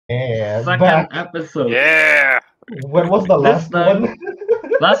Yeah, Second back. episode. Yeah. When was the This last time, one?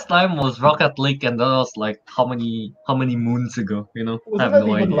 last time was Rocket League, and that was like how many moons ago? I Wasn't have that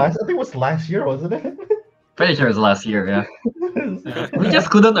no even idea. last? I think it was last year, wasn't it? Pretty sure it's last year. Yeah. Yeah. We just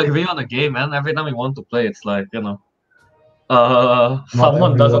couldn't agree on a game, man. Every time we want to play, it's like Not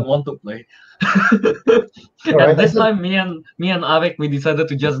someone doesn't everyone. want to play. All right, And I this said, time, me and Ariq, we decided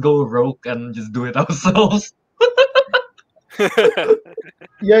to just go rogue and just do it ourselves.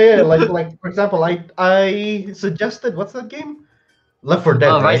 yeah. Like for example, I suggested what's that game? Left 4 Dead,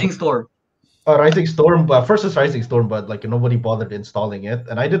 right? Rising Storm. Rising Storm, but first is Rising Storm, but like nobody bothered installing it,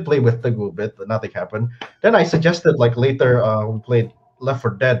 and I did play with Tegu a bit, but nothing happened. Then I suggested like later we played Left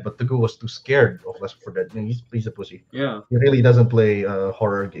 4 Dead, but Tegu was too scared of Left 4 Dead. He's a pussy. Yeah. He really doesn't play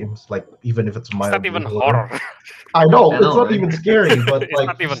horror games, like even if it's It's not mildly even horror. horror. I know I it's know, not right? even scary, but It's like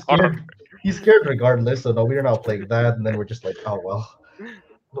not he's even horror. scared. He's scared regardless. So no, we're not playing that, and then we're just like, oh well.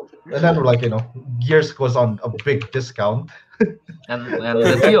 And then we're like, Gears was on a big discount. And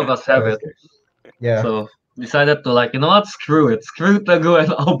the three of us have it. Yeah. So decided to like, you know what? Screw it. Screw Tego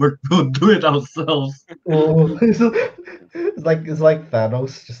and Albert. We'll do it ourselves. Oh, it's like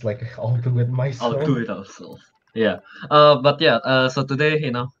Thanos, just like I'll do it myself. I'll do it ourselves. Yeah. But yeah. So today,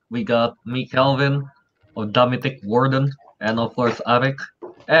 we got me, Kelvin, of Damitic Warden, and of course Ariq,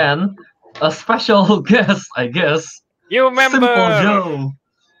 and a special guest, I guess. You remember? Simple Joe.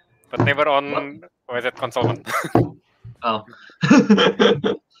 But never on. Was it Councilmen? Oh.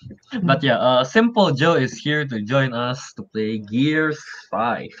 But yeah, Simple Joe is here to join us to play Gears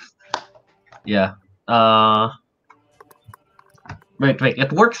 5. Yeah. Wait,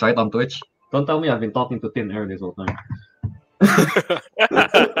 it works right on Twitch? Don't tell me I've been talking to thin air this whole time.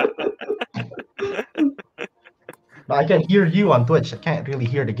 I can hear you on Twitch. I can't really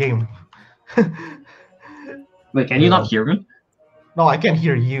hear the game. Wait, can you not hear me? No, I can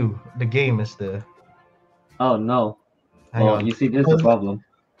hear you. The game is the. Oh no. Hang on. You see, there's a problem.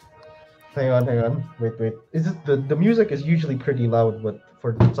 Hang on. Wait. Is it the music is usually pretty loud, but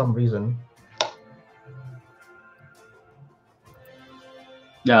for some reason.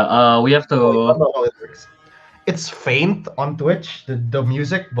 Yeah, we have to. I don't know how it works. It's faint on Twitch, the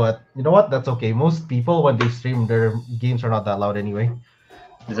music, but you know what? That's okay. Most people when they stream their games are not that loud anyway.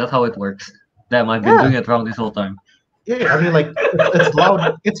 Is that how it works? Damn, I've been doing it wrong this whole time. Yeah, I mean like it's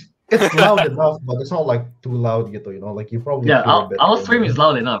loud. It's loud enough, but it's not like too loud, like you probably. Yeah, feel a bit our stream is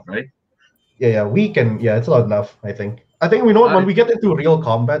loud enough, right? Yeah, we can. Yeah, it's loud enough. I think we know when we get into real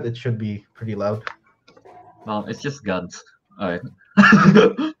combat, it should be pretty loud. Well, it's just guns. All right.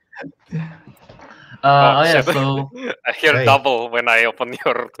 Shit. So I hear double when I open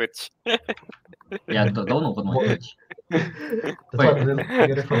your Twitch. yeah, don't open my Twitch.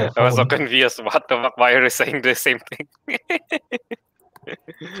 I was so confused. What the fuck? Why are you saying the same thing? Wait.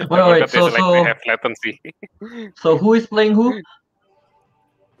 So we have latency. So who is playing who?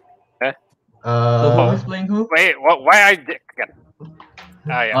 Huh? So who is playing who? Wait, why I Jack again?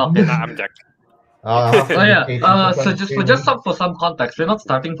 Yeah, Okay. I'm Jack. So just for some context, we're not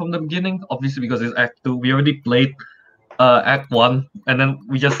starting from the beginning, obviously, because it's Act 2. We already played Act 1, and then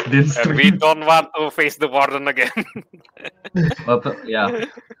we just didn't stream. And we don't want to face the warden again. Yeah.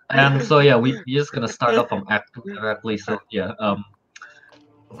 And so yeah, we're just gonna start off from Act 2 directly. So yeah,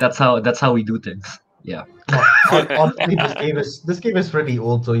 that's how we do things. Yeah. Honestly, this game is pretty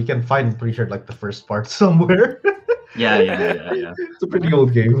old, so you can find pretty sure like the first part somewhere. Yeah. It's a pretty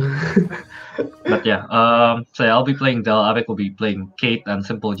old game. But yeah, so yeah, I'll be playing Del, Ariq will be playing Kait, and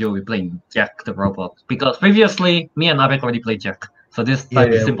Simple Joe will be playing Jack the robot. Because previously, me and Ariq already played Jack. So this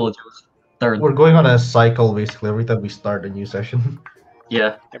time is Simple Joe's turn. We're going on a cycle basically every time we start a new session.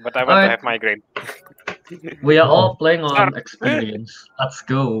 Yeah. But I want to have migraine. We are all playing on experience. Let's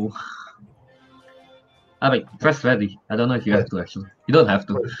go. Ariq, press ready. I don't know if you have to actually. You don't have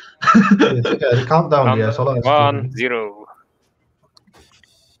to. The countdown, yeah. So long as 1, 0.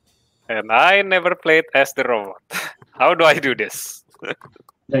 And I never played as the robot. How do I do this?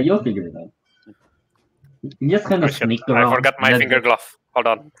 Yeah, you'll figure it out. You just kind of sneak around. I forgot my finger glove. Hold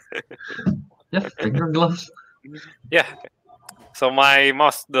on. Yeah, finger gloves. Yeah. So my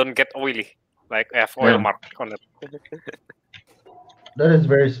mouse don't get oily. Like I have oil mark on it. That is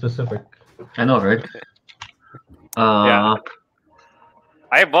very specific. I know, right? Yeah.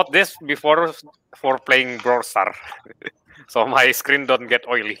 I bought this before for playing Brawl Star. So my screen don't get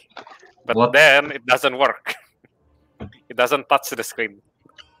oily. But then it doesn't work. It doesn't touch the screen.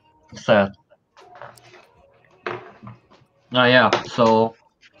 Sad. Yeah, so...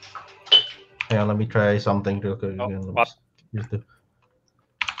 Yeah, let me try something real quick. What?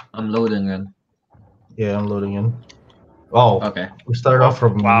 I'm loading in. Yeah, I'm loading in. Oh, Okay. we start off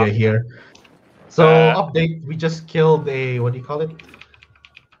from Wow. here. So update, we just killed a, what do you call it?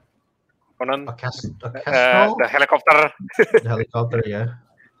 Conan, A Kestrel? the helicopter. The helicopter, yeah.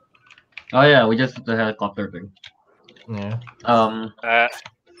 Oh yeah, we just did the helicopter thing. Yeah.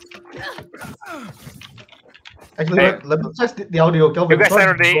 Actually, Hey. let me test the audio, Kelvin. You guys Start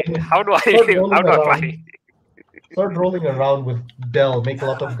already. rolling- How do I? start rolling How do I around. fly? Start rolling around with Dell. Make a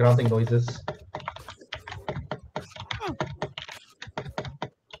lot of grounding noises.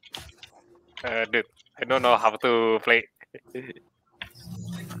 Dude, I don't know how to play.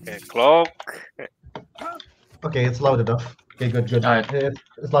 Okay, cloak. Okay, it's loud enough. Okay, good. Alright.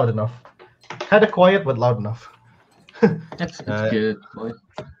 It's loud enough. Kind of quiet, but loud enough. It's good, boy.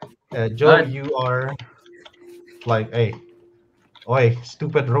 Joe, Alright. you are like, hey, oi,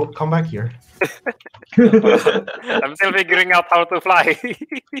 stupid rope, come back here. I'm still figuring out how to fly.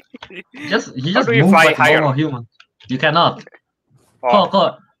 You just do you move fly like a higher? normal human. You cannot. Oh,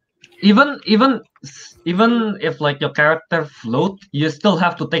 Ko, even if like your character float, you still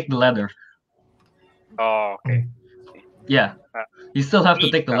have to take the ladder. oh, okay. Yeah, you still have to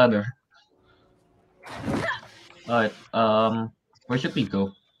Eat take the them. ladder. Alright. Where should we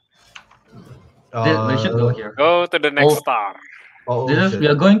go? We should go here. Go to the next star. Oh, We shit.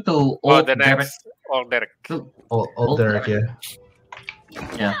 are going to Oh, Old the Derek. next. Oh, Derek. Old Derek, yeah.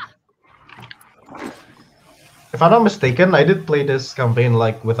 Yeah. If I'm not mistaken, I did play this campaign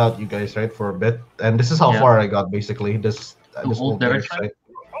like without you guys, right, for a bit, and this is how Yeah. far I got basically. This Old Old Derek Derek site.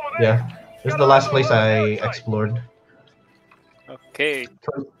 Yeah, this is the last place I explored. Okay.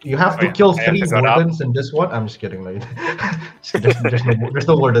 So you have to yeah, kill I have 3 to go down. wardens in this one. I'm just kidding, like, there's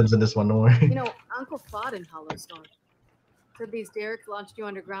no wardens in this one. Don't worry. You know, Uncle fought in Hollowstone. Said these Derek launched you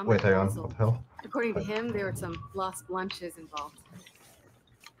underground. Wait, with hang on. Russell. What the hell? According to him, there were some lost lunches involved.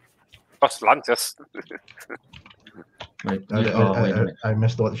 Lost lunches. Wait. Wait a minute. I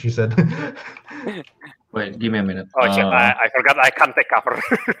missed what she said. Wait. Give me a minute. Oh shit! I forgot I can't take cover.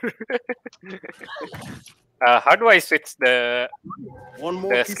 How do I switch the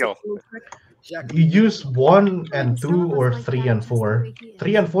skill? You use 1 and 2 or 3 and 4.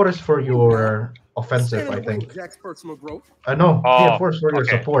 3 and 4 is for your offensive, I think. I know. 3 and 4 is for your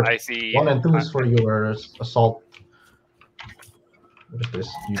okay, support. I see. 1 and 2 is for your assault. What is this?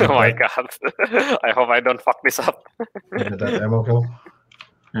 You did Oh my that? god! I hope I don't fuck this up. You did that ammo kill?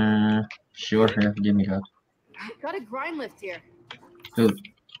 Sure. Yeah, give me that. Got a grind lift here. Dude,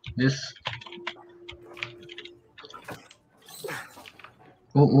 this.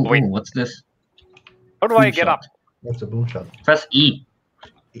 Wait. What's this? How do I Boom get shot. up? That's a boom shot. Press E.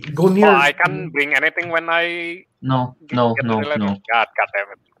 Go near. Oh, I can't bring anything when I No. get to the ladder. God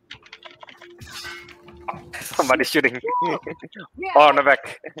damn it! Oh, somebody's shooting. Yeah. Oh, on the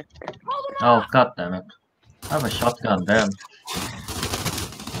back. Oh, god damn it. I have a shotgun, damn.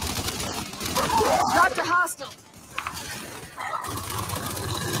 Got the hostile.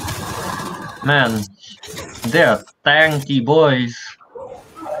 Man, they're tanky boys.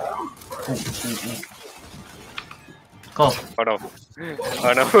 Go. Oh no!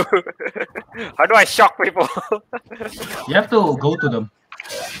 Oh no! How do I shock people? You have to go to them.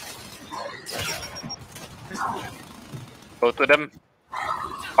 Go to them.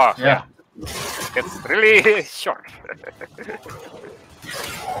 Oh Yeah. it's really short.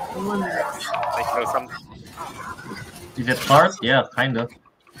 I kill some. Is it hard? Yeah, kinda.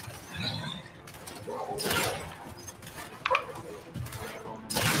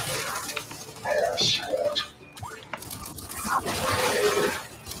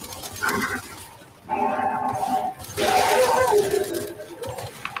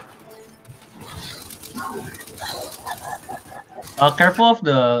 Careful of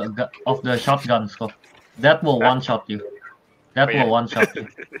the shotgun scope. That will one shot you. That Oh, yeah. will one shot you.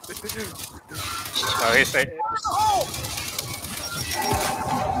 Oh, he's like...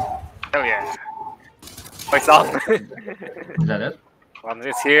 Hell yeah! Oh, it's on. Is that it? One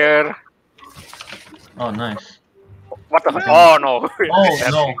is here. Oh, nice. What the? Oh no! Oh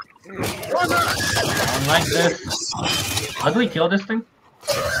no! I don't like this. How do we kill this thing?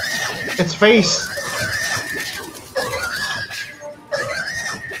 Its face.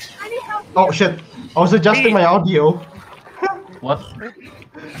 Oh shit! I was adjusting my audio. What?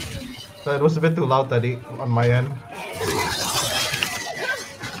 So it was a bit too loud, Daddy, on my end.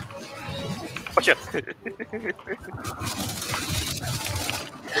 Oh shit!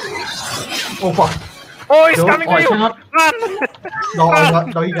 Oh fuck! Oh, he's No. coming Oh, I to you! cannot. Run!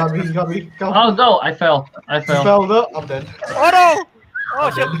 No, he got me. Go. Oh no! I fell. I He fell. fell. No, I'm dead. Oh no! Oh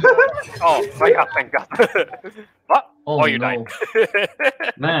shit! Oh my god! Thank God! What? Oh, you no. died.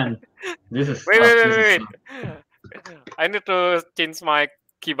 Man, this is. Wait, tough. wait, This wait, is wait! tough. I need to change my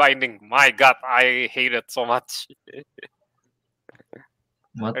key binding. My God, I hate it so much.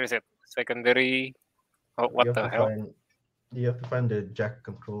 What? Where is it? Secondary. Oh, what the hell? You have to find the jack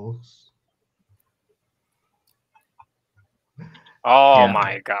controls. Oh Yeah.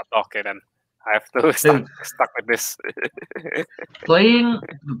 my God. Okay, then I have to stuck with this. playing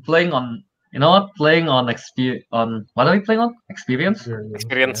on, you know what? Playing on what are we playing on? Experience?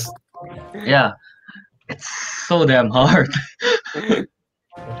 Experience. Yeah. It's so damn hard. Okay,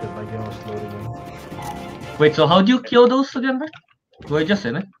 my game was loading in. Wait, so how do you kill those again, right? Do I just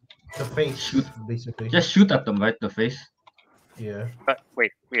in it? The face, Shoot. basically. Just shoot at them, right? The face. Yeah.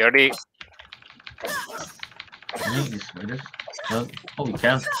 Wait, we already. Oh, we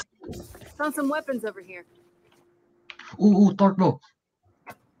can. Found some weapons over here. Ooh, torque.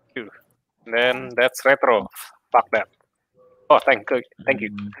 Then that's retro. Fuck that. Oh, thank you.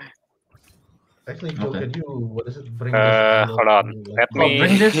 Actually, Joe, Okay. can you bring Hold on. Let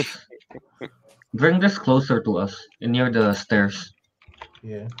me bring this closer to us, near the stairs.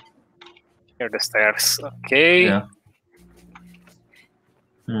 Yeah. Near the stairs. Okay. Yeah.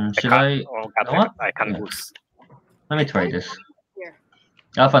 Should I? Oh God, I can't boost. Let me try this. Here.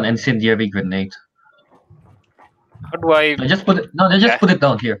 I have an incendiary grenade. How do I? Just put it. No, just put it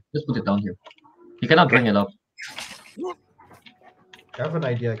down here. Just put it down here. You cannot bring it up. I have an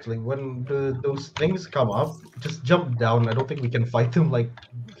idea actually. When those things come up, just jump down. I don't think we can fight them like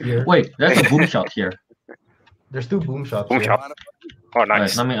here. Wait, there's a boom shot here. There's 2 boom shots. Boom here. shot. Oh,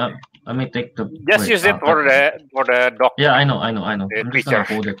 nice. Right, let me take the. Just use it for the dog. Yeah, I know. I'm just gonna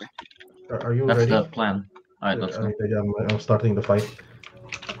hold it. Are you That's ready? the plan. Alright, let's go. I'm starting the fight.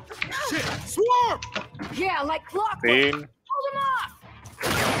 Shit, swarm! Yeah, like clockwork. Then Hold him off.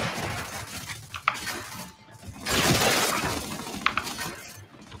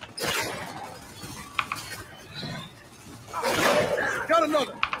 Got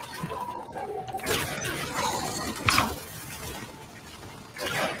another.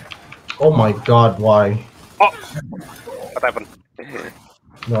 Oh my God! Why? oh, what happened?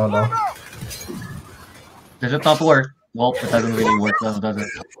 No. Does it not work? Well, it doesn't really work, does it?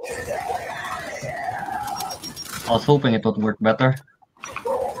 I was hoping it would work better.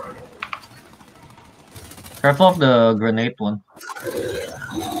 Careful of the grenade one.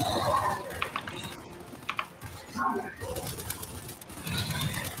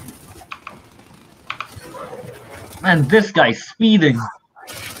 Man, this guy's speeding.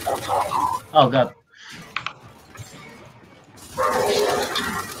 Oh God.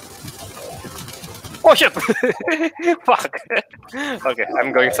 Oh shit! Fuck. Okay,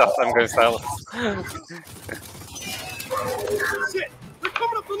 I'm going south. Shit, they're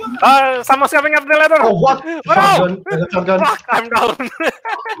coming up the ladder. Someone's coming up the ladder. Oh what? Oh, no! Shotgun. Fuck! I'm down.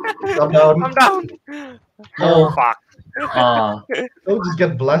 I'm down. I'm down. Oh, Fuck. Don't just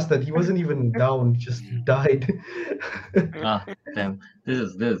get blasted. He wasn't even down. He just died. Damn.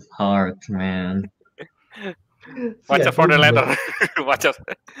 This is hard, man. Watch out for the ladder. Watch out.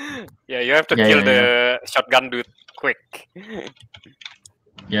 Yeah, you have to kill the shotgun dude quick.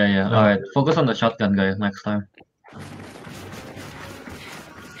 Yeah. Alright, focus on the shotgun guy next time.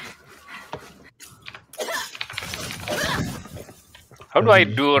 How do I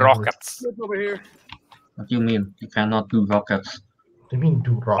do rockets? Look over here. What do you mean? You cannot do rockets. What do you mean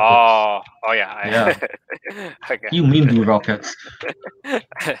do rockets? Oh yeah. Yeah. Okay. You mean do rockets?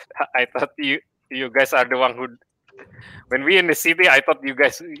 I thought you guys are the one who. When we in the city, I thought you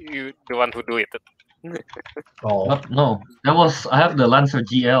the one who do it. Oh. What? No, that was I have the Lancer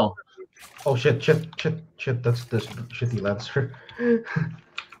GL. Oh shit! That's the shitty Lancer.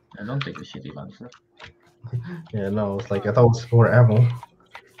 I don't take the shitty Lancer. Yeah, no, it's like I thought it was more ammo. You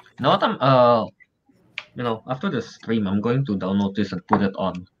know what? After the stream, I'm going to download this and put it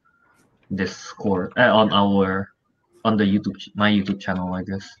on Discord, on the my YouTube channel, I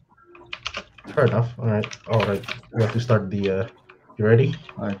guess. Fair enough. All right. We have to start the. You ready?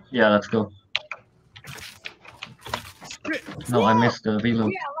 All right. Yeah, let's go. No, I missed the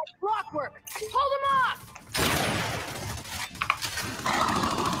reload. Yeah, like clockwork. Hold him off.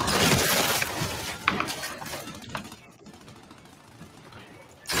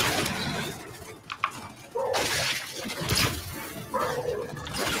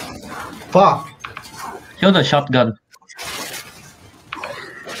 Fuck! Kill the shotgun.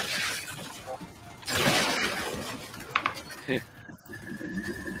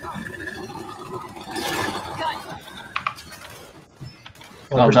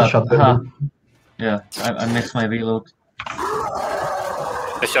 Oh, there's the shotgun. Yeah, I missed my reload.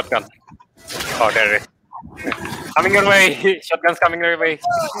 The shotgun. Oh, there it is. Coming your way. Shotgun's coming your way.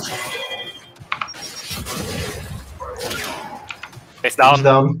 He's down. He's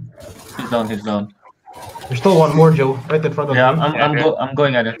down. He's down. He's down. There's still one more, Joe, right in front of Yeah, you. I'm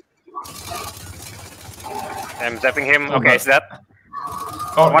going at it. I'm zapping him. Oh, Okay, God. is that?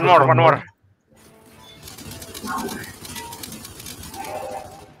 Oh, One there's more. One more.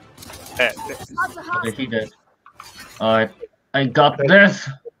 Okay, he dead. Alright, I got this.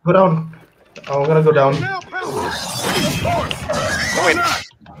 Go down. I'm gonna go down. Now, power. Oh, wait.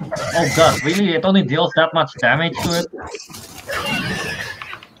 Oh god, really? It only deals that much damage to it?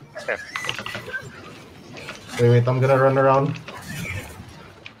 Wait, I'm gonna run around.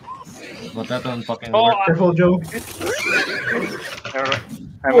 But that doesn't fucking Oh, work. Careful, Joe.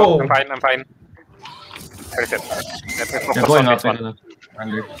 I'm fine. I'm fine. Where is it? Let me focus They're going on up this one. into the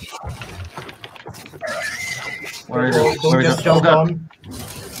under. Where is it? Don't Where is get it? Oh jumped god, on.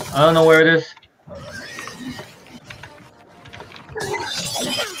 I don't know where it is.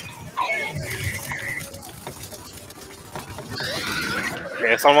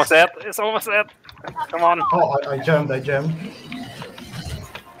 Okay, it's almost dead. It's almost dead. Come on. Oh, I jammed.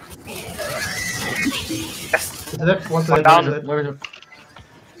 Yes. Is that what's One it? down. Where is it? Where is it?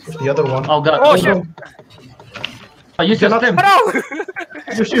 It's the other one. Oh god. Oh, Oh, shit. no. Oh, use your Cannot- stem. Oh,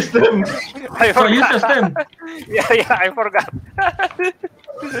 You shoot them. I Oh, use your forgot. stem. Yeah, I forgot.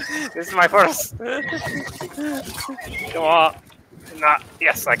 This is my first. Come on. Nah,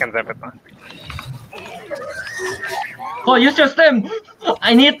 yes, I can zap it now. Oh, use your stem.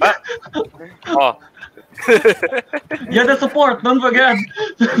 I need. Oh. You're the support. Don't forget.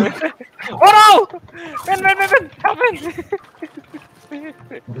 Oh no! Win! Help me!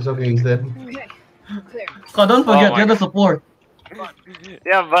 It's okay, he's dead. Okay, clear. Oh, don't forget. my You're the support.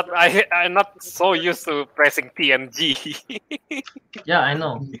 Yeah, but I'm not so used to pressing T and G. Yeah, I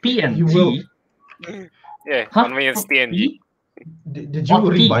know. P and You will- G. Yeah, Huh? on me it's T and G. Did you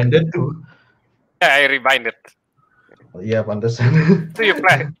What T? rebind it too? Yeah, I rebind it. Yeah, understand. Do you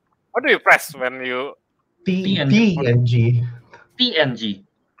press? What do you press when you T and and G. P and G.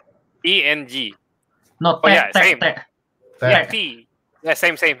 E and G? No, Oh, yeah, same. tech. Yeah, That. T. Yeah,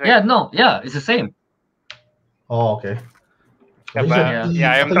 same. Yeah, no, yeah, it's the same. Oh, okay. Yeah, You but, said E-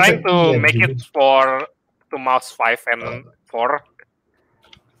 yeah, I I'm thought you trying said to E and make G. it for to mouse 5 and 4.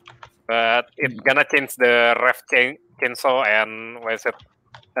 But it's gonna change the ref chainsaw and what is it?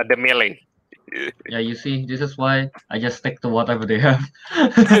 The melee. Yeah, you see, this is why I just stick to whatever they have.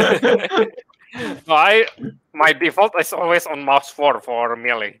 No, my default is always on mouse 4 for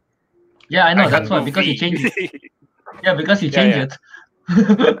melee. Yeah, I know, can't that's why, do because you V. change it. Yeah, because you Yeah, change yeah.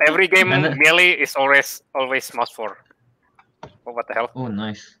 it. Every game And then- melee is always mouse 4. Oh, what the hell? Oh,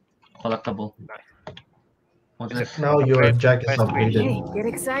 nice. Collectible. What's this? Now your Upgrade. jack is Nice upgraded. Hey, get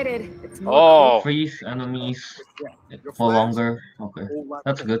excited. It's more Oh, Freeze enemies for longer. Okay,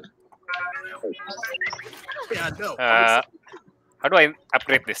 that's good. Yeah, I know. how do I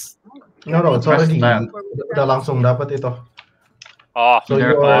upgrade this? No, it's Press already tab. udah langsung dapat ito. Oh, So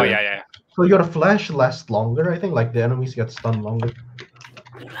Either your oh yeah. so your flash lasts longer. I think like the enemies get stunned longer,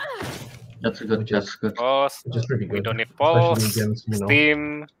 That's good. Which is- That's good. Pause. which is pretty We good. don't need Especially pause. against,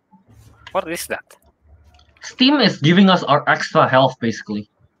 Steam. What is that? Steam is giving us our extra health, basically.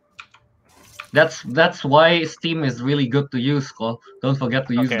 That's why Steam is really good to use. Cole. Don't forget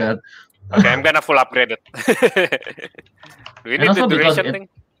to use Okay. that. Okay, I'm gonna full upgrade it. Do we And need the also because duration it- thing?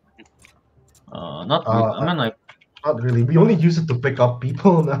 Not really. I mean, like, Not really. We only use it to pick up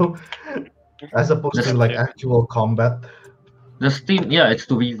people now, as opposed to like actual combat. the Steam, yeah, it's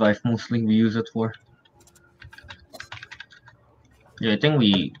to revive mostly. We use it for. Yeah, I think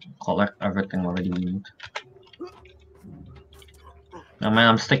we collect everything already we need. I mean,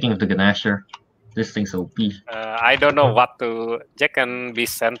 I'm sticking with the Ganasher. This thing's OP. I don't know what to. Jack can be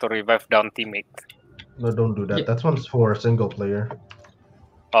sent to revive down teammate. No, don't do that. Yeah. That one's for single player.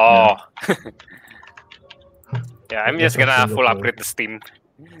 Oh. Yeah, I'm That's just gonna single full player. upgrade the Steam.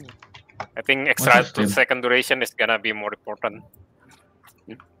 I think What's extra the Steam? 2-second duration is gonna be more important.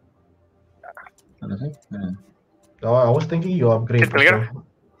 Yeah. Oh, I was thinking you upgrade Is it clear? the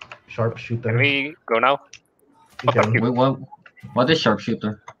sharpshooter. Can we go now? You can. Wait, what is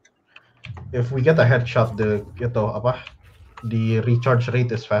sharpshooter? If we get a headshot, the recharge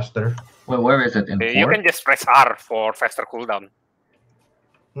rate is faster. Wait, where is it in You 4? can just press R for faster cooldown.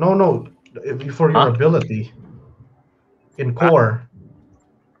 No, for your Huh? ability. In core,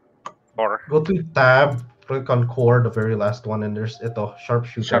 Or go to tab, click on core, the very last one, and there's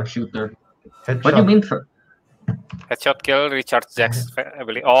sharpshooter. Sharpshooter. Headshot. What do you mean headshot kill, recharge Jack's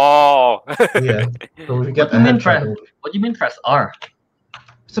ability. Oh, Yeah. So if you get What do you mean headshot, press? What do you mean press R?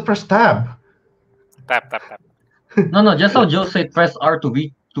 it's a press tab. tap. No, just how Joe said press R to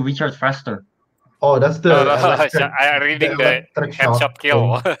recharge faster. Oh, that's the No, no, electric, I'm reading the electric headshot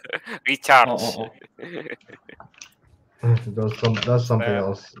kill. Recharge. Oh. That's something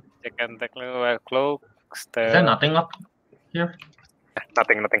else. You can technically cloak. Is there nothing up here?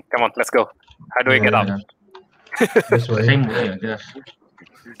 Nothing. Come on, let's go. How do we get up? This way. Same way, I guess.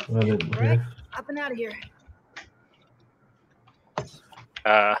 Right, up and out of here.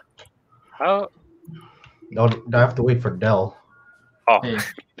 How? No, I have to wait for Dell. Oh, Hey.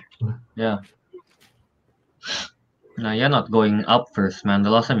 Yeah. No, you're not going up first, man. The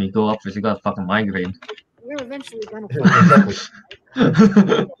last time you go up first, you got a fucking migraine. We're eventually gonna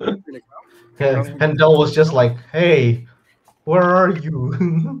Exactly. And Dell was just like, "Hey, where are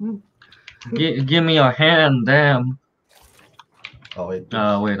you?" Give me your hand, damn. Oh wait.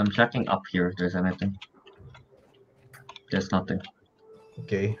 Wait, I'm checking up here if there's anything. There's nothing.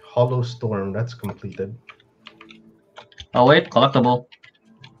 Okay, Hollow Storm. That's completed. Oh wait, collectible.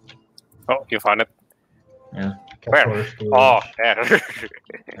 oh, you found it. Yeah. Where? Castle Storage. Oh, there.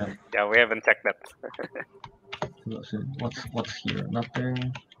 Yeah. Yeah, we haven't checked that. What's here?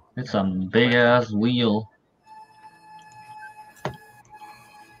 Nothing. It's some big ass wheel.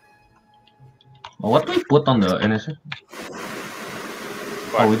 Oh, what we put on the innocent?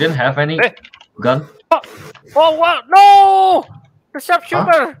 Oh, we didn't have any Hey. gun. Oh, what? No! The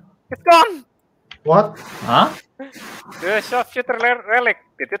sharpshooter! It's gone! What? Huh? The sharpshooter relic.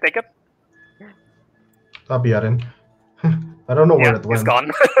 Did you take it? Tabiarin. I don't know where Yeah, it went. it's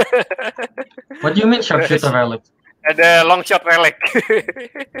gone. What do you mean sharpshooter relic? And the long shot relic.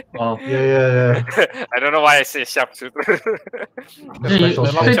 Oh. Yeah. I don't know why I say sharpshooter. The Yeah, you special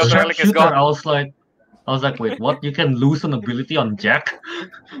the long said shot shooter. relic is sharpshooter. gone. I was like, wait, what? You can lose an ability on Jack?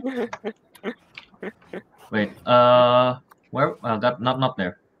 Wait, where? That not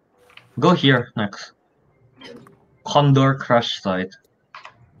there. Go here next. Condor Crush site.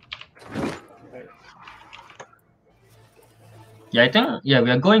 Yeah, I think we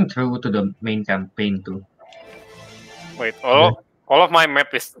are going through to the main campaign too. Wait, all of my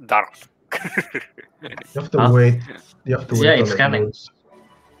map is dark. You have to Huh? wait. You have to wait. Yeah, till it's it scanning. loads.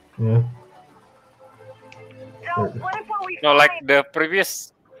 Yeah. No, like the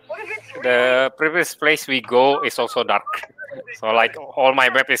previous place we go is also dark. So like all my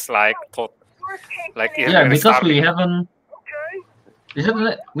map is like Yeah, because we haven't. Is it?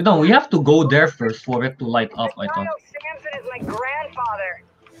 No, we have to go there first for it to light up. I thought. Samson is my grandfather.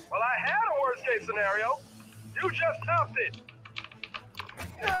 Well, I had a worst case scenario. You just topped it.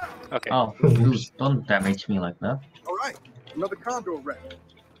 Okay. Oh, dude, don't damage me like that. All right, another condor wreck.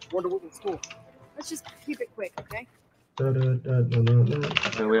 Wonder what was for. Let's just keep it quick, okay? Okay,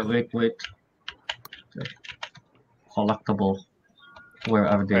 wait. Collectible. Where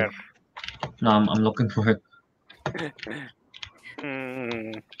are they? Where? No, I'm looking for it.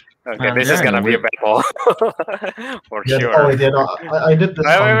 Okay, Man, this is they're gonna be a weird. battle for Yeah, sure. oh, wait, yeah, no, I did this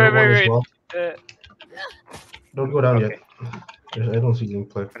Wait, Condor one as wait. well. Don't go down Okay. yet. I don't see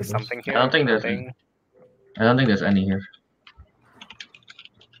gameplay for There's this. something here. I don't think there's something. I don't think there's any here.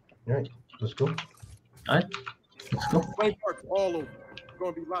 Alright, let's go. Alright, let's go. Play parts all over.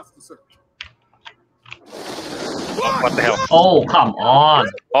 Gonna be lots to search. What the hell? Oh, come on!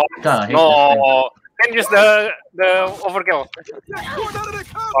 Oh, God, I hate this thing. no! Can use the overkill.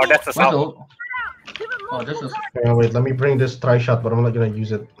 Oh, that's a Where's sound. the... Oh, this is... Wait, let me bring this tri-shot, but I'm not gonna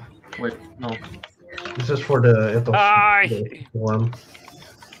use it. Wait, no. This is for the Aye. the worm.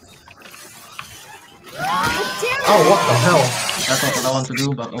 Oh, what the hell? That's not what I want to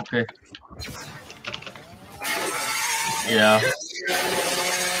do, but okay. Yeah.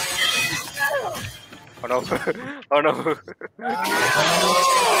 Oh no! Oh no!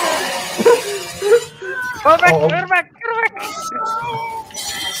 Go back! Oh. Go back! Go back!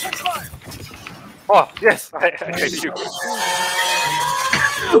 Oh yes! I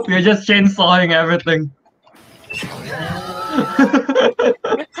do. We are just chainsawing everything.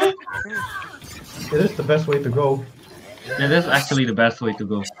 It is the best way to go. Yeah, this is actually the best way to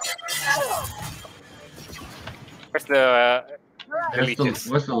go. Where's the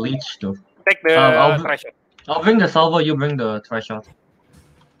Where's the leech though? take the I'll- trash? I'll bring the salvo, you bring the tri-shot.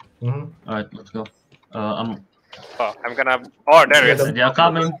 Alright, let's go. Oh, I'm gonna. Oh, there it is. They are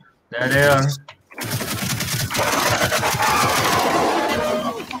coming. There they are.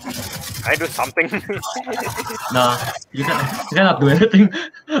 I do something. Nah, you cannot do anything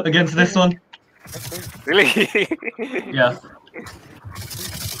against this one. Really? Yeah.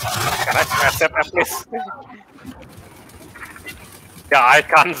 Can I zap at least? Yeah, I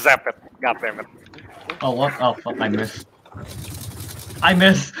can't zap it. God damn it. Oh what? Oh fuck! I missed. I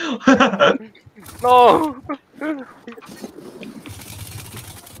missed. No.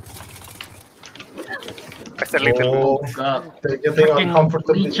 Just a little. Oh, God. they're getting Freaking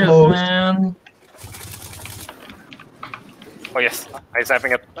uncomfortably leeches, close. man. Oh yes, I'm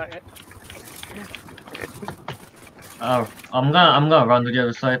zapping it. I'm gonna run to the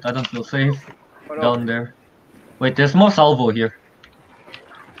other side. I don't feel safe Oh, no. down there. Wait, there's more salvo here.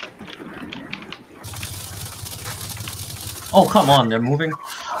 Oh, come on, they're moving.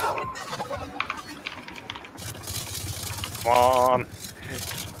 Come on.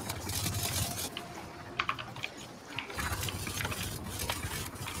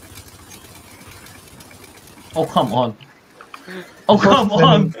 Oh, come on. Oh, come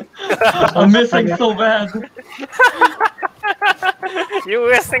on. I'm missing so bad. You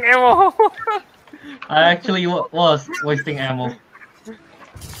wasting ammo. I actually was wasting ammo.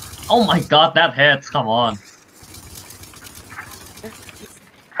 Oh my god, that hits. Come on.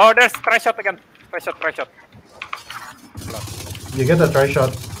 Oh, there's try shot again. Try shot. You get a try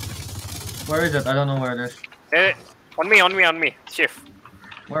shot. Where is it? I don't know where it is. On me. Shift.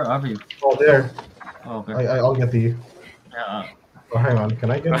 Where are you? Oh, there. Oh, okay. I'll get to you. Yeah, Oh, hang on.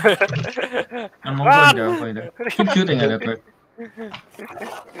 Can I get it? I'm going there. I'm going there. Keep shooting at it, right? I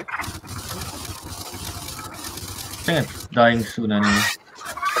think it's dying soon anyway.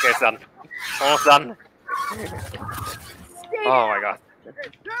 Okay, it's done. Almost done. Oh my god.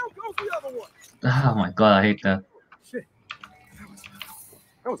 Down goes the other one. Oh my god, I hate that. Shit.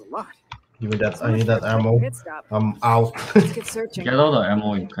 That was a lot. Give me that. I need that ammo. Pit stop. I'm out. Let's get searching. Get all the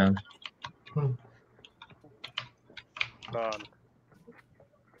ammo you can. Done.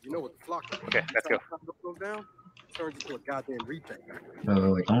 You know what the flock Okay, let's go. goes down? Turns into a goddamn repaint.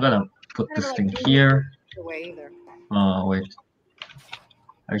 Wait, I'm gonna put this thing here. Away either. Wait.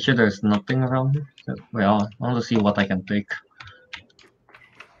 Are you sure there's nothing around here? Wait, I want to see what I can take.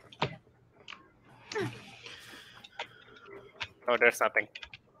 Oh, there's nothing.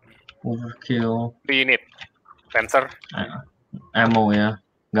 Overkill. Do you need? Sensor? Ammo, yeah.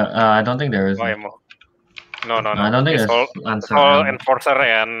 I don't think there is. No ammo. No. I don't think It's there's all, answer. all Enforcer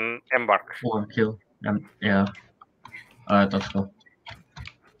and Embark. Overkill. Yeah. Alright, let's go.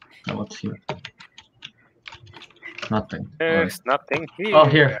 Now what's here? Nothing. There's nothing here. Oh,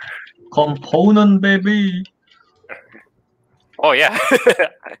 here. Component, baby. Oh, yeah.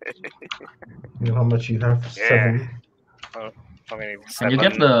 You know how much you have? Yeah. 7. How many? Can you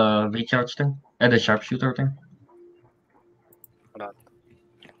get the recharge thing? The sharpshooter thing?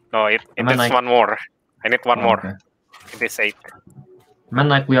 No, it I mean, is like- one more. I need one more. Okay. It is 8. Man,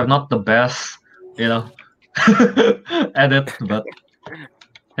 like, we are not the best, you know, at it, but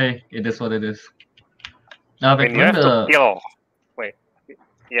hey, it is what it is. Now, I mean, you have to kill. Wait.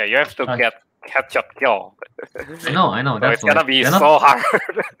 Yeah, you have to get headshot kill. I know. So That's it's gonna be You're so not- hard.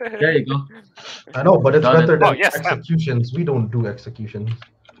 There you go. I know, but it's Got it. better than Oh, yes, ma'am. executions. We don't do executions.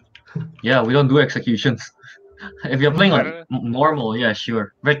 Yeah, we don't do executions. If you're playing like Uh, normal, yeah,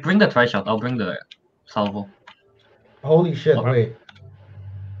 sure. Bring the try shot. I'll bring the salvo. Holy shit! Okay. Wait.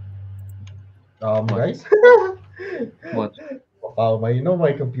 What? Guys. What? Wow,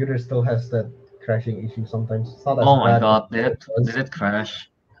 my computer still has that crashing issue sometimes. It's not as Oh my bad god, as it was. did it crash?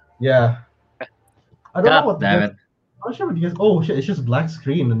 Yeah. I don't know God what damn it. I'm not sure what you guys. Oh shit! It's just black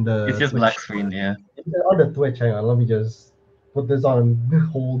screen in the. It's just Twitch. black screen, yeah. On the Twitch, hang on. Let me just put this on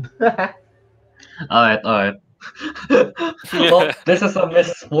hold. Alright. Well, this is a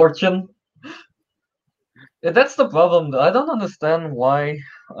misfortune. Yeah, that's the problem, though. I don't understand why.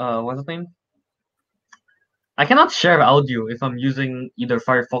 What's the name? I cannot share audio if I'm using either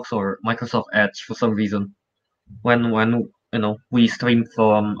Firefox or Microsoft Edge for some reason. When we stream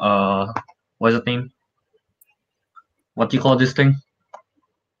from what's the name? What do you call this thing?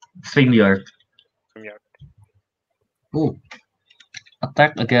 StreamYard. Ooh.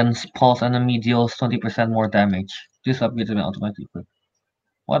 Attack against pulse enemy deals 20% more damage. This upgrades me automatically.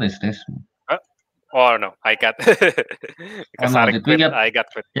 What is this? Oh no, I got. Because no, Ariq did we quit, get- I got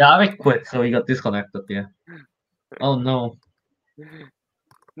quit. Yeah, I quit, so we got disconnected. Yeah. Oh no.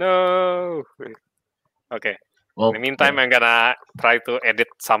 No. Okay. Well, In the meantime, I'm gonna try to edit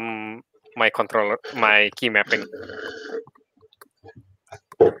my key mapping.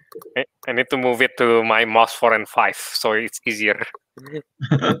 I need to move it to my mouse 4 and 5, so it's easier.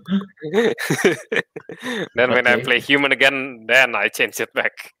 Then when I Okay. play human again, then I change it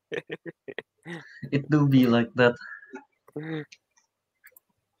back. it do be like that.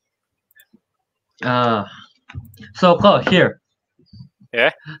 So here.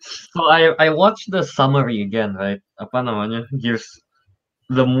 Yeah? So I watched the summary again, right? Apa namanya? Gears,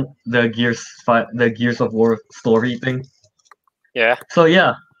 the Gears of War story thing. Yeah. So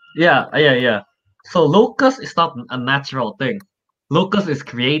yeah. So locust is not a natural thing. Locust is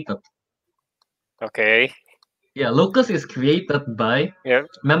created. Okay. Yeah, locust is created by. Yeah.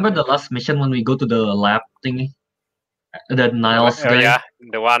 Remember the last mission when we go to the lab thingy, the Niles guy. Yeah,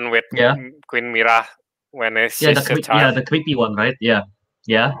 the one with Yeah. Queen Mira when she's Yeah, a child. the creepy one, right? Yeah.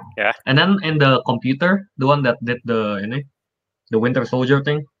 Yeah. And then in the computer, the one that did the Winter Soldier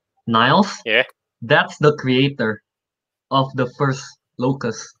thing, Niles. Yeah. That's the creator of the first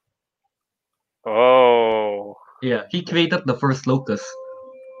locust. Oh. Yeah, he created the first locust.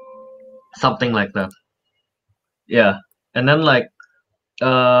 Something like that. Yeah. And then like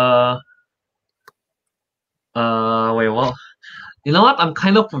wait, well, you know what? I'm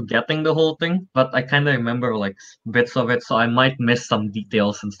kind of forgetting the whole thing, but I kind of remember like bits of it, so I might miss some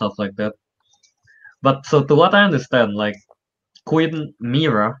details and stuff like that. But so to what I understand, like Queen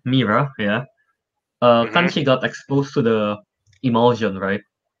Mira, yeah, Mhm. she got exposed to the emulsion, right?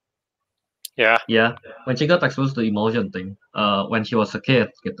 Yeah. Yeah, when she got exposed to the emulsion thing, when she was a kid,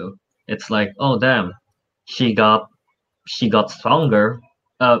 gitu, it's like, oh damn, she got stronger.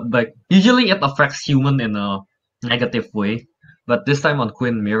 But usually it affects human in a negative way, but this time on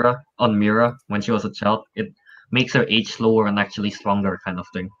Mira, when she was a child, it makes her age slower and actually stronger, kind of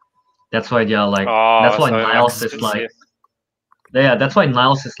thing. That's why they're like. That's why So Niles is like. Yeah, that's why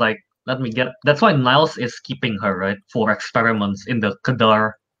Niles is like. That's why Niles is keeping her, right, for experiments in the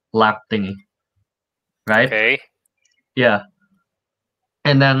Kadar lab thingy. Right. Okay. Yeah.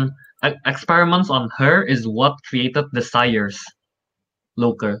 And then experiments on her is what created the Sires.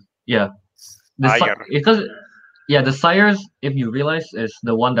 Loker. Yeah. Because the Sires, if you realize, is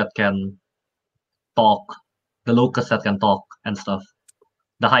the one that can talk, the locust that can talk and stuff.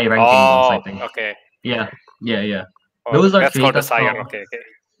 The high ranking ones, I think. Okay. Yeah. Oh, Those are that's called the created Sire. from. Okay.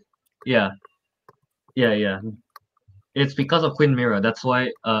 Yeah. It's because of Queen Mira. That's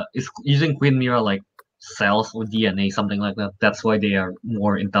why it's using Queen Mira like cells or DNA, something like that. That's why they are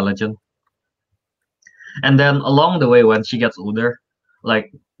more intelligent. And then along the way, when she gets older,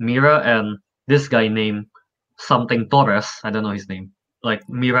 like Mira and this guy named something Torres, I don't know his name. Like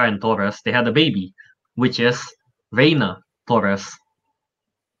Mira and Torres, they had a baby, which is Reina Torres.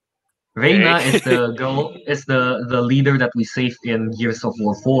 Reina is the girl, is the leader that we saved in Gears of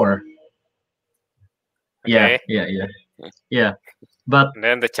War 4. Okay. Yeah. But and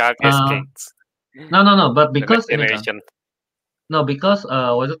then the child is Kait. No. But because generation. no, because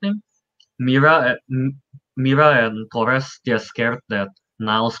what's the name? Mira and Torres, they're scared that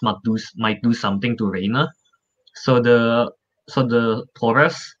Niles might do something to Reina. So the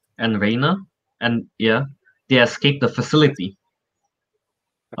Torres and Reina and they escape the facility.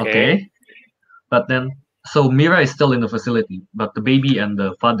 Okay. But then so Mira is still in the facility, but the baby and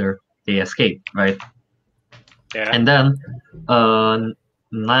the father, they escape, right? Yeah. And then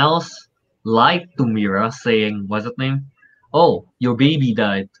Niles lied to Mira saying, what's that name? Oh, your baby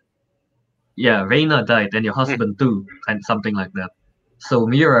died. Yeah, Reina died and your husband too, and something like that. So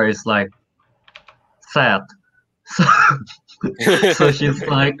Mira is like sad. So she's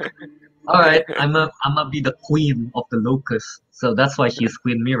like, all right, I'm gonna be the queen of the locust. So that's why she's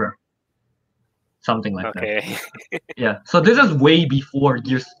Queen Mira. Something like that. Yeah. So this is way before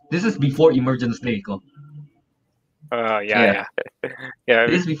Gears. This is before Emergence Day. Yeah.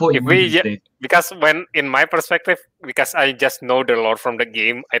 This is before Emergence Day. Because when in my perspective, because I just know the lore from the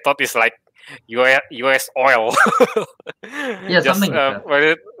game, I thought it's like US oil. Yeah, just, something like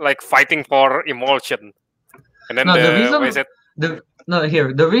that. Like fighting for emulsion. And then the reason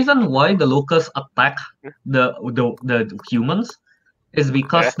the reason why the locusts attack the humans is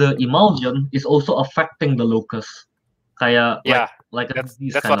because the emulsion is also affecting the locusts. Like that's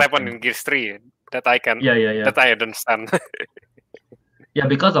what happened in Gears 3. That I can that I understand. Yeah,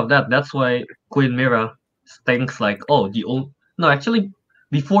 because of that, that's why Queen Mira thinks like, actually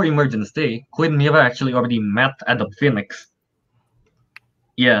before Emergence Day, Queen Mira actually already met Adam Phoenix.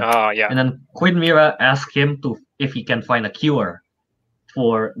 Yeah. And then Queen Mira asked him if he can find a cure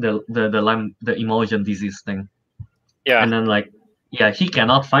for the emulsion disease thing. Yeah. And then he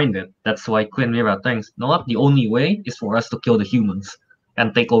cannot find it. That's why Queen Mira thinks, you know what? The only way is for us to kill the humans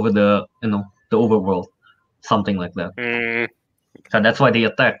and take over the overworld, something like that. So that's why they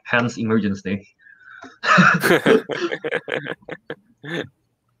attack. Hence, Emergence Day.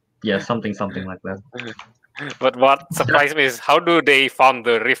 Yeah, something like that. But what surprised me is how do they found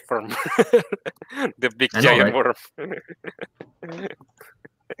the rift from the big giant worm?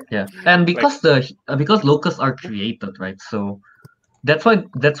 Yeah, and because because locusts are created, right? So that's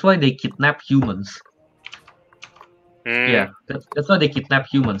why they kidnap humans. Yeah, that's why they kidnap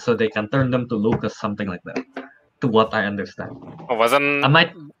humans so they can turn them to locusts, something like that. To what I understand.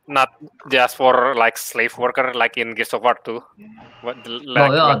 Not just for like slave worker like in Gears of War 2?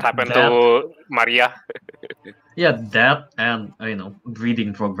 what happened to Maria? Yeah, that and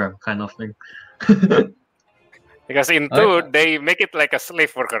breeding program kind of thing. Because in 2 they make it like a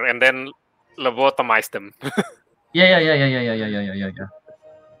slave worker and then lobotomize them. Yeah.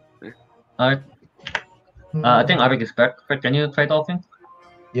 Alright. I think Ariq is back. Can you try talking?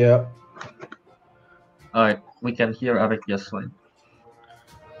 Yeah. Alright, we can hear Ariq just fine.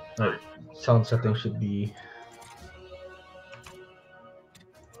 Alright. Sound setting should be.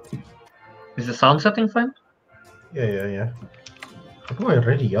 Is the sound setting fine? Yeah. How do I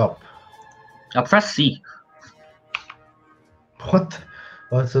ready up? Press C. What?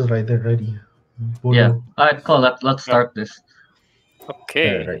 Oh, it says right there, ready. Yeah. Alright, cool. Let's start this.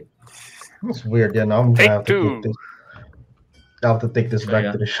 Okay. Right. It's weird. Yeah, now I'm gonna have to Take take this. I have to take this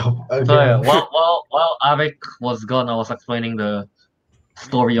back to the shop again. So yeah, while Ariq was gone, I was explaining the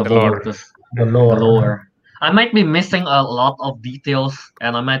story of Overcus. The lore. I might be missing a lot of details,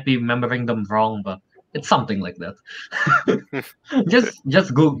 and I might be remembering them wrong, but it's something like that. just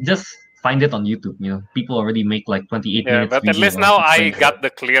find it on YouTube. People already make like 28 minutes. But at least now I got the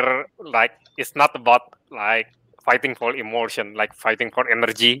clear. Like it's not about like fighting for emotion, like fighting for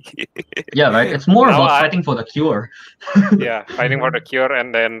energy. Yeah, right. It's more about fighting for the cure. Yeah, fighting for the cure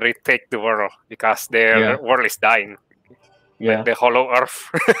and then retake the world because their world is dying. Yeah, like the Hollow Earth.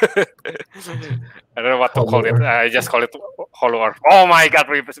 I don't know what to call it. I just call it Hollow Earth. Oh my God,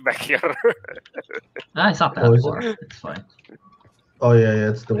 Rip is back here. It's not that far. It's fine. Oh yeah,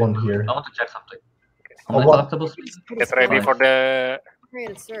 it's the one here. I want to check something. Get ready for the.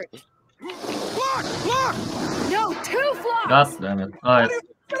 Create a search. Flock! No, 2 flocks! God damn it! All right,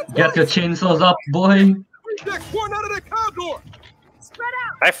 get your chainsaws up, boy. One out of the condor. Spread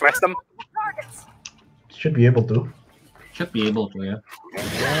out. I flash them. Targets. Should be able to. Should be able to, yeah.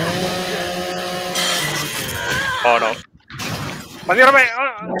 Oh no! On your way!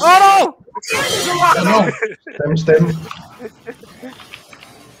 Oh no! Stem.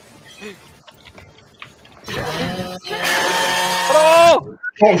 Oh!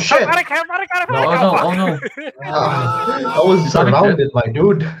 Oh shit! Oh no! I was surrounded, my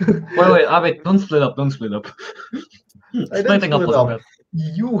dude. Wait, Ariq, don't split up. Splitting up was bad.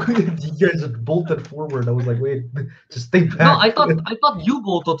 You guys bolted forward. I was like, wait, just stay back. No, I thought you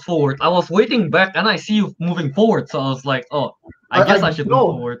bolted forward. I was waiting back, and I see you moving forward. So I was like, oh, I guess I should move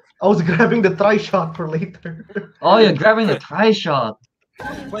forward. I was grabbing the try shot for later. Oh, you're grabbing the try shot.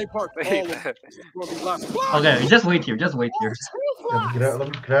 Okay, Okay, just wait here. Let me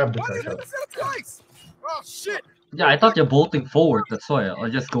grab the try shot. Oh shit! Yeah, I thought you're bolting forward. That's why I'll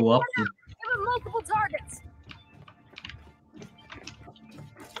just go up. Give him multiple targets.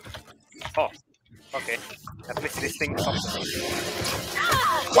 Oh, okay. At least this thing stops.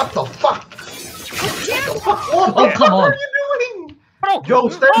 What the fuck? Oh, come on! What are you doing? Bro! Yo,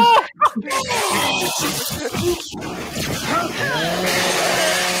 stay!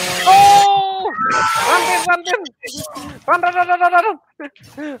 Oh! Run!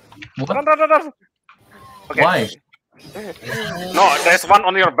 Okay. Why? No, there's one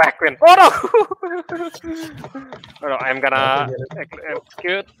on your back, Quinn. Oh no! Oh, no, I'm gonna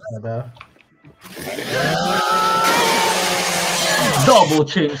execute. Double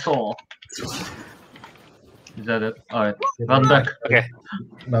chainsaw. Is that it? Alright, run back. Okay.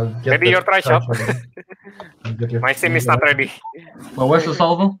 Now get Ready your try shot. Get your My sim is not ready. Well, where's the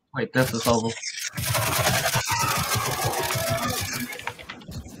salvo? Wait, that's the salvo.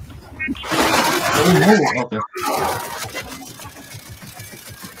 Oh, okay.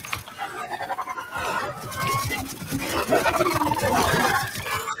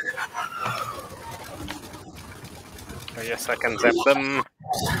 Oh, yes, I can zap them.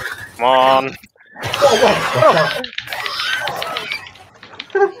 Come on.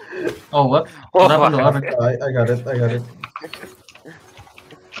 Oh, what? Oh, What happened to Ariq? I got it.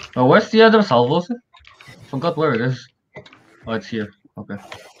 Oh, where's the other salvos? Forgot where it is. Oh, it's here. Okay.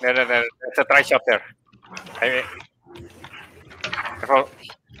 There's a try shot there. Ben,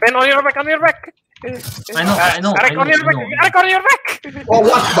 on your back! I know. Ariq, on your back! Ariq, on your back! Oh,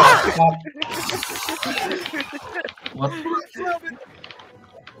 what the fuck? What?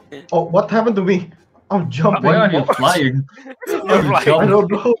 Oh, what happened to me? I'm jumping. Why are you flying? You're flying. I don't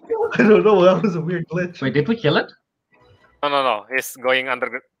know. That was a weird glitch. Wait, did we kill it? No. It's going under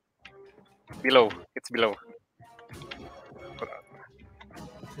the... Below. It's below.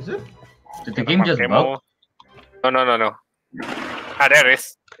 Is it? Did the game just bug? No. Ah, there it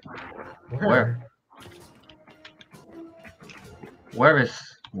is. Where?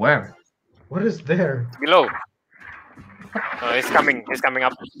 Where? What is there? Below. It's coming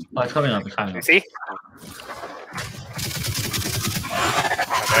up. Oh, it's coming up. You see?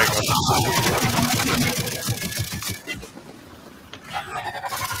 Very good.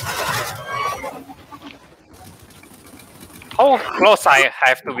 How close I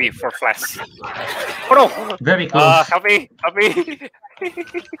have to be for flash? Oh no! Very close. Help me! Help me!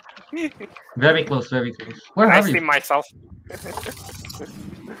 Very close. Very close. Where I are see you? myself.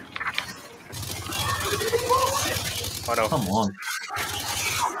 Oh no! Come on.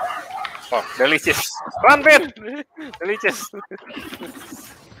 Oh, delicious! Run, Ben! Delicious!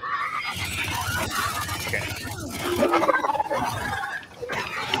 Okay.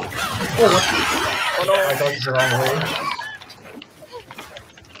 Oh, what? Oh no, I dodged the wrong way.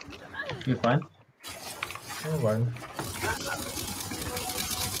 You fine? Never mind.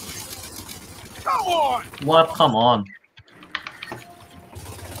 Come on! What? Come on.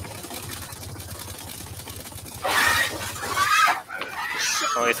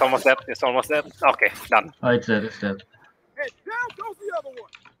 Oh, it's almost dead. It's almost dead. Okay, done. Oh, it's dead. It's dead. Hey, down goes the other one.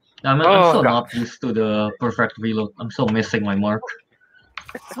 I'm Oh, so God. not used to the perfect reload. I'm so missing my mark.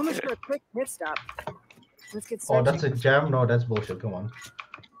 So much for a quick pit stop. Let's get Oh, searching. that's a jam? No, that's bullshit. Come on.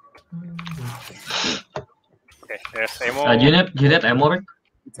 Okay, there's ammo. You need ammo, Rick?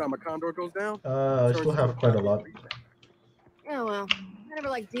 Every time a condor goes down, I still have quite a lot. Yeah, well, I never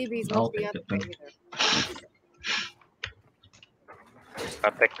like DBs I'll much the take other it then. way either.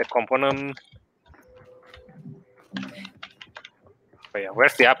 I'll take the component. Oh yeah,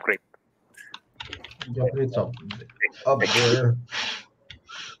 where's the upgrade? Yeah, it's up there.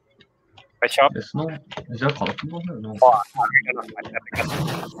 The shop? There's no. Is there collectible or no? Oh, I'm gonna find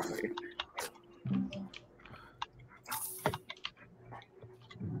that.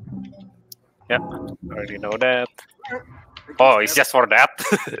 Yeah, already know that. Oh, it's just for that.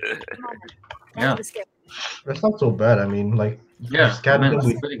 Yeah. The skip. That's not so bad. I mean, like, Yeah, scan I mean, them,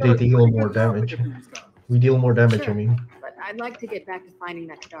 it's pretty they good. deal more damage. We deal more damage, I mean. But I'd like to get back to finding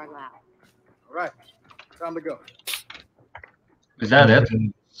that star lab. all right, time to go. Is that it?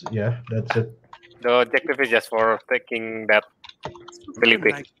 Yeah, that's it. The objective is just for taking that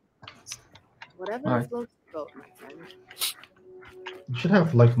ability. Whatever Alright. floats the boat, my friend. You should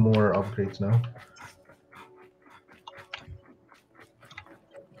have, like, more upgrades now.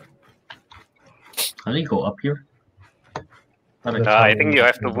 Can we go up here? That's I how think we you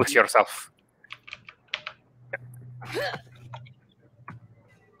have do to it. boost yourself.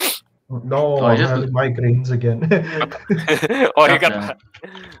 No, Oh, I I'm just- having migraines again. Oh, you Okay. got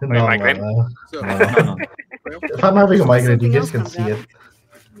No, migraine? So, No. No, no. If I'm having a migraine, you Something guys else can comes see up. it.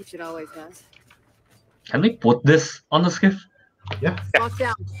 You should always does. Can we put this on the skiff? Lock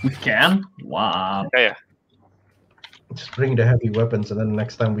down. We can? Wow. yeah. Just bring the heavy weapons, and then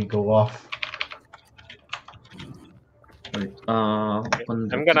next time we go off. Wait, I'm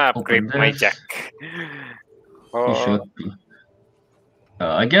gonna upgrade my jack. You Oh, should be.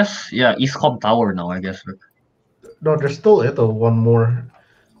 I guess, yeah, Eastcom Tower now, I guess. No, there's still it. One more.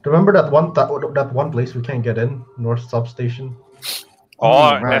 Remember that one place we can't get in, North Substation.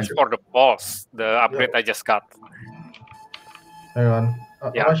 oh, right. that's for the boss. The upgrade I just got. Hang on.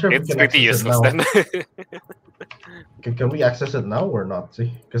 Yeah, I'm not sure if we it's can pretty access it useless now. then. Can we access it now or not?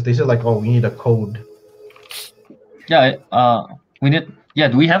 See, because they said like, oh, we need a code. Yeah, we need. Yeah,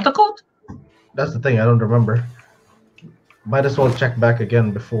 do we have the code? That's the thing. I don't remember. Might as well check back again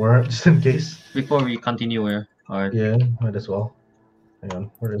before, just in case. Before we continue here. Alright. Yeah, might as well. Hang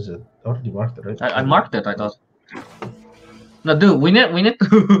on. Where is it? I already marked it, right? I marked it, I thought. No, dude, we need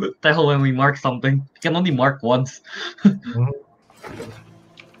to tell when we mark something. We can only mark once.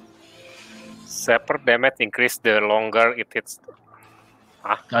 Separate damage increase the longer it hits.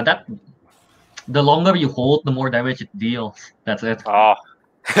 That the longer you hold, the more damage it deals. That's it. Oh.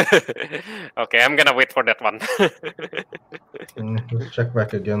 Okay, I'm gonna wait for that one. Let's check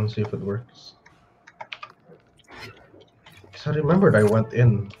back again, see if it works. Because I remembered I went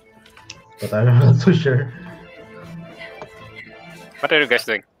in, but I'm not so sure. What are you guys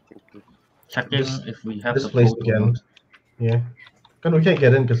doing? Checking This- if we have this the place code. again. Yeah. And we can't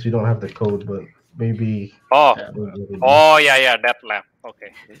get in because we don't have the code, but maybe. Oh, Yeah. oh yeah, that lab.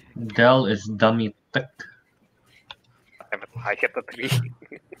 Okay, Dell is dummy tech. damn it, I hit the tree.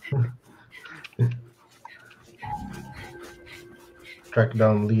 Track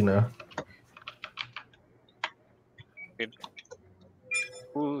down Lena.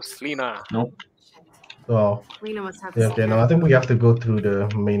 Who's Lena? Oh, Lena must have yeah, the okay. No, I think we have to go through the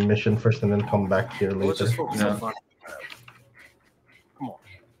main mission first and then come back here let's later. just focus Yeah. on finding. Come on,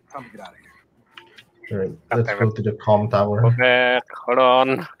 time to get out of here. Alright, let's go to the comm tower. Go back. Hold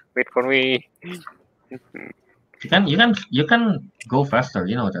on. Wait for me. You can go faster.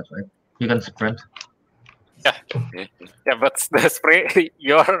 You know that, right? You can sprint. Yeah, but the sprint,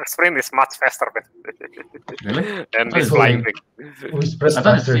 your sprint is much faster Really? than this thought flying we- thing. We sprint I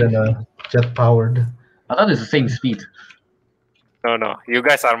thought it's faster than a jet powered. I thought it's the same speed. No, you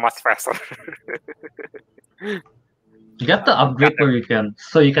guys are much faster. Get the upgrade where you can,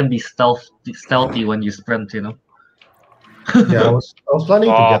 so you can be stealthy when you sprint. You know. Yeah, I was planning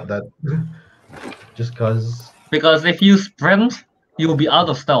to Oh. get that. Just cause. Because if you sprint, you will be out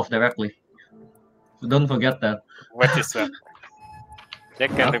of stealth directly. So don't forget that. What is that? They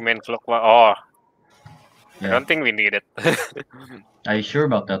can Huh? remain clockwise. Oh, I Yeah. don't think we need it. Are you sure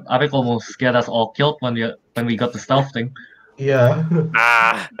about that? Ariq almost get us all killed when we got the stealth thing. Yeah,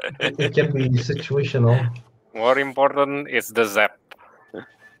 Nah. it can be situational. More important is the zap.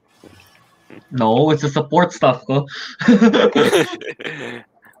 No, it's the support stuff, huh?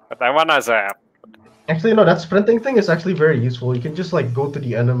 But I wanna zap. Actually, no, that sprinting thing is actually very useful. You can just like go to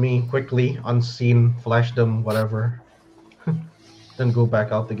the enemy quickly, unseen, flash them, whatever, then go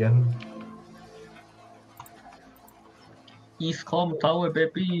back out again. East Com Tower,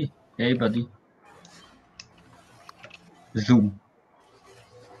 baby. Hey, buddy. Zoom.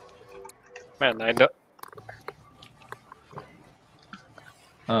 Man, I don't.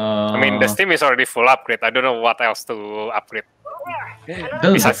 I I mean, the Steam is already full upgrade. I don't know what else to upgrade. This is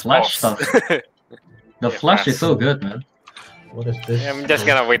the Besides flash pulse. stuff. The Yeah, flash is flash. so good, man. What is this? I'm just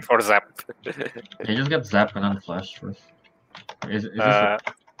gonna wait for zap. You just get zap and then flash first. Is this Uh,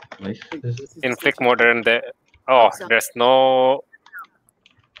 the place? This- inflict modern. Oh, there's no.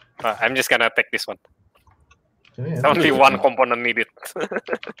 I'm just gonna take this one. yeah, It's only one component needed.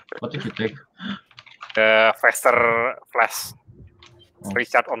 What did you take? The faster flash. Oh.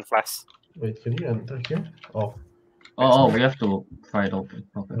 Recharge on flash. Wait, can you enter here? Oh, Oh, we have to pry it open.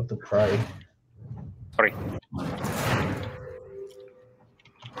 I Okay. have to try. Sorry.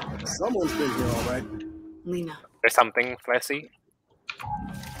 Someone's been here, all right. Lena. There's something flashy.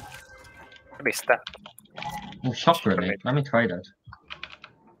 What is that? Oh, shock grenade. Let me try that.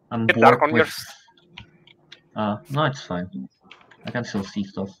 I'm Get bored dark on with... yours. No, it's fine. I can still see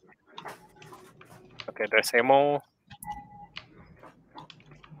stuff. Okay, there's ammo.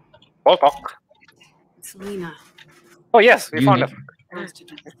 Ball talk. It's Lena. Oh yes, we You found need- it. Close to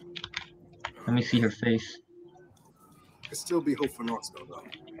death. Let me see her face. Could still be hope for Northsville, though.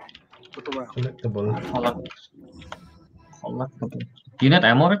 Look around. Collectible. Collectible. Do you need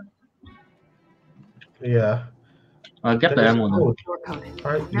ammo, Rick? Yeah. Get the There is ammo now. code. Door coded.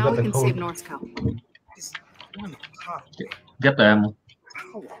 All right, you Now got we the can code. save Northscow. One pop. Get the ammo.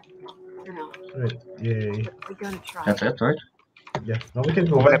 No, Right. Yay. we gotta try. That's it, right? Yeah. Now we can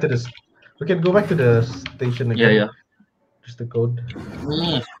go back to this. We can go back to the station Yeah, again. yeah. Just the code.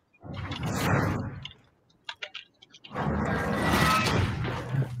 Mm.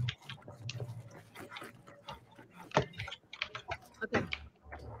 Okay.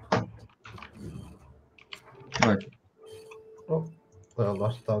 Right. Oh, the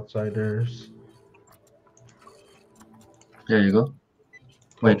Lost Outsiders. There you go.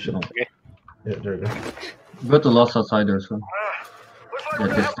 Wait, Option. no. Yeah, there you go. Go to Lost Outsiders. Huh? Looks like Yeah, we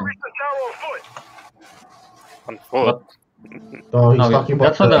this have to thing. reach the tower on foot. On foot. What? Oh, he's Okay, talking about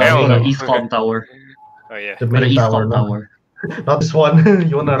that's for the Hell, the no. Eastcom Tower. Oh yeah. the For the main tower. Eastcom No? Tower. Not this one.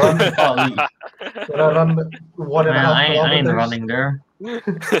 You wanna run? Oh, You wanna run 1.5 man, I ain't kilometers? running there.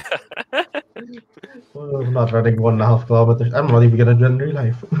 Oh, I'm not running 1.5 kilometers. I'm not even gonna run real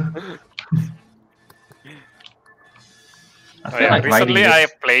life. I Oh, feel yeah. like riding Recently, I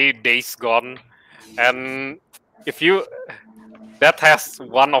this. played Days Gone, and if you that has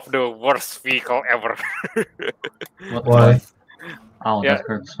one of the worst vehicle ever. What? Why? Oh, Yeah. that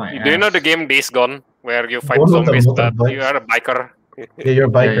hurts my ass. Do you know the game Days Gone, where you fight One of the zombies, but motorbikes. you are a biker? Yeah, you're a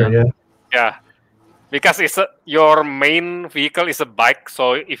biker, Yeah, yeah. Yeah, because your main vehicle is a bike.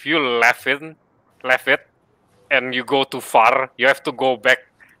 So if you left it, and you go too far, you have to go back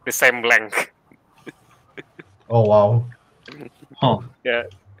the same length. Oh wow. Huh. Yeah.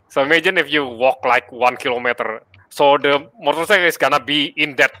 So imagine if you walk like 1 kilometer. So the motorcycle is gonna be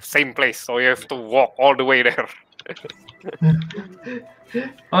in that same place. So you have to walk all the way there.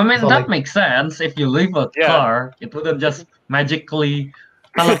 I mean, So, that like- makes sense. If you leave a Yeah. car, it wouldn't just magically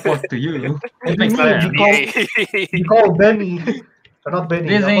teleport to you. It makes What do you sense. mean? You call Benny. Or not Benny.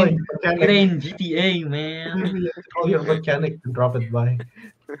 This you call ain't, your it mechanic. ain't GTA, man. You call your mechanic to drop it by.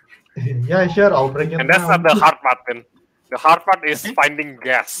 Yeah, sure, I'll bring it And that's down. not the hard part then. The hard part is finding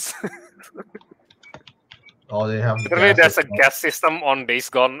gas. Oh, they have Literally, gas there's a as well. gas system on Days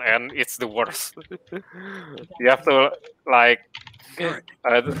Gone, and it's the worst. You have to like,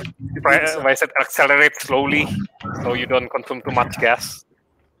 I said accelerate slowly, so you don't consume too much gas.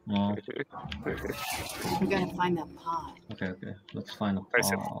 Oh, We gotta find that pod. okay. Let's find a Where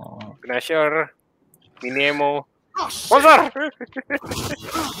is it? pod. Gnasher, mini ammo. Monster!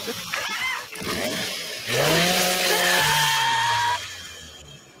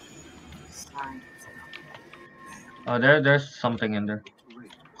 Sorry. Oh, there's something in there.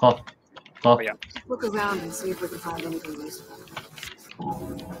 Cough. Cough. Oh, yeah. Let's look around and see if we can find anything useful.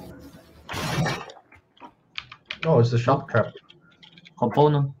 Oh, it's the shock trap.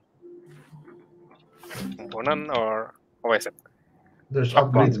 Component. Component or what is it? There's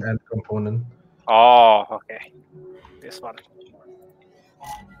Shock upgrades and component. Oh, okay. This one.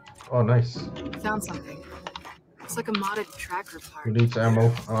 Oh, nice. Found something. It's like a modded tracker Who part. needs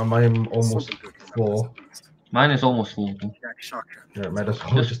ammo? I'm almost full. Mine is almost full. Too. Yeah, might as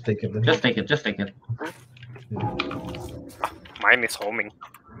well just take it then. Just take it. Mine is homing.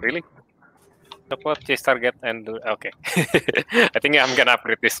 Really? Support, chase target, and do. Okay. I think I'm gonna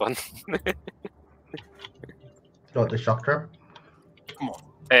upgrade this one. Got the shock trap.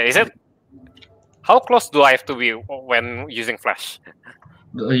 Is it? How close do I have to be when using flash?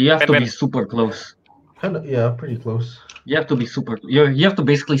 You have to be super close. Yeah, pretty close. You have to be super. You have to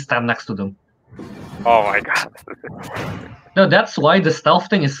basically stand next to them. Oh my god. No, that's why the stealth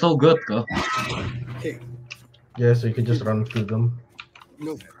thing is so good, though. Yeah, so you can just run through them.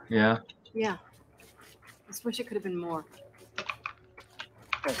 Yeah. Yeah. Just wish it could have been more.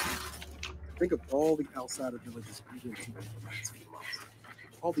 Think of all the outsider villages we went to in the last few months.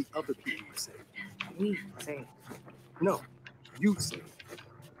 All the other people you saved. We say. No, you saved.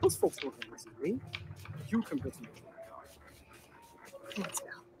 Those folks weren't gonna listen to me. You convinced me. Let's go.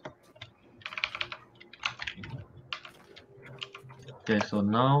 Okay, so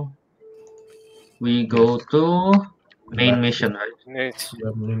now we go to main mission, right? It's,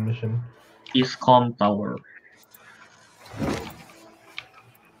 Yeah, main mission. Eastcom Tower.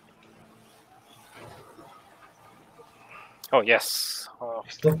 oh yes. Oh, I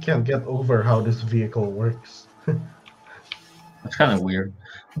still can't get over how this vehicle works. That's kind of weird.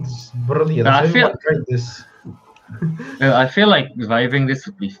 It's brilliant. I I feel- tried this. I feel like driving this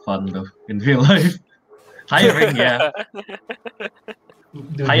would be fun though in real life. Hiring, yeah.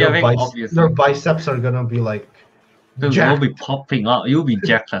 Dude, Hiring, obviously. your biceps are gonna be like Dude, you'll be popping out. You'll be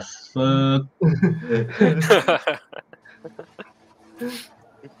jacked as fuck.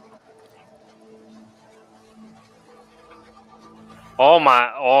 oh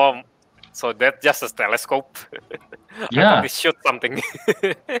my. Oh. So that's just a telescope. I Yeah. thought it shoot something.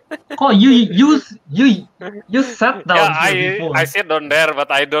 Oh, you sat down Yeah, here before. I sit down there,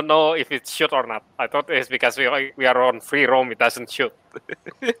 but I don't know if it shoot or not. I thought it's because we are on free roam, it doesn't shoot.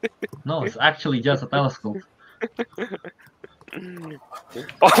 No, it's actually just a telescope.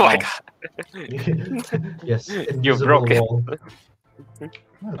 Oh my Oh. god! Yes, You invisible broke it. wall. That's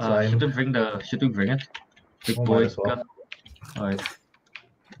fine. Should we bring it? Big Oh, boy might as well. gun. Alright.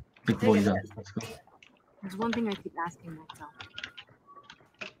 Big boy gun. Let's go. There's one thing I keep asking myself.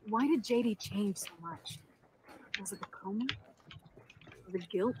 Why did JD change so much? Was it the coma? Was it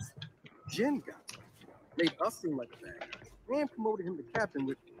guilt? Jen got him. Made us seem like a bad guy. And promoted him to captain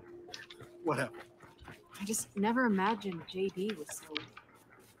with whatever. I just never imagined JD was so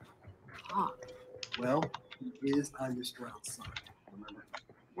hot. Well, he is Anya Stroud's son. Remember?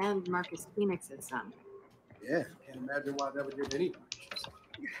 And Marcus Phoenix's son. Yeah, can't imagine why that would give any.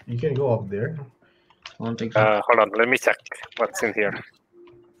 You can go up there. I don't think so. Hold on, let me check what's in here.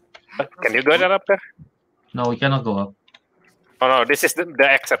 Can you go that up there? No, we cannot go up. Oh no, this is the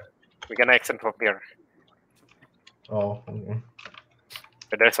exit. We're gonna exit from here. Oh, okay.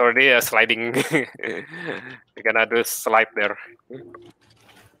 But there's already a sliding. We're gonna do a slide there.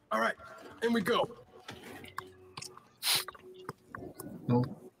 All right, in we go. No.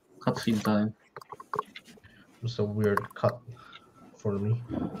 Cutscene time. It's a weird cut for me.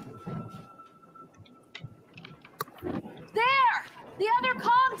 There! The other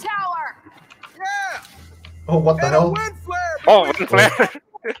comm tower! Yeah! Oh, what the And a hell? wind flare! Oh, wind flare!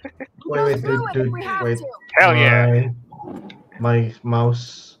 Wait, Through it if dude, we have wait. to. Hell yeah! My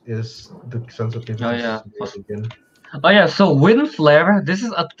mouse is the sensitivity. Oh, yeah. is again. Oh yeah, so wind flare, this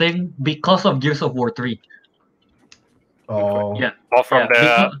is a thing because of Gears of War 3. Oh, Yeah. Oh, from Yeah, the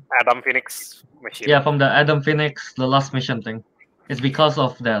because- Adam Phoenix machine. Yeah, from the Adam Phoenix, the last mission thing. It's because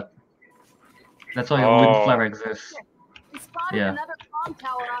of that. That's why wind Oh. flare exists. We spotted Yeah. another comm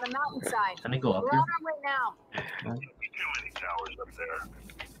tower on a mountainside. Can I go up We're here? on our way now. Too many towers up there.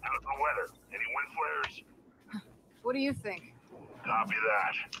 How's the weather? Any wind flares? What do you think? Copy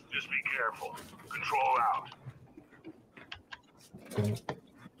that. Just be careful. Control out.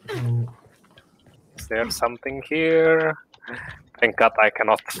 Is there something here? Thank God I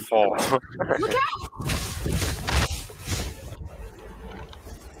cannot fall. Look out!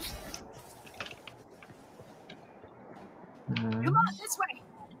 Come on, this way.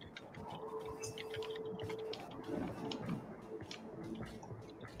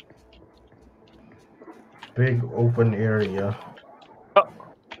 Big open area.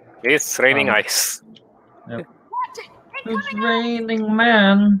 It's raining ice. Watch it. It's raining,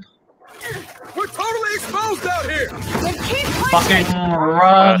 man. We're totally exposed out here. Then keep Fucking pushing.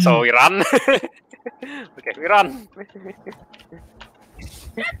 run. So we run. Okay, we run.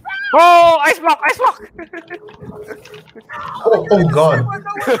 Oh, ice block, ice block. Oh god. We're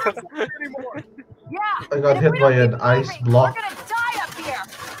nowhere anymore. Yeah. I got and if hit we by don't an keep ice moving, block. We're gonna die up here.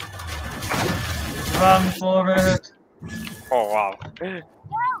 Run for it. Oh wow.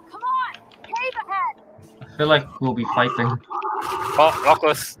 Well, come on. Cave ahead. I feel like we'll be fighting. Oh,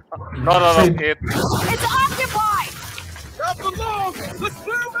 Locus. No. It. It's occupied. Not for long. Let's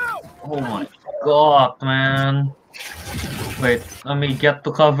clear them out. Oh my god, man. Wait, let me get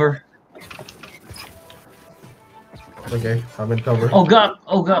to cover. Okay, I'm in cover. Oh god,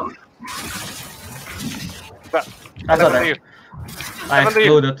 oh god. I got Happened to you? it. I Happened to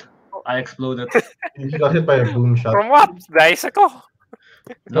you? exploded. I exploded. He got hit by a boom shot. From what? The icicle?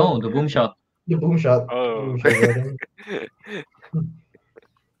 No, the boom shot. The boom shot. Oh. Boom shot got him.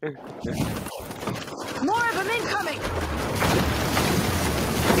 More of them incoming.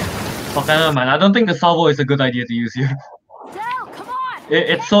 Okay, never mind. I don't think the salvo is a good idea to use here. Dell, come on.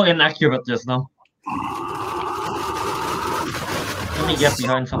 It's so inaccurate just now. Let me get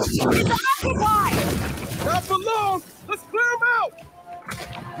behind some. It's occupied. Not for long. Let's clear them out.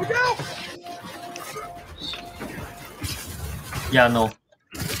 Look out. Yeah, no.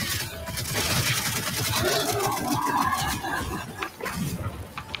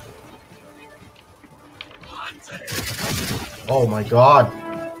 Oh my god.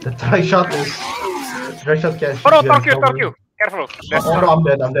 The try shot is. Try shot can't shoot. Oh no, you, torque you, cover. torque you. Careful. There's Oh no, I'm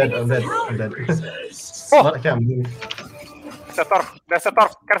dead. I'm dead. I'm dead. I'm dead. Oh. I can't move. a torque. There's a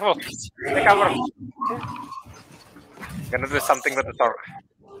torque. Careful. Take cover. Gonna do something with the torque.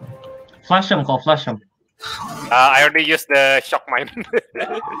 Flash him, call flash him. I already used the shock mine.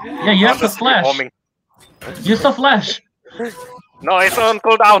 Yeah, you have to Honestly, flash. homing. Use the flash. No, it's on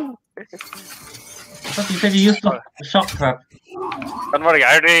cooldown. But you said you used the shock trap. Don't worry,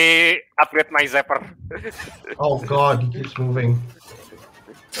 I already upgrade my zapper. Oh god, he keeps moving.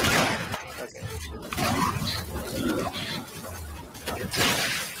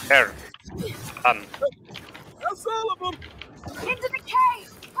 There. Done. That's all of them. Into the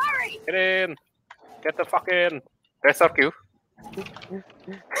cave. Hurry. Get in. Get the fucking Berserker.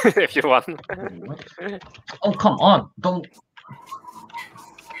 If you want. Oh, come on. Don't.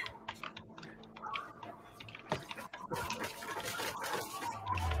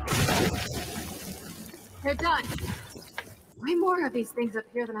 They're done. Way more of these things up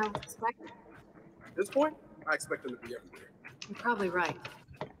here than I was expecting. At this point, I expect them to be everywhere. You're probably right.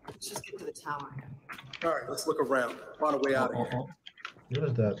 Let's just get to the tower. All right, let's look around. Find a way out of here. Oh. What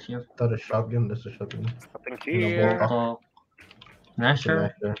is that? Here. Is that a shotgun? That's a shotgun. Something In a here. ball.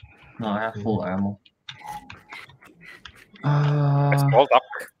 Nasher? There. No, I have full ammo. Let's hold up.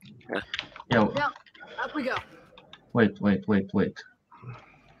 Yeah, Now, up we go. wait.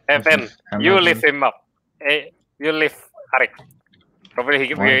 Evan, This is you Hammer. lift him up. You lift Ariq. Probably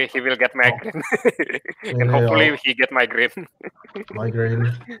he will get migraine. And Yeah, hopefully he get migraine. Migraine.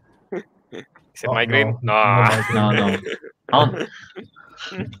 Is it Oh, migraine? no. No. No migraine. No. On.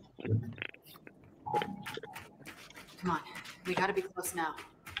 Come on. We gotta be close now.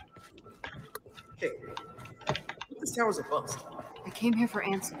 Hey, this tower's a bust. I came here for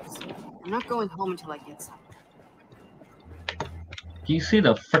answers. I'm not going home until I get some. Do you see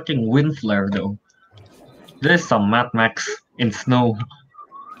the freaking wind flare though? This is some Mad Max in snow.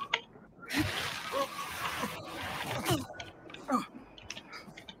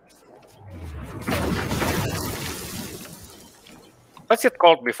 What's it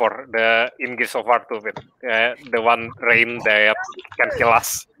called before? The in Gears of War 2 bit. The one rain that can kill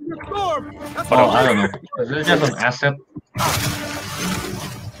us. Storm. That's Oh, I don't know. Is it just an asset?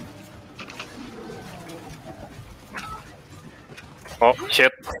 Oh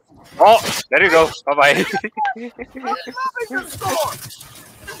shit. Oh, there you go. Bye bye.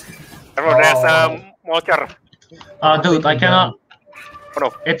 There's a mulcher. Dude, I cannot. Oh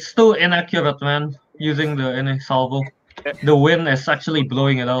no. It's too inaccurate, man. Using the any salvo. The wind is actually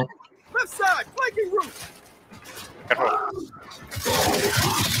blowing it out. left side, flanking route. Careful.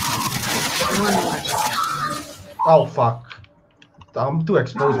 Oh fuck. I'm too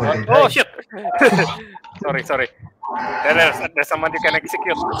exposed when I'm Oh dead. shit. Sorry. There's someone you can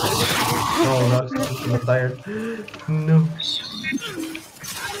execute. No, I'm tired. No.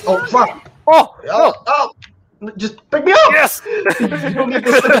 Oh fuck! Oh, Oh, oh! Just pick me up! yes! You don't need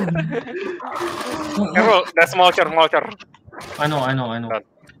to stand. Careful, that's Mulcher. I know. Let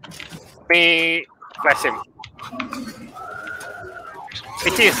me flash him.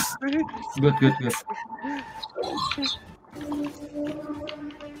 Bitches! Good.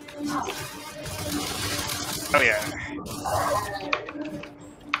 Oh yeah.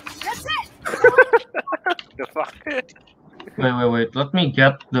 That's it. The fuck? Wait. Let me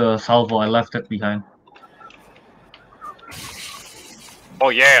get the salvo. I left it behind. Oh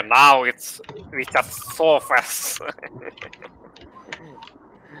yeah, now it's recharged so fast.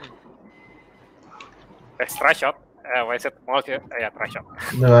 Let's try shot. Why is it Mulcher? Yeah, try shot.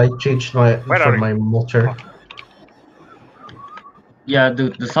 No, I changed my Where for are my mulcher. Yeah,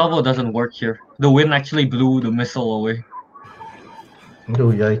 dude, the salvo doesn't work here. The wind actually blew the missile away.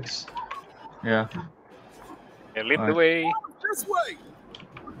 Oh yikes! Yeah. Yeah, lead the Alright. way. This way.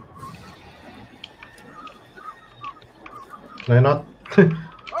 Can I not? All Can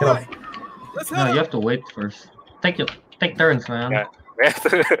I- right. Let's No, head you up. have to wait first. Take turns, man. Yeah. We have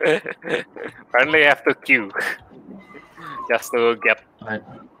to apparently have to queue just to get. Alright.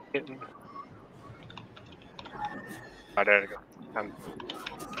 Oh, there you go.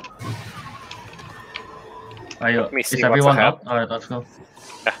 Let me see Is what's everyone ahead. up? Alright, let's go.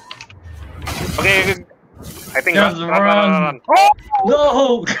 Okay, I think Just run. Oh!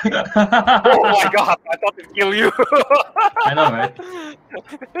 No! Oh my god! I thought it killed you. I know, right?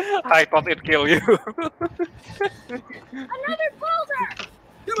 I thought it killed you. Another boulder.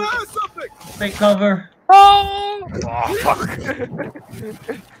 Get behind something. Take cover. Oh fuck!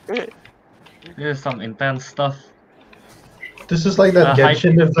 Here's some intense stuff. This is like that Hype.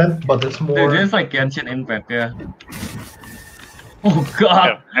 Genshin event, but it's more. Dude, this is like Genshin Impact, yeah. Oh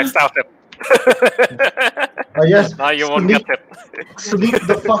god! I started. Yes. Now you won't get it. Sleep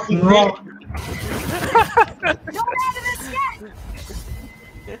the fucking rock. Don't out of this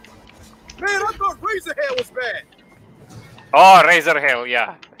yet. Man, I thought Razorhead was bad. Oh, Razor Hell,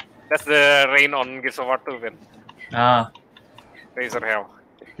 yeah. That's the rain on Gears of War 2, man. Ah, Razor Hell.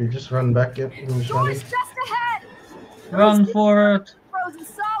 You just run back. Yep. You just run Door's in. just ahead. run for it! Frozen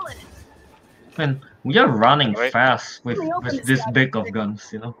solid. Man, we are running Wait. fast with this big of guns,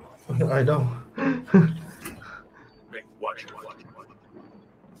 you know? I know. Watch.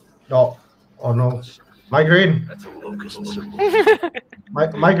 Oh no. Migraine. That's a locust.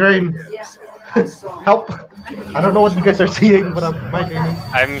 Migraine. Help. I don't know what you guys are seeing, but I'm migraine.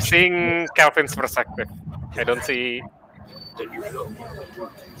 I'm seeing Kelvin's perspective. I don't see.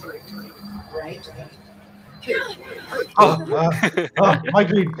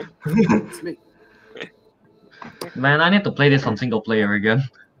 Migraine. It's me. Man, I need to play this on single player again.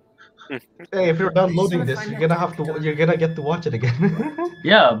 Hey, if you're downloading this, you're gonna get to watch it again.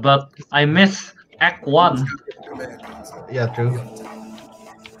 Yeah, but I miss Act 1. Yeah, true.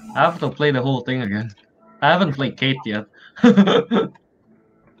 I have to play the whole thing again. I haven't played Kait yet.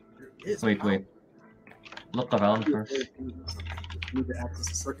 Wait. Look around first. Need to access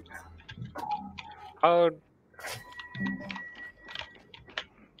the circuit panel. How?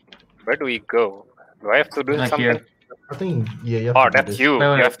 Where do we go? Do I have to do Like something? here. I think you have Oh, to do that's this. you.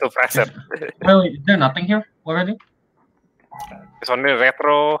 Wait. You have to press it. Wait, is there nothing here already? It's only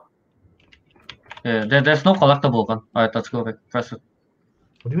retro. Yeah, there's no collectible gun. Alright, let's go. Press it.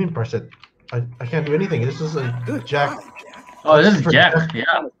 What do you mean press it? I can't do anything. This is a Jack. Oh, this is for Jack. Yeah.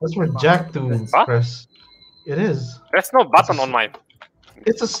 That's for Jack to What? press. It is. There's no button on mine.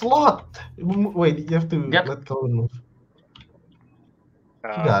 It's a slot. Wait, you have to Yep. let go and move.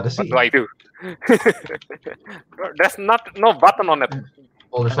 gotta What see. do I do? There's no button on it.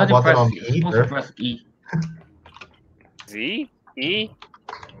 Oh, there's I no thought you button on press- E supposed to either. press E. Z E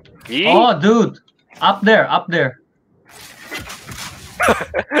E. Oh, dude, up there.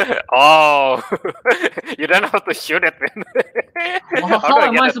 Oh, you don't have to shoot it. Man. Well, How do I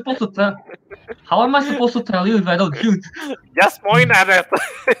am get I it? supposed to tell? How am I supposed to tell you if I don't shoot? Just point at it.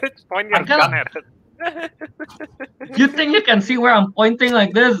 Point your I cannot- gun at it. You think you can see where I'm pointing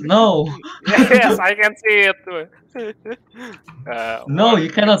like this? No. Yes, I can see it. No, what you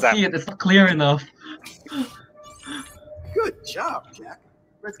cannot is that? see it. It's not clear enough. Good job, Jack.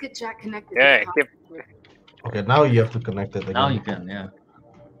 Let's get Jack connected. Yeah, keep. Okay, now you have to connect it again. Now you can, yeah.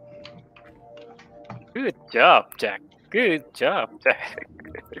 Good job, Jack. Good job, Jack.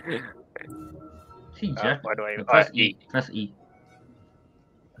 See, Jack. What do I do? Press E. E. Press E.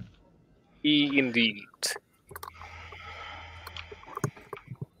 E indeed.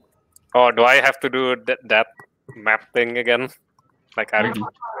 Oh, do I have to do that? map thing again. Like I Maybe.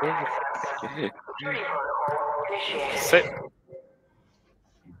 Sit.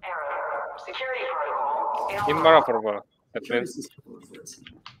 Impossible. That means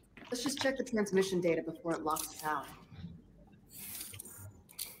Let's just check the transmission data before it locks us out.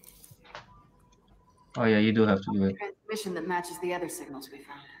 Oh yeah, you do have to do it. Transmission that matches the other signals we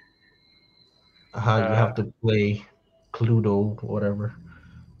found. You have to play Cluedo, whatever.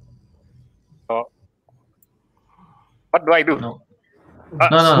 oh. What do I do? No. No,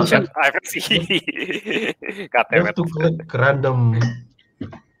 No. shit, I haven't seen. God You damn have it. to click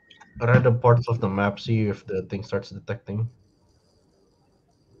random parts of the map, see if the thing starts detecting.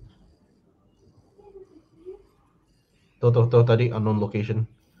 Toto tadi unknown location.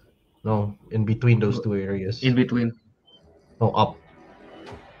 No, in between those two areas. In between. No, up.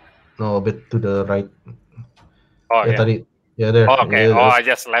 No, a bit to the right. Oh yeah. Tadi. Yeah, there. Oh, okay. Yeah, Oh, I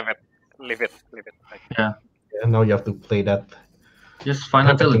just leave it. Leave it. Like, Yeah. yeah, now you have to play that. Just find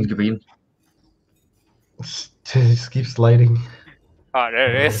until it's green. Just keep sliding. oh,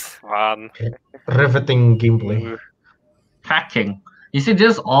 there it is. One. Riveting gameplay. two. Hacking. You see,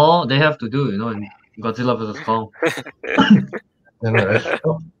 this all they have to do, you know, in Godzilla vs. Kong.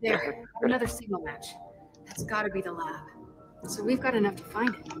 Oh, There, another signal match. That's got to be the lab. So we've got enough to find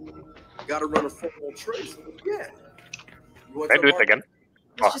it. Gotta run a full trace. Yeah. You want Can I some do it more? again?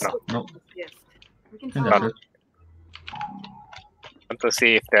 Let's Oh, just no. look No. at the gift. We can I think tell that's them. it. Want to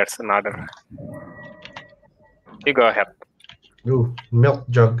see if there's another. You go ahead. Ooh, milk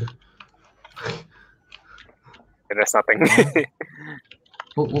jug. There's nothing. Seriously,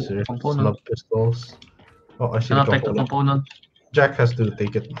 Component. slug pistols. Oh, I see Cannot the take the component. component. Jack has to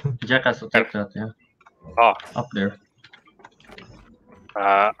take it. Jack has to take that, yeah. oh, Up there.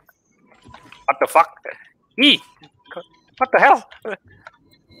 what the fuck? What the hell?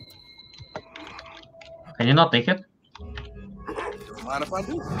 Can you not take it? Don't mind if I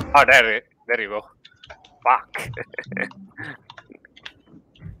do. Oh, there you go. Fuck.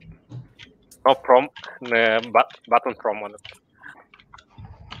 No button prom on it.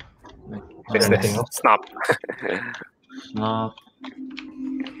 Is Anything this else? snap? Snap.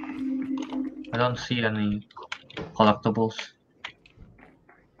 I don't see any collectibles.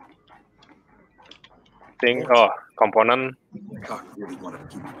 Thing. Oh, component. God really wanted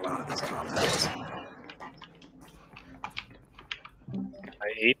to keep you out of this complex. I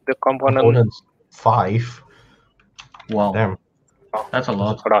eat the component. Components 5. Wow. Damn, That's a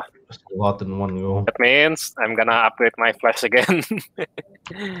lot. Hold on. that's a lot in one go. That means I'm gonna upgrade my flash again.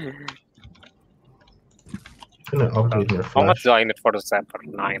 Gonna upgrade your How much flash. do I need for the zapper?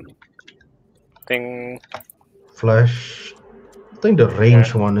 9. Thing. Flash. I think the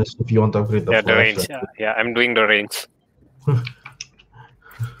range one is if you want to upgrade the Yeah, the flash. range. Yeah, I'm doing the range.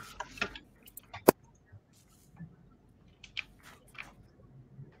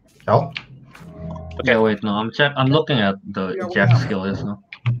 Oh, Yeah, wait, no, I'm looking at the Jack skill list now.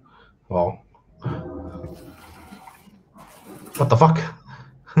 wow. What the fuck?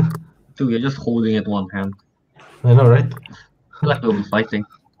 Dude, you're just holding it one hand. I know, right? I feel like we'll be fighting.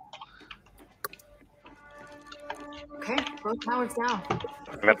 Okay, both powers down.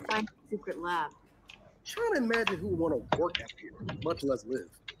 Yep. Let's find the secret lab. Trying to imagine who would want to work out here, much less live.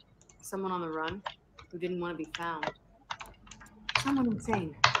 Someone on the run who didn't want to be found. Someone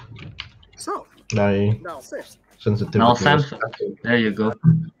insane. So, My now Samson, sensitivity. Now, is- Samson. There you go.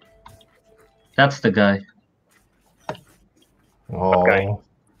 That's the guy. Oh, Okay.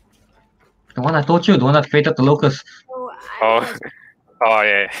 The one I told you, the one that created the locust. Oh, Oh, oh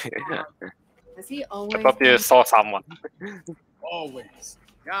yeah. Has he I always thought you been- saw someone. always.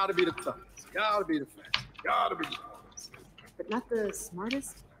 Gotta be the toughest. Gotta be the fastest. Gotta be the smartest. but not the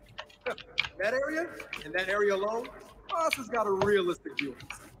smartest? That area, and that area alone, us has got a realistic view of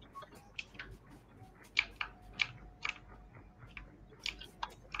it.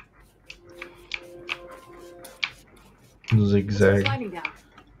 zigzag. Sliding down.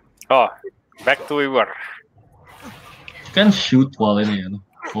 Oh, back to we were. You can shoot while in it,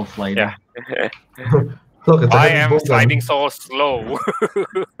 while sliding. Yeah. Look, it's a I heavy am bow gun. sliding so slow.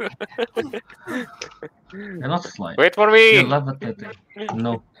 You're not sliding. Wait for You're me. levitating.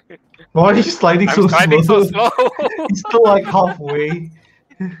 No. Why are you sliding I'm so sliding slow? so slow. He's still like halfway.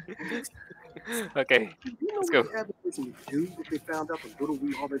 Okay. You know Let's what go. the average person would do if they found out the little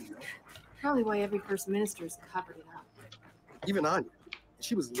we already know? Probably why every first minister's covered it up. Even Anya.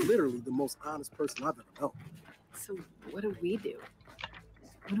 She was literally the most honest person I've ever known. So what do we do?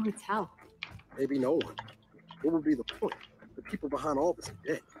 What do we tell? Maybe no one. What would be the point? The people behind all this are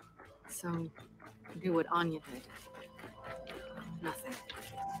dead. So do what Anya did. Nothing.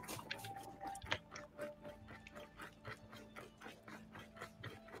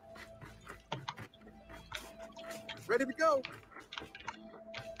 ready to go.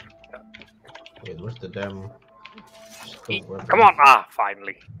 Wait, where's the damn? Come on! Ah,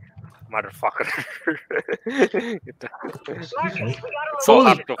 finally, motherfucker. Excuse me. So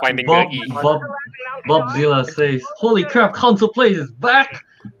hard to finding the E. Bobzilla says, "Holy crap! Council Plays is back!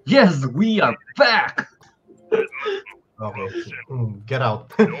 Yes, we are back!" Okay, get out.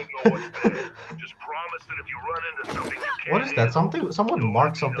 Don't know what's there. Just promise that if you run into something you can't What is that? handle, Someone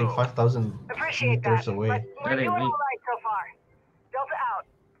marked something 5,000 Appreciate meters that. away. But we're That doing ain't all me. right so far. Delta out.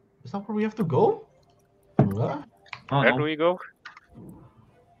 Is that where we have to go? What? Oh, Where do no. we go?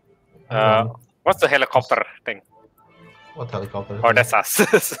 Um, What's the helicopter thing? What helicopter? Oh, thing? that's us.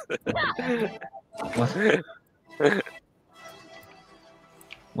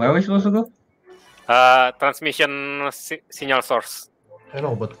 Where are we supposed to go? Transmission signal source. I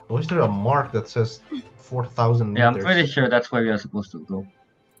know, but why is there a mark that says 4,000 Yeah, I'm meters? pretty sure that's where we are supposed to go.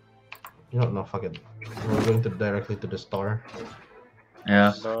 You don't know, fuck it. We're going directly to the star.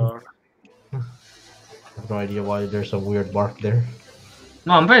 Yeah. I have no idea why there's a weird mark there.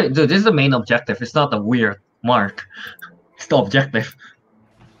 No, I'm very dude. This is the main objective. It's not a weird mark. It's the objective.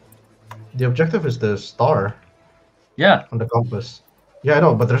 The objective is the star Yeah. on the compass. Yeah, I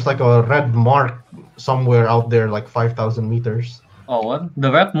know, but there's like a red mark somewhere out there, like 5,000 meters. Oh, what?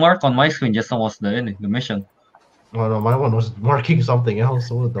 The red mark on my screen just was the mission. Oh no, my one was marking something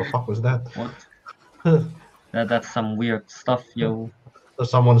else. What the fuck was that? What? That's some weird stuff, yo. So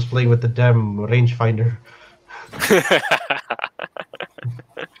someone's playing with the damn rangefinder.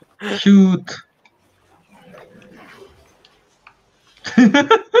 Shoot.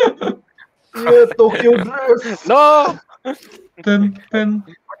 Yeah, Tokyo Drift! No! Dun, dun.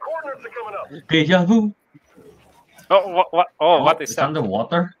 our coordinates are coming up. Deja vu. Oh, what? Oh, what is it's that?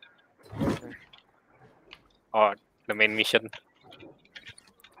 underwater? Oh, the main mission.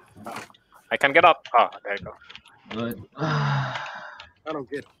 I can get up. Oh, there you go. But, I don't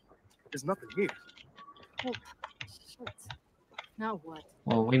get it. There's nothing here. Shit. Now what?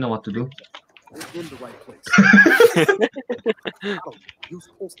 well, we know what to do. We're in the right place. I don't know. You're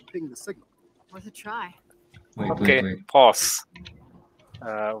supposed to ping the signal. Worth a try. Wait, Okay, wait. pause.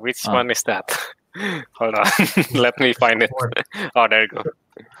 Which Ah. one is that? Hold on. Let me find it. Oh, there you go.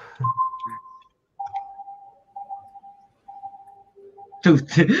 Dude,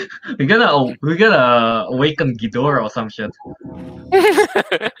 we gotta awaken Ghidorah or some shit.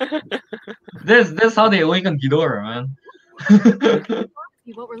 This how they awaken Ghidorah, man.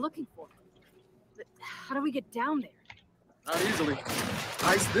 See what we're looking for. But how do we get down there? Not easily.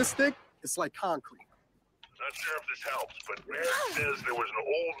 Ice this thick, it's like concrete. Not sure if this helps, but Bear says there was an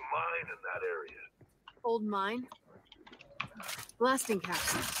old mine in that area. Old mine? Blasting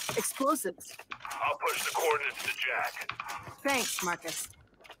capsules. Explosives. I'll push the coordinates to Jack. Thanks, Marcus.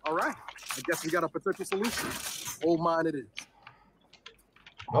 All right. I guess we got a potential solution. Old mine it is.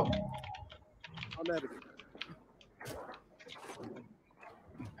 Oh, I'll navigate.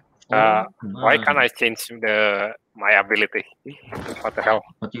 Why can't I change my ability? What the hell?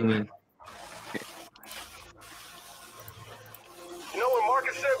 What do you mean? You know when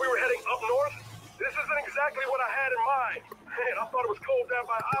Marcus said we were heading up north? This isn't exactly what I had in mind. Man, I thought it was cold down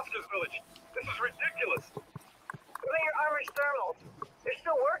by Oscar's village. This is ridiculous. What about your armor's thermals? They're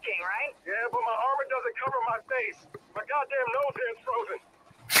still working, right? Yeah, but my armor doesn't cover my face. My goddamn nose hair's frozen.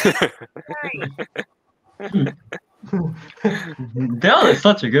 Hey, Dell is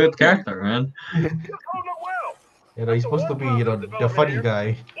such a good character, man. You're holding up well. you know, he's supposed to be, you know, the funny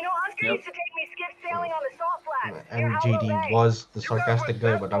guy. you know, Oscar Yep. used to take me skiff sailing on the salt flats. near And Howell JD Bay. was the sarcastic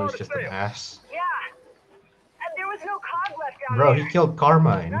guy, but now he's just an ass. Yeah. And there was no cod left down Bro, there. he killed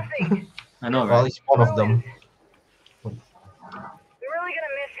Carmine. Nothing. I know, Well, right? he's one of them. We're really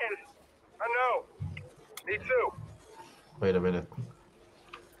gonna miss him. I know. Me too. Wait a minute.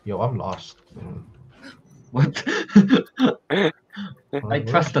 Yo, I'm lost. What? I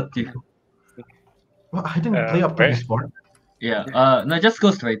trusted you. Well, I didn't play up to where? this part. Yeah. No, just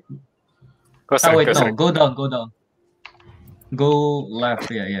go straight. Go Oh straight, wait, go no. straight. Go down. Go down. Go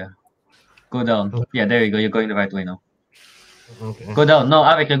left. Yeah. Go down. Yeah, there you go. You're going the right way now. Okay. Go down. No,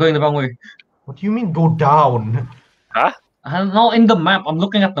 Ariq, you're going the wrong way. What do you mean go down? No, in the map. I'm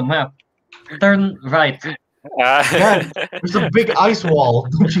looking at the map. Turn right. Yeah, there's a big ice wall.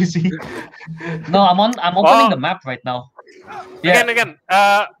 Don't you see? No, I'm opening the map right now. Yeah, Again.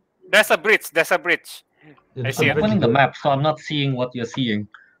 There's a bridge. There's a bridge. There's see a it. I'm bridge opening the there. map, so I'm not seeing what you're seeing.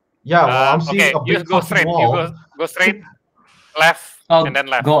 Yeah, well, I'm seeing Okay, a you big go fucking straight. wall. You go straight, left, Oh, and then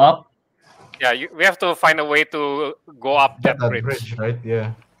left. go up. Yeah, we have to find a way to go up that bridge. bridge, right?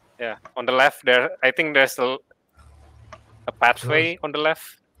 Yeah. Yeah, on the left there. I think there's a pathway on the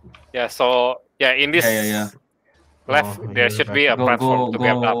left. Yeah. So yeah, in this. Yeah. Left, Oh, there you're should back. be a Go, platform go, to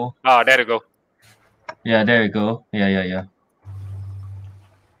get up. go. Oh, there you go. Yeah, there you go. Yeah.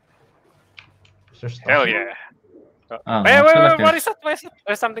 Is there stuff Hell here? yeah. I don't Wait, know. I wait, feel like wait, what there's... is that? What is that?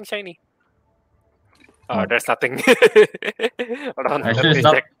 There's something shiny. Oh, What? there's nothing. Hold on, Are you let sure me it's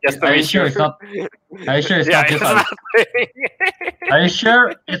not? check just to Are be you sure sure. it's not? Are you sure it's Yeah, not it's just our? nothing. Are you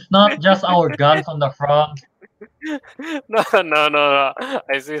sure it's not just our guns on the front? No.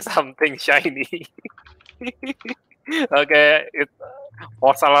 I see something shiny. Okay, it's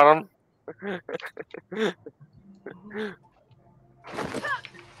false alarm.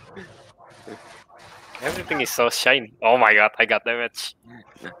 Everything is so shiny. Oh my god, I got damage.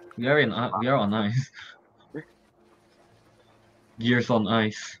 We are on ice. Gears on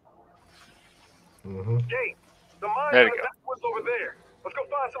ice. Mm-hmm. Jay, the mine's There in you the go. backwoods over there. Let's go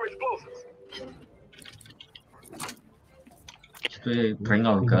find some explosives. Should we bring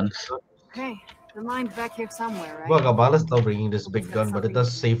our guns? Okay, the mine's back here somewhere, right? Well, Gabala's still bringing this big gun, but it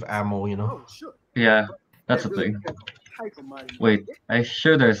does save ammo, you know. Oh, sure. Yeah, that's the That really thing. depends on the type of mine you Wait, get, are you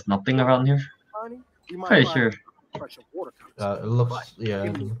sure there's nothing around here? Connie. We might Pretty find sure. pressure water concentrator. It looks, yeah.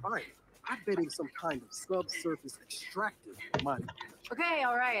 Even if we find it, I bet it's some kind of subsurface extractive mine. Okay,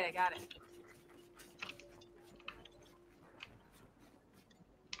 all right, I got it.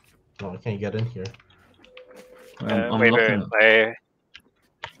 No, I can't get in here. I'm Wait, looking.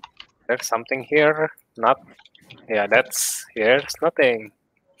 there's something here. Not. Yeah, that's here's nothing.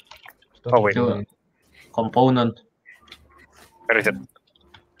 Stuff Oh, wait. in here. Component Where is it?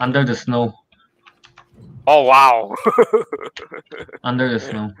 under the snow. Oh wow! Under the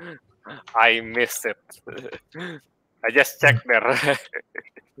snow. I missed it. I just checked there.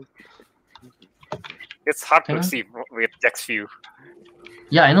 It's hard Can to I? see with Jack's view.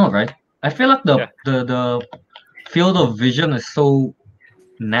 Yeah, I know, right? I feel like Yeah. the field of vision is so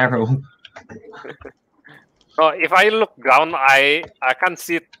narrow. So if I look down, I can't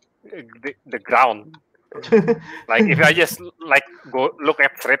see the ground. Like if I just like go look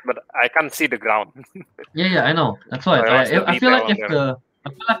at straight, but I can't see the ground. Yeah, I know. That's why. So what's the I feel like detail on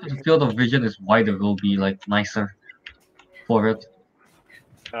if the field of vision is wider, it'll be like nicer for it.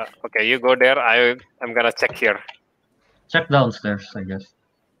 Okay, you go there. I'm gonna check here. Check downstairs, I guess.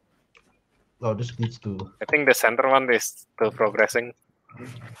 Oh, this leads to. I think the center one is still progressing.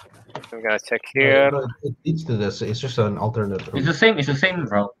 I'm gonna check here. No, it leads to this. It's just an alternate route. It's the same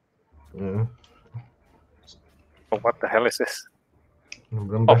route. Yeah. Oh, what the hell is this?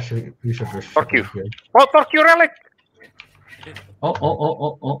 Remember, you should just Fuck you. here. Oh, torque you relic!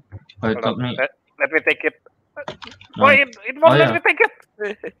 Oh. Wait, Hold on. let me. Let me take it. No. Oh, it won't Oh, let yeah. me take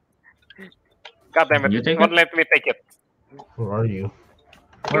it. God damn it! You take It won't it? let me take it. Where are you?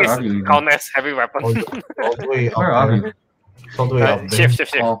 Where Please are you? count as heavy weapon. All the way up Where are there. you? It's all the way up there.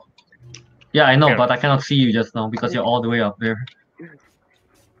 Shift. Oh. Yeah, I know, Here. but I cannot see you just now because you're all the way up there.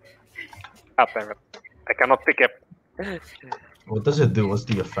 God damn it! I cannot pick it. What does it do? What's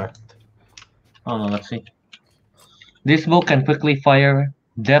the effect? Oh no, let's see. This bow can quickly fire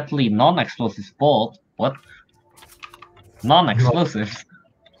deadly non-explosive bolt. What? Non-explosives.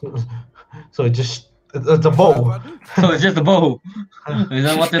 So it's a bow. So it's just a bow. Is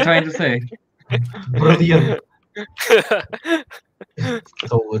that what they're trying to say? Brilliant.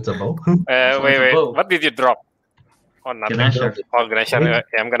 So it's a bow. Wait. bow. What did you drop? Oh, nothing. Ganesha. Oh, Ganesha. Wait. Yeah,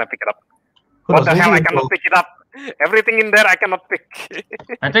 I'm gonna pick it up. Who What knows, the hell? maybe I it cannot will- pick it up. Everything in there I cannot pick.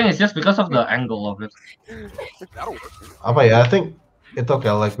 I think it's just because of the angle of it. That'll work. I think it's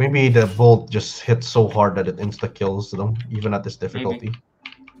okay. Like maybe the bolt just hits so hard that it insta kills them, even at this difficulty.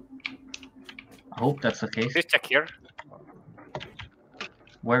 I hope that's the case. Please check here.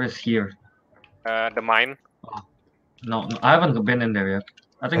 Where is here? The mine. No, I haven't been in there yet.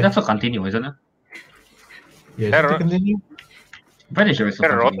 I think that's a continue, isn't it? Yeah, is There it to are- continue? Pretty sure it's a Is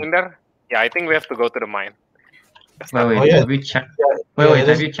there a road continue. in there? Yeah, I think we have to go to the mine. That's Wait, not- Oh, yeah. have we checked? Yeah, Wait, it have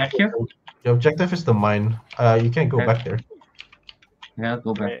is- you checked here? The objective is the mine. You can't go Okay. back there. Yeah,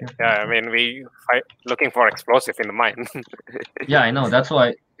 go back here. Yeah, I mean we looking for explosive in the mine. Yeah, I know. That's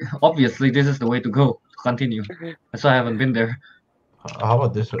why. Obviously, this is the way to go. To continue. That's why I haven't been there. How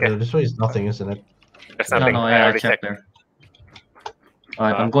about this? Okay. This way is nothing, isn't it? There's No, nothing. no, I I already checked checked. there.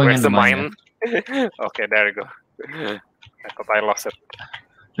 Alright, I'm going Where's in the the mine. mine? Okay, there you go. I thought I lost it.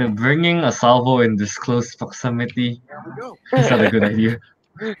 They're bringing a salvo in this close proximity. There we go. Is that a good idea?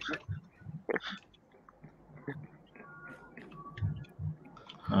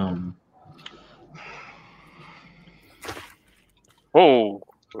 Um. Oh,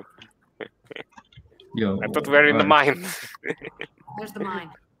 Yo. I thought we were in the alright. mine. There's the mine.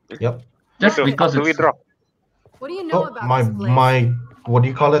 Yep. Just How because do we it's drop? What do you know Oh, about my this place? my. What do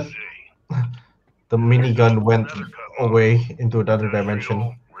you call it? The minigun went away into another dimension.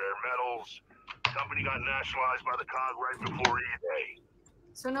 Rare metals. Company got nationalized by the COG right before E-Day.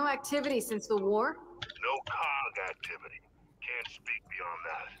 So no activity since the war? No COG activity. Can't speak beyond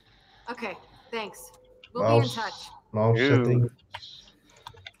that. Okay, thanks. We'll be in Mouse, touch. mouse Ew. settings.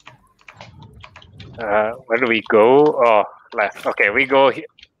 Where do we go? Oh, left. Okay, we go here.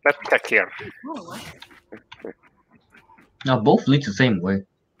 Let's check here. Now both lead the same way.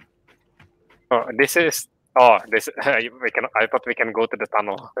 Oh, this is. Oh, this. We can. I thought we can go to the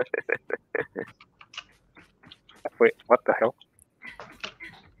tunnel. Wait, what the hell?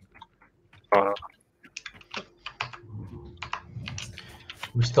 Oh,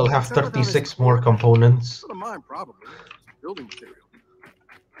 We still have 36 more components. Sort of mine, probably. Building material.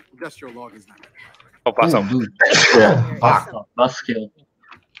 Industrial log is not. oh, pass Oh, up. dude. Fuck. Buzzkill.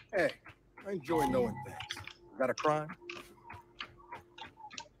 Hey, I enjoy knowing things. Got a crime?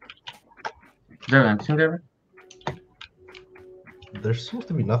 Is there anything there? There seems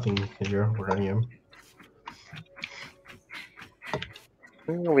to be nothing here where I am.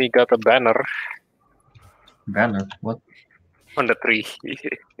 We got a banner Banner. What? on the tree.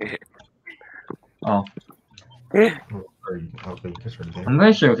 Oh. Okay, guess right there. I'm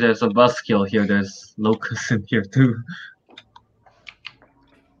not sure if there's a buzzkill here. There's locusts in here too.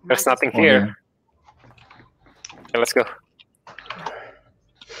 There's nothing Oh, here. Okay, let's go.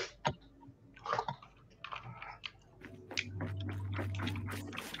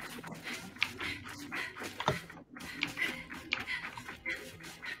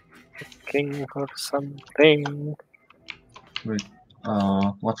 Looking for something. Wait.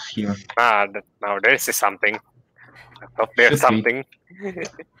 What's here? Now this is something. I thought there's Should be. something.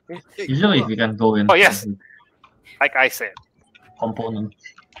 Usually we can go in. Oh, yes. Like I said, Component.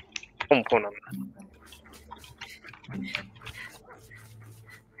 component.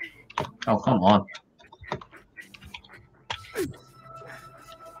 Oh, come on.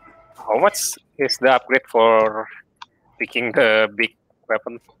 How much is the upgrade for picking the big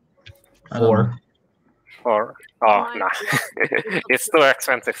weapon? I don't know. 4. Or nah, it's too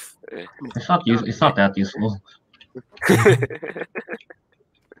expensive. It's not It's not that useful.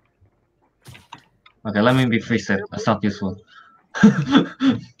 Okay, let me rephrase it. It's not useful.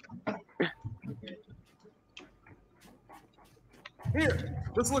 Here,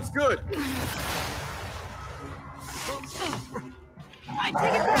 this looks good.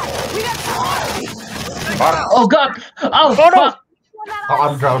 Oh God! Oh, Oh, no! fuck! Oh,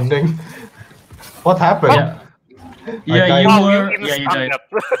 I'm drowning. What happened? Yeah. Yeah, died. you Wow, were. you Yeah, you died,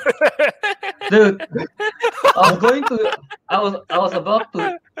 instant dude. I was going to. I was about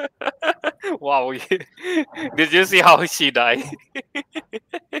to. Wow. Did you see how she died?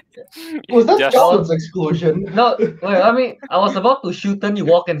 Was that Just- Kelvin's explosion? No, wait. I was about to shoot, and you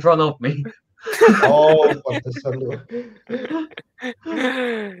walk in front of me. Oh, what the sun.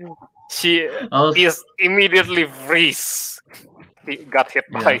 She I was. is immediately freeze. He got hit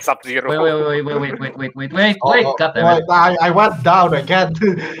by Yeah. Sub-Zero. Wait! Oh, God damn it! I went down again.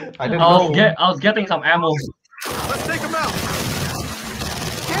 I didn't know. I was getting some ammo. Let's take him out.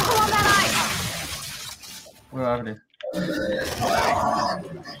 Careful on that ice! Where are they?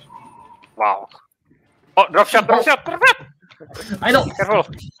 Wow. Oh, drop shot. I know. Careful.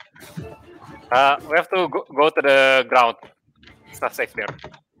 We have to go to the ground. It's not safe there.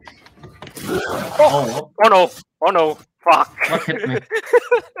 Oh, Oh no. Fuck. what hit me?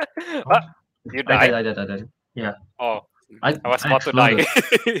 You I died. died. Yeah. Oh, I I was about to die.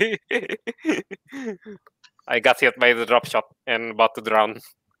 I got hit by the drop shot and about to drown.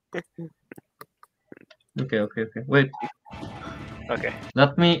 Okay. Wait. Okay.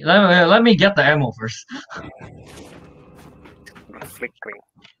 Let me get the ammo first. Flickering.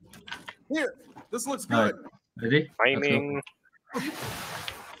 Here, this looks Alright. good. Ready? Let's go. Mining.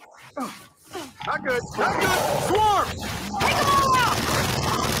 Not good. Swarm!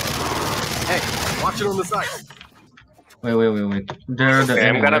 Hey, watch it on the side. Wait. There the Okay,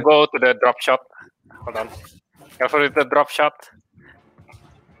 I'm ammo, gonna right? go to the drop shot. Hold on. Careful with the drop shot.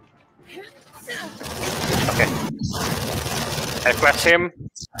 Okay. I flash him.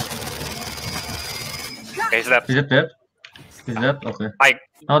 Okay, is that? Is it dead? Is that okay? I-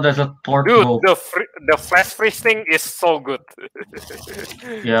 Oh, there's a torch Dude, bow. the flash freeze thing is so good.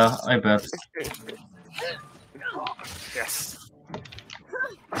 Yeah, I bet. Yes.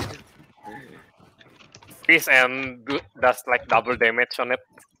 Freeze and does like double damage on it,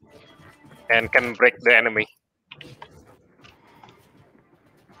 and can break the enemy.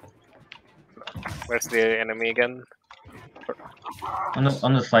 Where's the enemy again?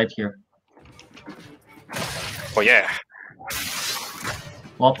 On the side here. Oh yeah.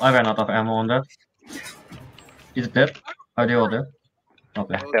 Well, I ran out of ammo on that. Is it dead? Are they all there?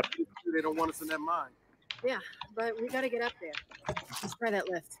 Okay. Well, they don't want us in that mine. Yeah, but we gotta get up there. Let's try that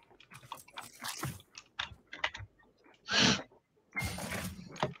lift.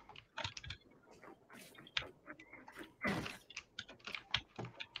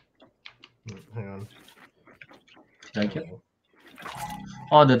 Hang on. Thank you.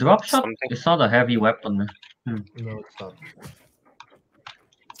 Oh, the drop shot is not a heavy weapon. No, it's not.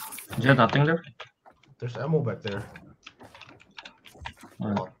 Is there nothing there? There's ammo back there.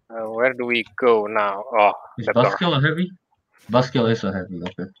 Where do we go now? Oh, Is that door. Buskill a heavy? Buskill is a heavy,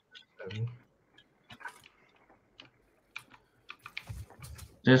 okay.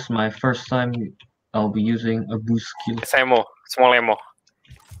 This is my first time I'll be using a boost skill. It's ammo, small ammo.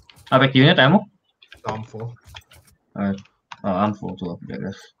 Ariq, you need ammo? I'm full. Alright. Oh, I'm full too, I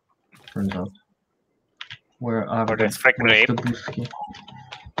guess. Turns out. Where are Oh, there's frag where's grenade. the boost skill?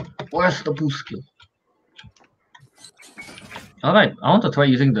 Where's the boost skill? Alright, I want to try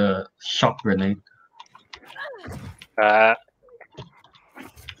using the shock grenade. Let's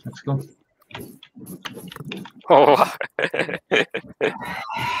go. Oh.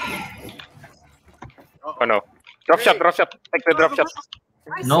 Oh no. Drop shot, drop shot. Take the drop shot.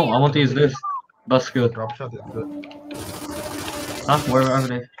 No, I want to use this. Buskill. Drop shot is good. Huh? Where are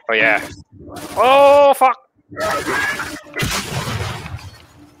they? Oh yeah. Oh fuck.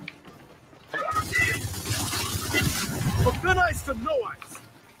 From thin ice to no ice.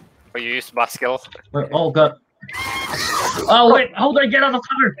 Oh, you use Buskill. Wait, oh god. Oh wait, how do I get out of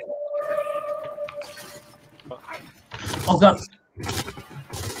cover? Oh god.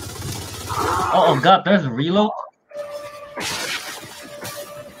 Oh god, there's a reload.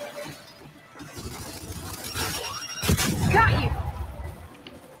 Got you!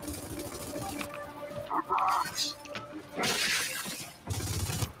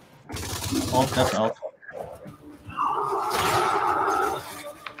 Oh, that's out.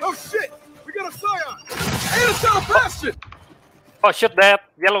 Oh shit! We got a Scion! And it's got a bastion! Oh, shoot that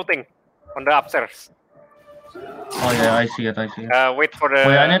yellow thing on the upstairs. Oh yeah, I see it, I see it. Wait for the.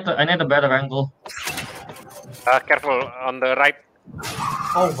 Wait, I need a better angle. Careful on the right.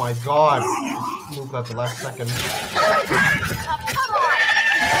 Oh my god. Moved at the last second.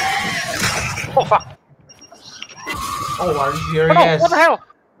 Oh fuck. Oh, are you serious? Oh, no, what the hell?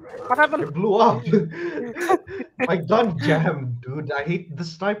 What happened? It blew up. My gun jammed, dude. I hate the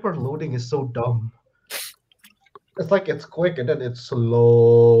sniper loading is so dumb. It's like it's quick and then it's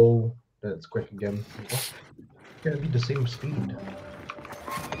slow. Then it's quick again. It's gonna be the same speed.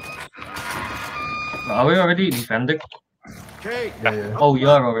 Are we already defending? Okay. Yeah. Oh, you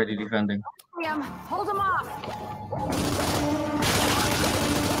are already defending. Liam, hold him off!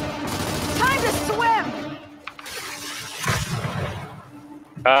 Time to swim!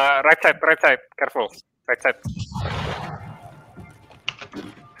 Right side. Careful. Right side.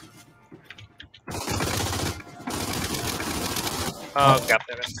 Oh god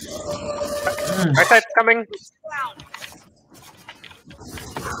damn it. Right side coming.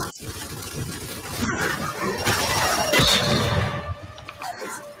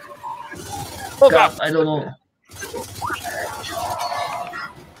 Oh god. I don't know.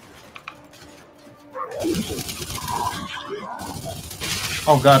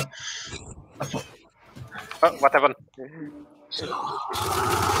 Oh god. Oh, what happened?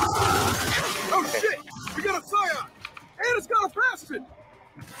 Oh shit! We got a Scion! And it's got a bastion!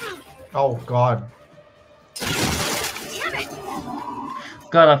 Oh god.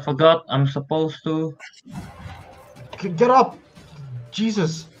 God, I forgot I'm supposed to. Get up!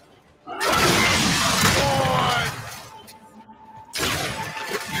 Jesus.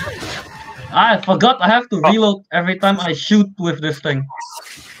 I forgot I have to reload every time I shoot with this thing.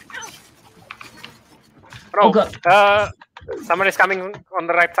 Bro, Oh god. someone is coming on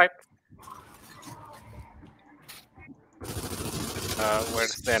the right side.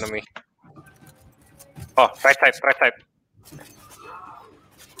 Where's the enemy? Oh, right side.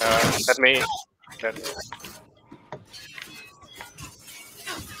 Let me.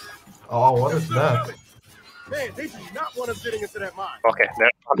 Oh, what is that? Man, they do not want us getting into that mine. Okay, there.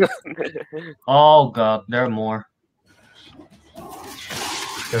 Oh god, there are more.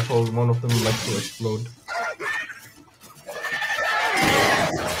 Careful, one of them likes to explode.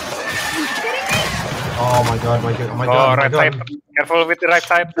 Oh my god, my god, my god, Oh, my right god. side. Careful with the right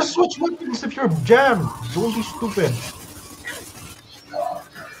side. Just switch weapons if you're jammed. Don't be stupid.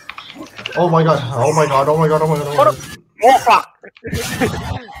 Oh my god, oh my god, oh my god, oh my god, oh my god. Oh fuck!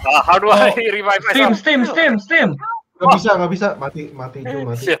 How do I revive myself? Steam! Gak bisa, mati Joe,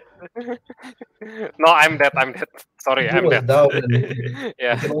 mati. Shit. No, I'm dead. I'm dead. Sorry, He I'm was dead. down and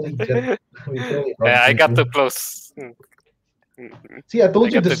Yeah. we can only run Yeah, I through got you. too close. See, I told I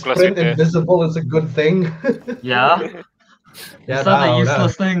you got the too close sprint with the- invisible is a good thing. Yeah. Yeah, It's not a now,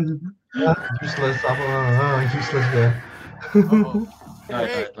 useless thing. useless. Useless. Yeah.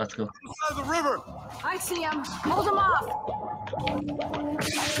 Alright, let's go. Side of the river. I see him. Hold him off.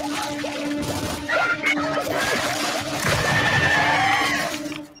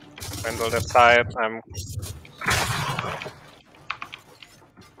 Handle that side. I'm.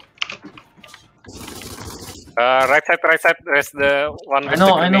 Right side, right side. There's the one with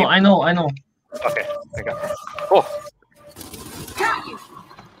the grenade. I know. Okay, I got it. Oh, Got you.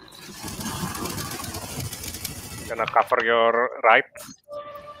 gonna cover your right.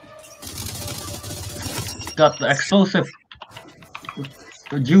 Got the explosive.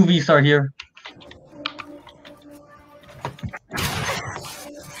 The UVs are here.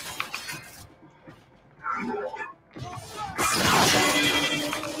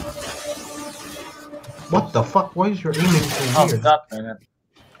 What the fuck? Why is your aiming so Oh weird? god damn it.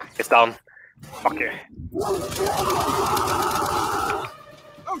 It's down. Okay.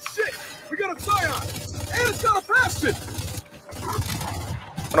 Oh shit! We got a Scion! And it's got a bastion!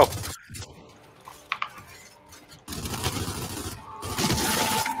 No.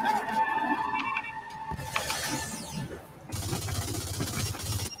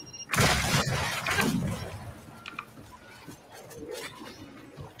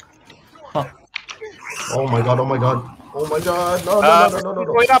 Oh my god! Oh my god! Oh my god! No!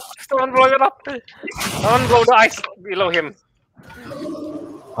 Blow it up! Someone blow it up! Someone blow the ice below him.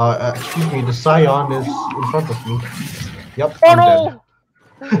 Excuse me. The Scion is in front of me. Yep. Oh I'm no!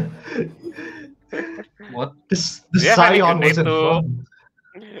 dead. What? The Do you have any Scion was in grenade front.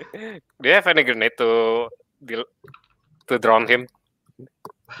 Do you have any grenade to drown him?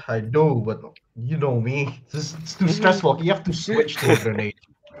 I do, but you know me. It's too stressful. You have to switch to a grenade.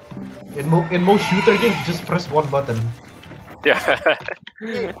 In most shooter games, you just press one button. Yeah.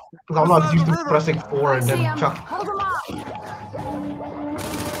 'Cause I'm not used to pressing 4 I and see then him. chuck. Hold him off.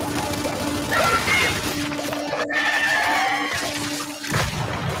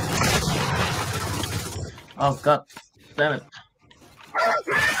 Oh god damn it.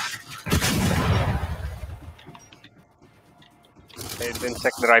 I didn't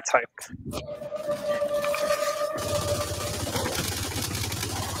check the right side.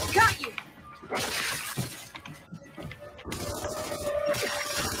 Got you.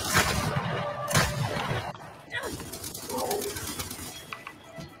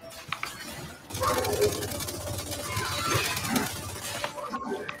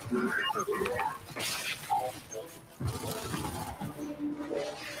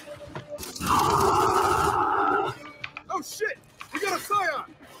 Oh shit! We got a Scion!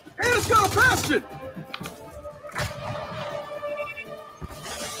 And it's got a bastion!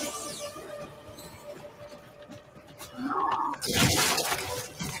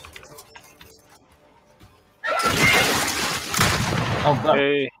 Oh god.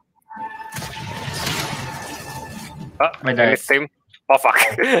 Hey. My I dad. missed him. Oh fuck.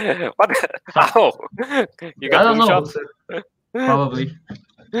 What? How? You I got don't boom know. shot? Probably.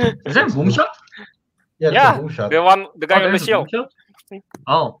 Is that boom shot? Yeah, it's Yeah, a boom shot. the guy on the there's a shield. boom shot?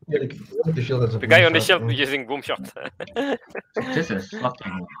 Oh, Yeah, the shield is a The guy boom on the shot, shield yeah. using boom shot. this is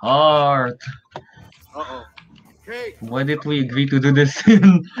fucking hard. Uh-oh. Kait! Why did we agree to do this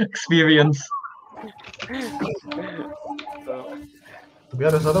in experience? To be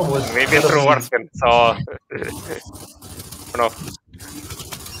honest, I thought it was Maybe through Warsman. So no. I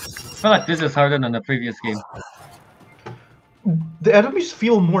feel like this is harder than the previous game. The enemies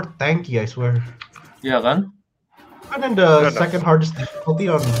feel more tanky, I swear. Yeah, kan? And then the No. second hardest difficulty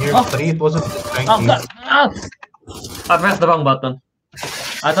on here Oh. 3, it wasn't tanky. Oh god! Ah! I pressed the wrong button.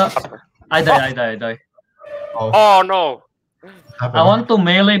 I thought I die. Oh no. I want to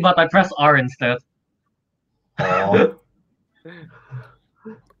melee, but I press R instead. Oh.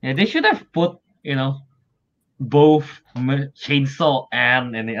 Yeah, they should have put, both chainsaw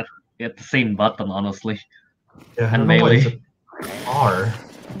and at the same button, honestly. Yeah, I And don't know why melee. it's R.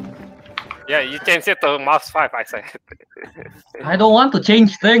 Yeah, you changed it to mouse 5, I said. I don't want to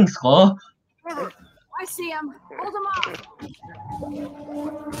change things, ko. I see him. Hold him off.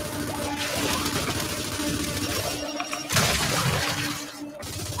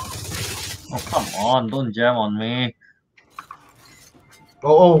 Oh, come on, don't jam on me.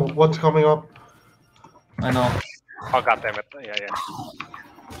 Oh, what's coming up? I know. Oh god damn it. Yeah.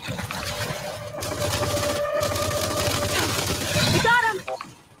 We got him.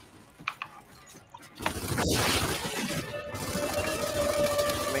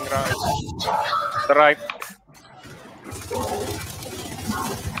 Coming The right.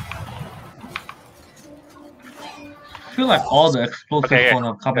 I feel like all the explosives Okay,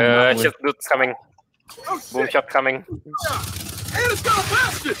 are coming that way. shit dude's coming. Boom shot coming. And it's gonna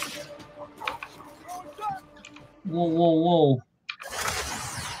blast it! Whoa, whoa, whoa.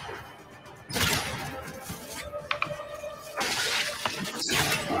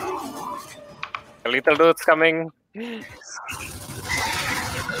 The little dude's coming.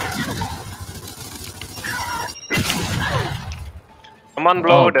 Come on,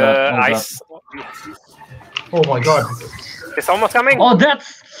 blow Oh, the God. Oh, ice. Oh my god. It's almost coming. Oh,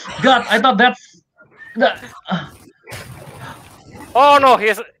 that's... God, I thought that's... Oh no,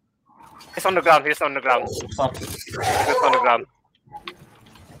 he's on the ground. He's on the ground. Fuck. He's on the ground.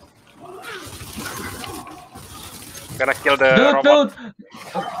 Gonna kill the robot. Dude!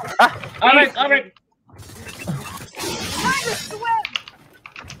 Ah, Ariq!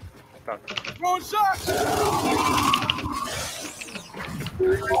 Throwing shots!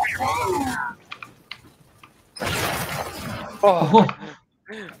 Oh.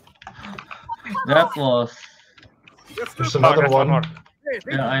 That was... There's another there's one. more.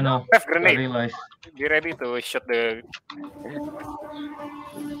 Yeah, I know. Have I grenade. realized. Be ready to shoot the.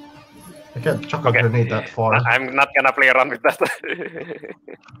 I can't chuck a Okay. grenade that far. I'm not gonna play around with that.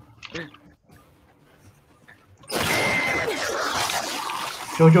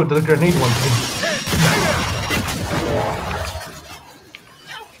 Jojo, the grenade one, please.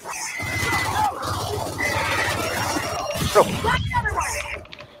 Bro.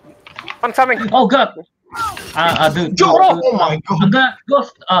 I'm coming. Oh, God! Dude. Oh my god. And that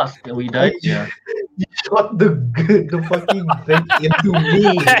goes us. We died? Yeah. You shot the fucking thing into me.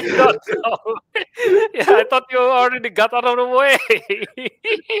 I don't know. Yeah, I thought you already got out of the way.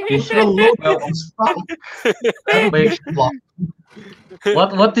 You should have looked at the stuff. Wait,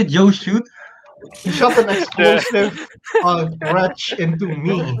 what did Joe shoot? He shot an explosive wretch into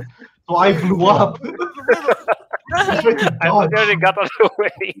me. So I blew up. I tried to I thought dodge. you already got out of the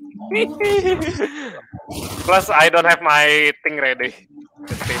way. Plus, I don't have my thing ready.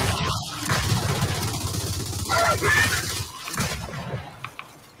 The thing.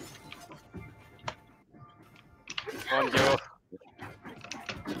 Come on, Joe.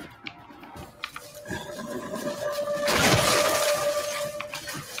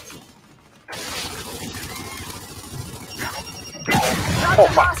 Oh,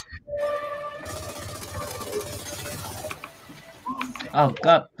 fuck. Oh,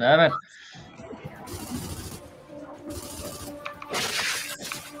 God damn it.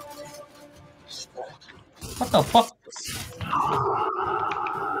 What the fuck?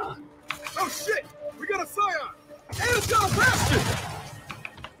 Oh shit! We got a scion! And it's got a bastion!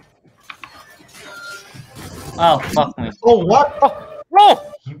 Oh, fuck me. Oh, what? Oh, no!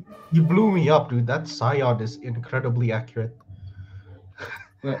 You blew me up, dude. That Scion is incredibly accurate.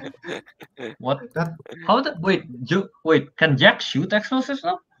 What? That How the... Wait, can Jack shoot explosives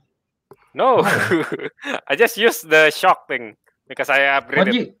now? No, I just used the shock thing because I upgraded.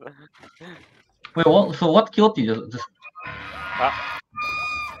 What you... Wait, what? So what killed you? Just...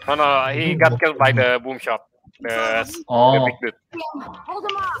 No, he got killed by the boom shot. The Oh. big dude. Hold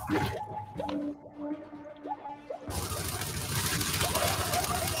him up!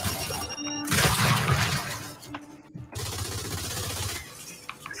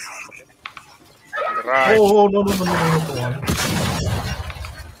 Right. Oh no. Go on.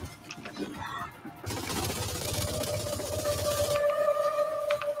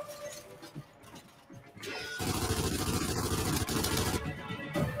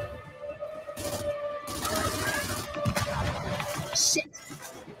 Shit!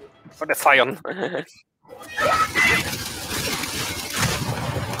 For the Scion.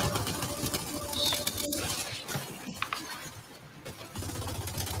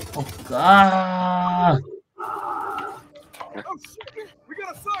 Oh, God. Oh shit! We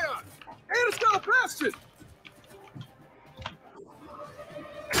got a scion! And it's got a bastion!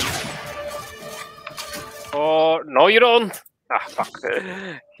 Oh, no, you don't. Ah, fuck.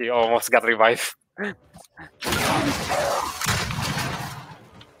 He almost got revived.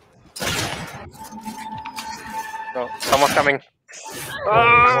 No, someone's coming.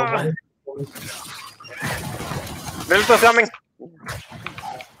 Ah! Milto's coming.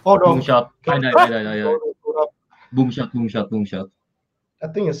 Oh no. Boom shot. I died. Boom shot.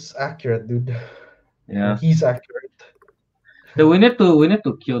 That thing is accurate, dude. Yeah. He's accurate. So we need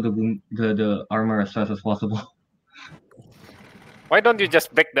to kill the armor as fast as possible. Why don't you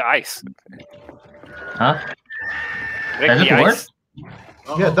just break the ice? Huh? Break Does the it work? ice.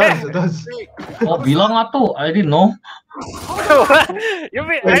 Yeah, it does. It does. Oh, bilang atu. I didn't know. You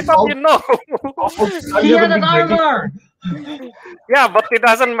mean, I thought you know. He had an armor. Yeah, but it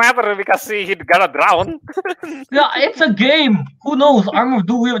doesn't matter because he gonna drown. Yeah, it's a game. Who knows? Armor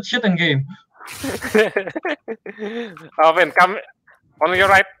do weird shit in game. Oh, Ben, come on your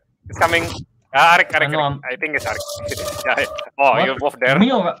right. It's coming. Ariq. know, I think it's Ariq. Yeah. Oh, What? you're both there.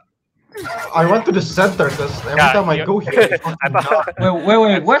 Me or I went to the center because every Yeah, time I you- go here, it's I fucking thought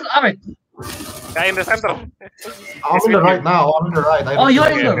wait. Where's Ariq? yeah, in the center. I'm It's on the with right you. now. I'm on the right. I Oh, don't you're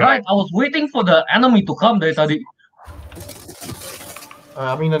see in it. the Okay, right. I was waiting for the enemy to come there tadi.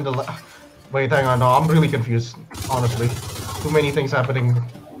 I mean, in the wait, hang on. No, I'm really confused. Honestly, too many things happening.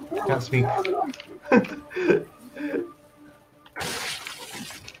 Can't speak.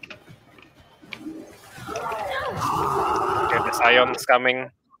 Okay, the Scion's coming.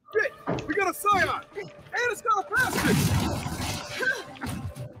 Shit, we got a Scion! And it's got a bastard!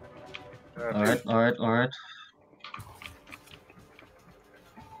 Alright.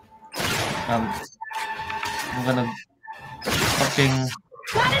 I'm gonna fucking.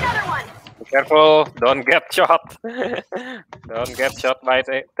 Got another one. Be careful, don't get shot. Don't get shot by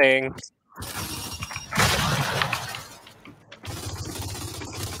the things.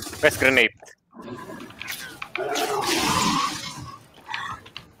 Best grenade.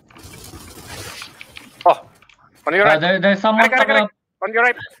 Oh, on your right. There's someone Ariq, coming up. on your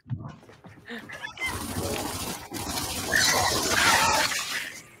right.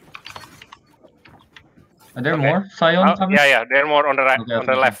 Are there Okay. more? Scion Oh, coming? yeah, there are more on the right, Okay, on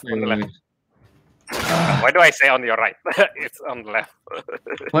the left, wait, on the wait, left. wait. Why do I say on your right? It's on the left.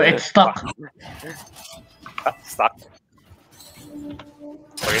 Well, it's stuck. Stuck.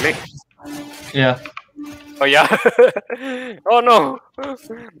 Really? Yeah. Oh yeah. Oh no.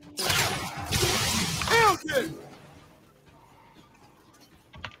 Hamilton!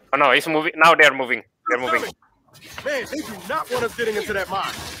 Oh no, he's moving. Now they're moving. They're moving. Man, they do not want us getting into that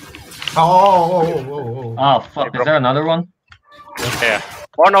mine. Oh. Oh fuck! Is there another one? Yeah.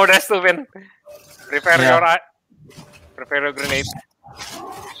 Oh no, there's two win. Prepare Yeah. your prepare your grenade.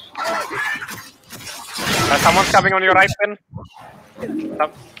 Someone's coming on your right, Vin.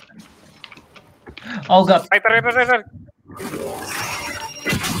 Oh god. Right.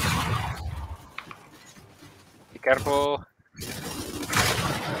 Be careful.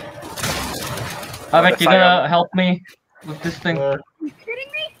 Ariq, you Scion. gotta help me with this thing. Where? You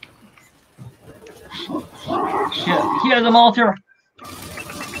kidding me? Shit! Here's a Malter.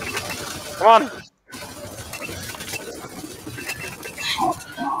 Come on.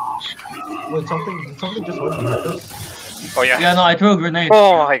 Wait, something just went behind us. Oh yeah. Yeah, no, I threw a grenade.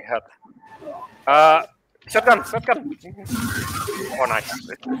 Oh my god. Shotgun. Oh nice.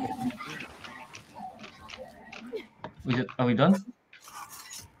 Are we done?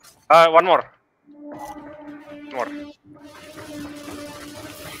 One more.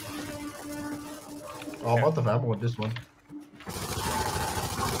 Oh, I'm out of ammo with this one.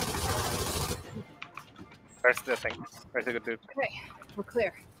 Where's the thing? Where's the good dude? Okay, we're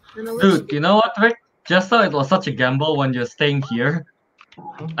clear. And the Dude, you know what, Rick? Just so it was such a gamble when you're staying here,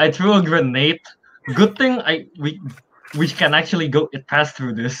 I threw a grenade. Good thing we can actually go. It passed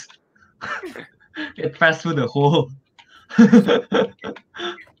through this. It passed through the hole.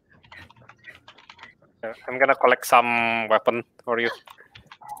 I'm gonna collect some weapon for you.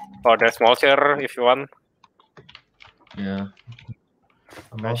 Oh, there's Molcher if you want. Yeah.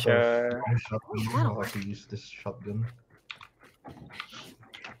 I'm out Sure. of shotgun. I'll have to use this shotgun.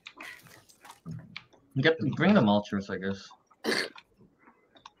 Bring the mulchers, I guess.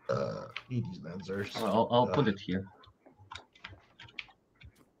 Need these lancers. I'll put it here.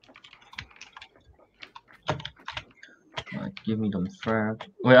 Alright, give me them frag.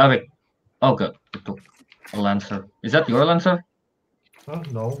 Wait, Ariq. Oh god, it took a lancer. Is that your lancer?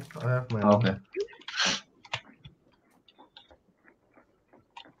 No, I have my Oh, own. okay.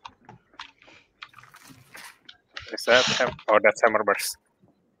 Is that? Oh, that's Hammer Burst.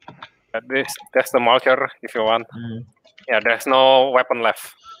 That's the Molcher if you want. Mm. Yeah, there's no weapon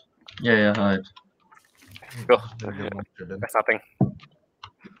left. Yeah, alright. Go. Then. There's nothing.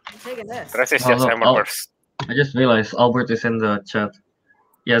 I'm taking this. The rest is Oh, just look, Hammer oh. Burst. I just realized Albert is in the chat.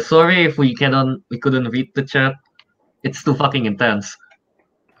 Yeah, sorry if we couldn't read the chat. It's too fucking intense.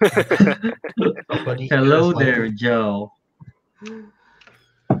 Somebody Hello just like- there, Joe.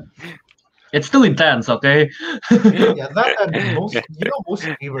 It's too intense, okay? Yeah, that and most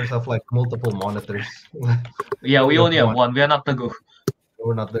gamers have like multiple monitors. Yeah, we Yeah, only have one. one. We are not the go.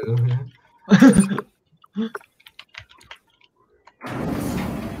 We're not the.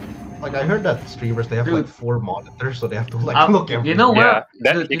 Like I heard that streamers they have Dude. like 4 monitors, so they have to like look everywhere. You know Yeah, where?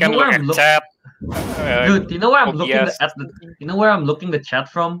 that Dude, you you can know where look I'm at looking. chat. Dude, you know where I'm looking OBS. at the? You know where I'm looking the chat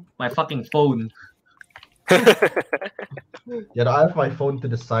from? My fucking phone. Yeah, I have my phone to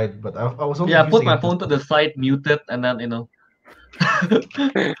the side, but I was only Yeah, I put using my it phone to the side, muted, and then you know.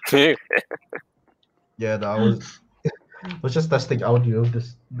 Yeah, no, I was just testing audio.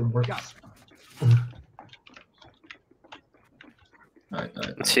 The works. Right.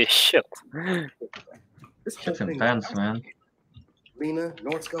 Shit. This whole Shit's thing intense, man. Lena,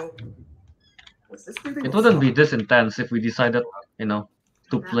 North Skull. Was this thing they It were wouldn't be fucking? this intense if we decided, you know,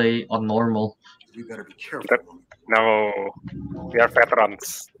 to play on normal. We better be careful. That- No, we are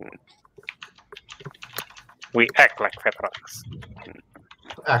veterans. We act like veterans.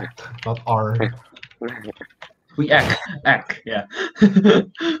 Act, not R. We act, yeah.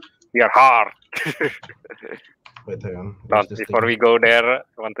 We are hard. Wait, hang on. But Where's this before thing? we go there, I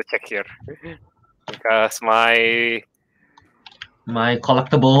want to check here because my My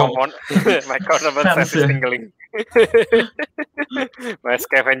collectible my collectible sense is sensor. tingling. My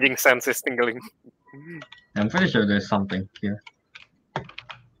scavenging sense is tingling. I'm pretty sure there's something here.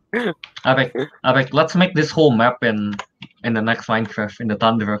 Avec, let's make this whole map in the next Minecraft in the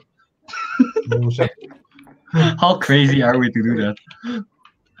Tundra. Oh, shit. How crazy are we to do that?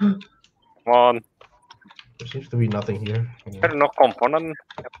 Come on, There seems to be nothing here. Hang on. there's no component.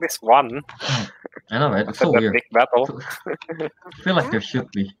 At least one. I know, right? It's After so that weird. big battle. I feel like there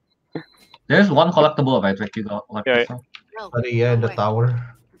should be. There's one collectible, right? Like you got like Yeah. this one. No, Buddy, yeah, in the wait.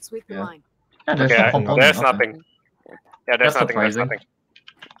 tower. Let's sweep the Yeah. line. Yeah, there's Okay, no component. there's okay. nothing. Yeah, there's That's nothing. There's surprising.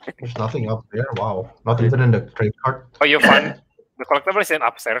 nothing. There's nothing up there. Wow. Not even in the trade cart. Oh, you find the collectible is in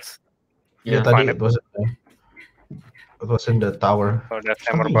upstairs. Yeah, Yeah. Tadi, Find it wasn't there. It was in the tower. So that's There's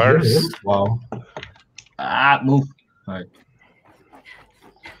hammer nothing here, burst. dude. Wow. Move. Alright.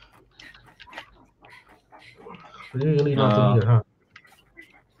 Really nothing here, huh?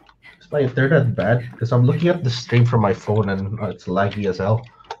 It's like they're that bad because I'm looking at the stream from my phone and it's laggy as hell.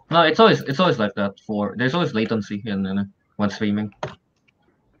 No, it's always like that. There's always latency in when streaming.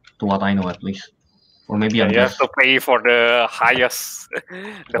 To what I know, at least. Or maybe Yeah, I'm you have just. to pay for the highest,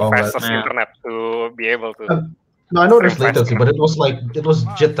 the Oh, fastest yeah. internet to be able to. No, I know there's Stream latency, faster. but it was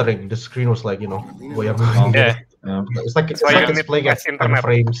jittering. The screen was like, way I'm moving. Yeah. Yeah. It's like That's why you it's need playing at fast 10 internet.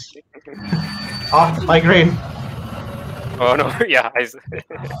 frames. Migraine. Oh no, yeah.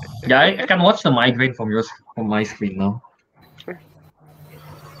 Yeah, I can watch the migraine from my screen now.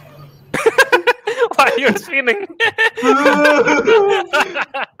 Why are you spinning?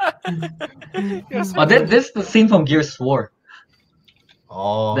 Oh, this is the scene from Gears 4.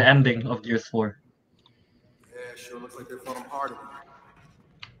 Oh, The ending of Gears 4. Yeah, sure looks like they fought him hard.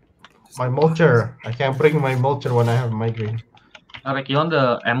 my mulcher. I can't bring my mulcher when I have migraine. Alright, you want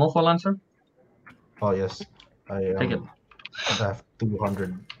the ammo for Lancer? Oh yes, I Take it. have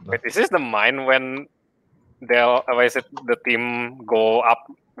 200. Wait, is this the mine when the team go up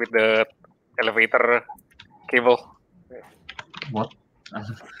with the elevator cable? What?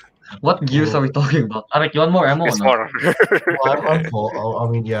 What gears are we talking about? Alright, you want more ammo or It's not? more. Well, I'm full. I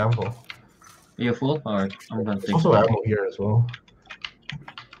mean, yeah, I'm full. You full? Alright, I'm gonna take Also it. ammo here as well.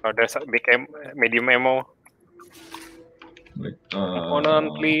 Oh, there's a big medium ammo. Wait,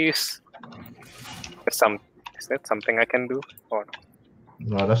 Component, please. Is that something I can do? Or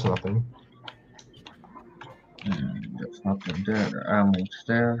No, that's nothing. There's nothing there. The ammo's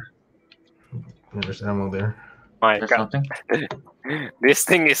there. Yeah, there's ammo there. my There's god, nothing. this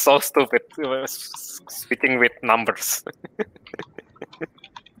thing is so stupid. Switching with numbers.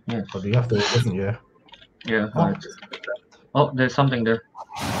 But you have to open, yeah. Yeah, Oh, alright. Oh, there's something there.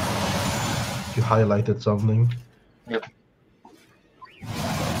 you highlighted something.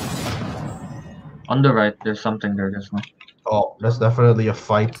 On the right, there's something there. There's no. Oh, that's definitely a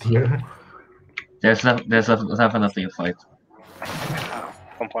fight here. There's definitely a fight.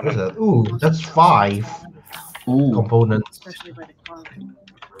 What is Component. that? Ooh, that's 5 Ooh. components. Especially by the clock.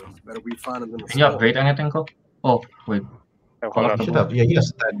 Better we find him in the Can you store. upgrade anything, Ko? Oh, wait. Hold on. You should have, yeah,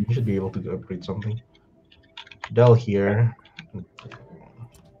 yes, then you should be able to upgrade something. Dell here.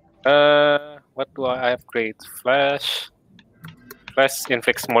 What do I upgrade? Flash. Flash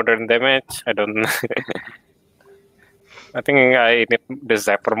inflicts more than damage. I don't. I think I need the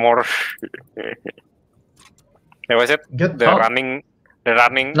zapper more. Was it Get the running? The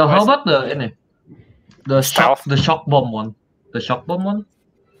running. No, how was it? about the Stealth? shock bomb one? The shock bomb one?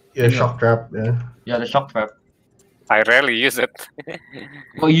 yeah, shock trap, yeah. Yeah, the shock trap. I rarely use it.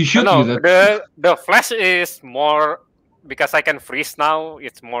 Well, you should No, use it. the flash is more because I can freeze now.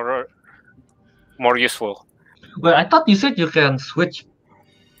 It's more useful. Well, I thought you said you can switch.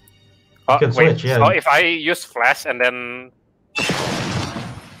 You can wait, switch, yeah. so if I use flash and then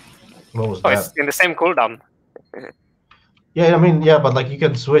What was it's that? in the same cooldown. Yeah, I mean, yeah, but like you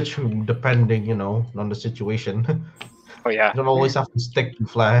can switch depending, on the situation. Oh yeah. You don't always have to stick to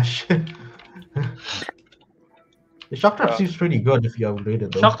flash. The shock trap seems pretty good if you upgrade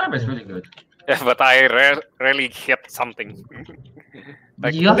it though. Shock trap is really good. Yeah, but I rarely hit something.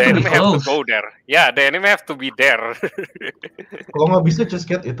 Like You have the to be enemy have to close. go there. Yeah, the enemy have to be there. Kalau nggak bisa just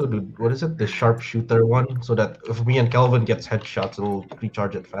get itu, dude. What is it? The sharpshooter one, so that if me and Kelvin gets headshots, it'll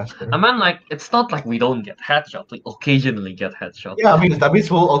recharge it faster. I mean, like, it's not like we don't get headshots. We occasionally get headshots. Yeah, I mean that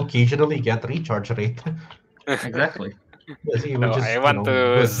means we'll occasionally get recharge rate. Exactly. Yeah, see, No, which is, I want to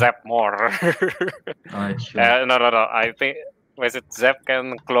good. zap more. Alright, sure. No. I think was it zap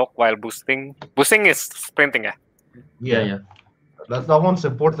can cloak while boosting. Boosting is sprinting, yeah. Yeah. That one's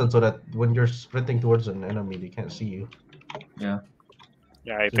important so that when you're sprinting towards an enemy, they can't see you. Yeah.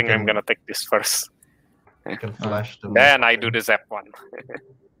 Yeah, I So think you I'm can- gonna take this first. You can flash them. Then I do the zap one.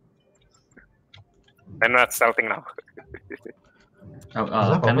 I'm not stealthing now.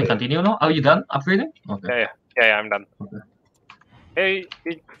 Can we continue now? Are you done upgrading? Okay. Yeah, I'm done. Okay. Hey,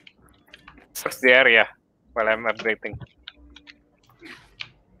 search the area while I'm upgrading.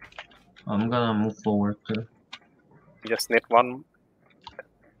 I'm gonna move forward too. Just need one.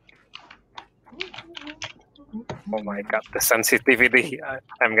 Oh my god, the sensitivity.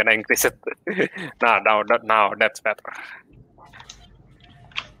 I'm gonna increase it. Now, that's better.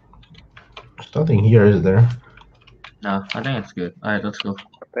 There's nothing here, is there? No, I think it's good. Alright, let's go.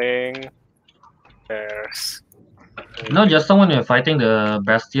 Thing. There's. No, just when you're fighting the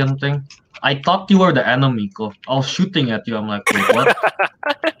Bastion thing, I thought you were the enemy, Ko. I was shooting at you. I'm like, wait, what?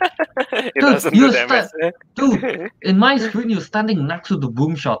 It Dude, doesn't you do damage. Dude, in my screen, you're standing next to the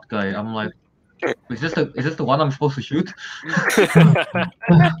boom shot guy. I'm like, is this the one I'm supposed to shoot?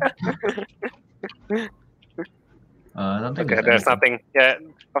 I don't think Okay, there's anything. nothing. Yeah,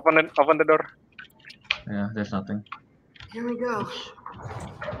 open the door. Yeah, there's nothing. Here we go.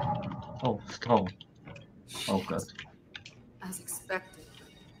 Oh, strong. Oh god, As expected.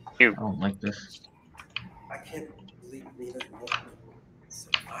 I don't like this. I can't believe Nina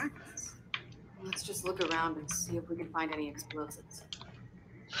survived this. Let's just look around and see if we can find any explosives.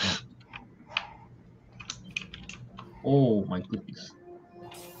 Oh my goodness.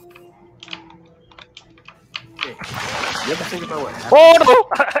 Hey, you ever think about what happened? Oh no!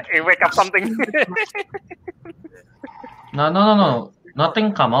 You wake up something. No.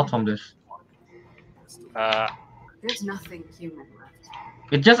 Nothing come out from this. There's nothing human left.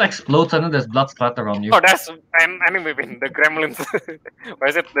 It just explodes and then there's blood splatter on you. Oh, that's an enemy within the gremlins. Or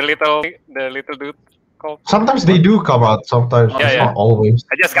is it the little dude called? Sometimes they do come out. Sometimes, Yeah, it's yeah. not always.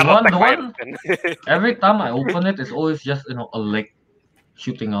 I just The got attacked one- by the it. Every time I open it, it's always just a leg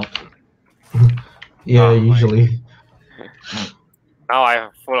shooting out. Yeah, Oh, my. usually. Now I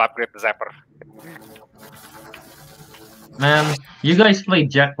have full upgrade zapper. Man, you guys play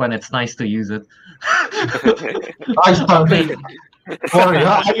Jack when it's nice to use it. I started. Sorry,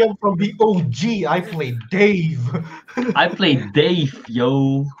 I am from the OG. I play Dave. I play Dave,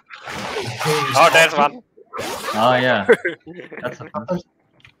 yo. Oh, there's one. Oh yeah, that's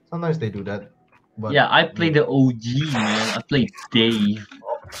Sometimes they do that. But yeah. I play the OG, man. I play Dave.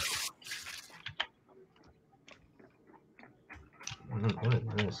 What is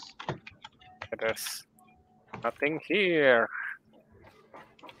this? There's nothing here.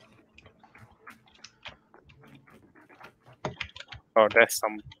 Oh, there's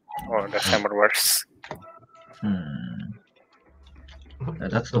some. Oh, there's hammerworks. Yeah,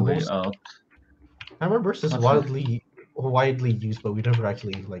 that's the way out. Hammerburst is What's widely used, but we never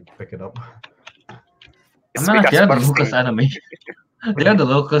actually pick it up. It's I mean, because they're the bursting. Lucas enemy. They're the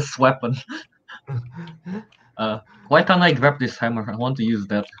Lucas weapon. Why can't I grab this hammer? I want to use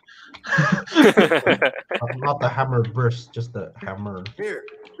that. Not the hammer burst, just the hammer. Here,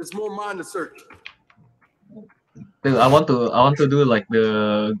 there's more mine to search. Dude, I want to do like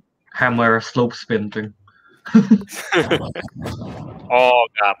the hammer slope spin thing. Oh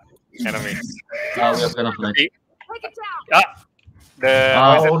god, enemy. We are gonna like. Take it down! The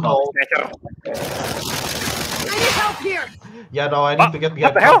Oh, what no. is it? I need help here! Yeah, no, I need to get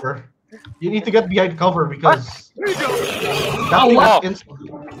behind the hell? cover. You need to get behind cover because that Oh, thing wow. is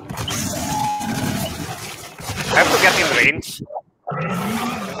I have to get in range.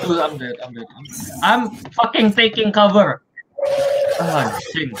 Dude, I'm dead. I'm fucking taking cover. Ah,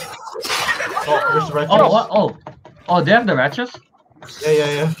 shit. Oh, there's the Oh, what? Oh, they have the ratchets?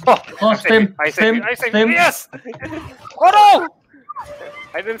 Yeah. Oh, I saved you. I saved you. Yes! Oh no!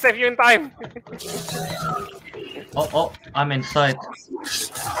 I didn't save you in time. Oh, I'm inside.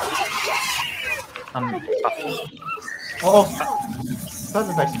 Oh, that's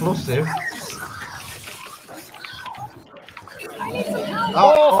an explosive.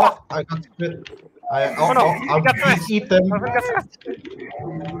 Oh, I got split. I'm being eaten.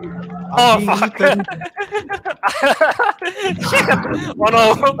 Oh, I'm being fuck. eaten. Shit! Oh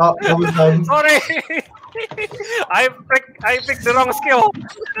no! Double time. Sorry! I picked the wrong skill.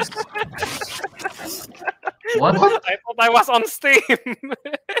 What? I thought I was on Steam.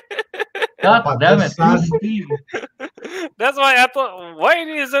 God But damn the it! sun- That's why I thought, why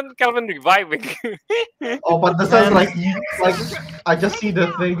isn't Kelvin reviving? Oh, but the sun's like I just see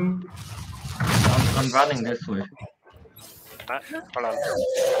the thing. I'm running this way. Hold on.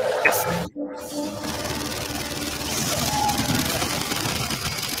 Yes.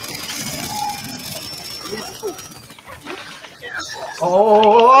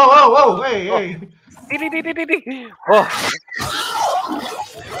 Oh, hey. Oh,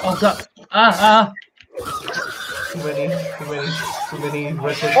 Oh god! Ah! Too many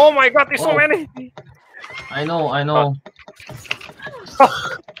wretched. oh my god, there's so Oh. many. I know. No!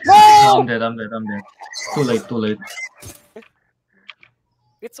 No, I'm dead. Too late.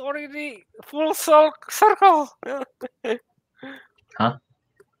 It's already full circle. Huh?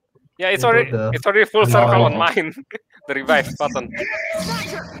 Yeah, it's You know already the- full circle on No. mine. The revive button.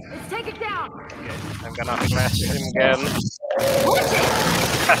 Thatcher, let's take it down. I'm gonna flash him again.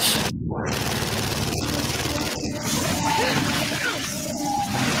 Flash.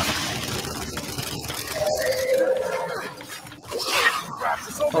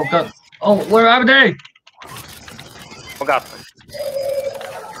 Oh god! Oh, where are they? Oh god.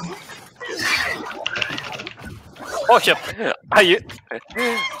 Oh shit!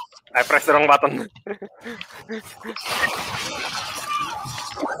 I pressed the wrong button.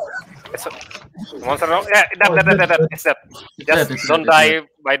 It's a monster. No? Yeah, that. It's that. Just don't die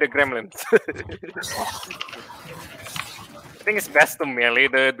by the gremlins. I think it's best to melee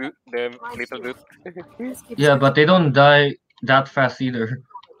the little dude. Yeah, but they don't die that fast either.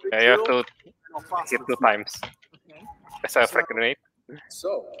 Yeah, you have to hit 2 times. That's a frag grenade.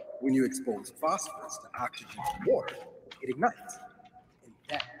 So, when you expose phosphorus to oxygen and water, it ignites. And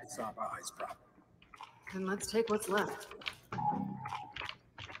that is our eyes problem. Then let's take what's left.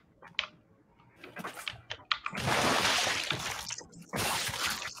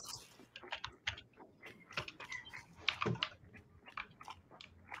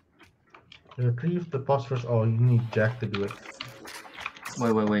 Retrieve the phosphorus. Oh, you need Jack to do it.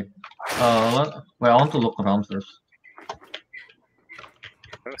 Wait. Wait, I want to look around first.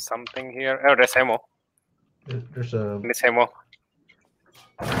 There's something here. Oh, there's ammo. There's a. Miss ammo.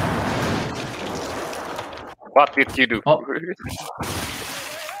 What did you do? Oh.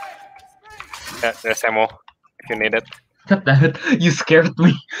 Yeah, there's ammo. If you need it. God damn it! You scared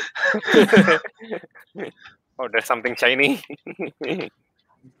me. Oh, there's something shiny.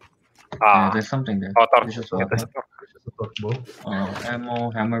 Yeah, there's something there. Oh, torch. This is Yeah, what- there's a torch. Ammo,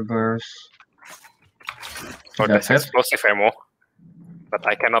 hammer burst. Oh, That's there's it? explosive ammo. But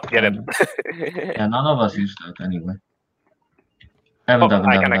I cannot get it. Yeah, none of us use that anyway. Haven't.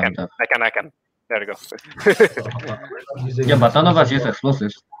 I can. There we go. Yeah, but none of us use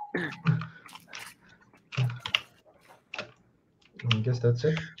explosives. I guess that's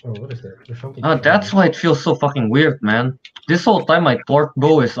it. Oh, what is that? There's something. That's why it feels so fucking weird, man. This whole time my torque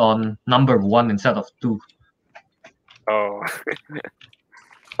bow is on number 1 instead of 2. Oh.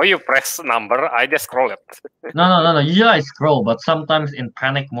 Oh, you press number, I just scroll it. No. Usually I scroll, but sometimes in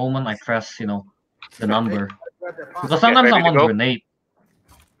panic moment I press, the number. Because sometimes I'm ready to on go? grenade.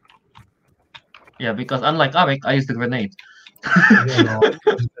 Yeah, because unlike Ariq, I use the grenade.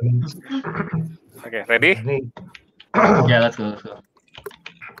 Okay, ready? Yeah, let's go.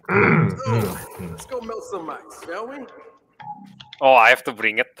 Let's go melt some ice, shall we? Oh, I have to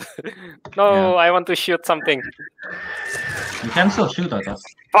bring it. No, I want to shoot something. You can still shoot at us.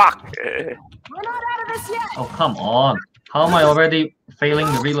 Fuck! We're not out of this yet. Oh, come on. How am I already failing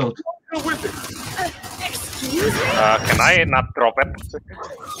the reload? Excuse me? Can I not drop it?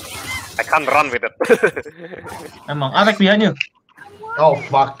 I can't run with it. Emang, Ariq behind you. Oh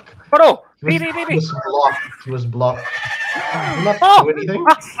fuck! Oh no! He was blocked. Did not Oh! do anything.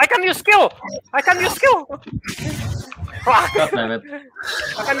 I can use skill! Fuck! God damn it.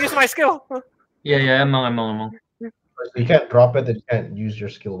 I can use my skill! Yeah, emang. You can't drop it and you can't use your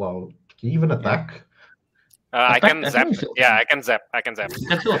skill. Wow. Can you even attack? I Attack, can I zap. think so. Yeah, I can zap.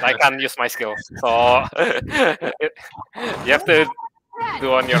 Let's go. I can't use my skill. So you have to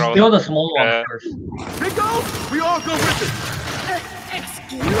do on your own. Steal the small one first. Big go! We all go with it!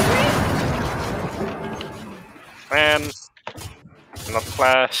 Excuse me? Man, not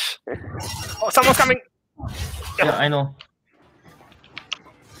flash. Oh, someone's coming. Yeah, I know.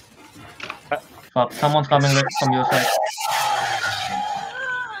 Fuck, someone's coming right from your side.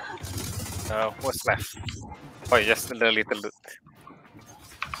 What's left? Oh, just the little dude.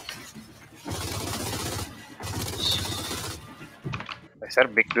 Is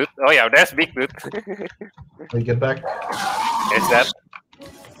that big dude? Oh yeah, that's big dude. We get back. Is that?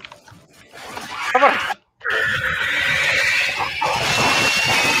 Come on!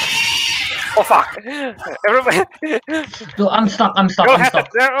 Oh fuck! Everybody! No, I'm stuck. I'm stuck. Go I'm ahead!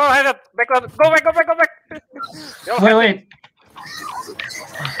 stuck. Go ahead! Back up! Go back! Go back! Go back! Go Wait, ahead. wait.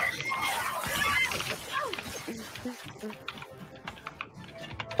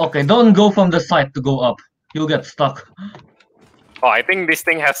 Okay, don't go from the side to go up. You'll get stuck. Oh, I think this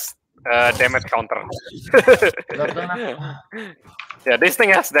thing has damage counter. Yeah, this thing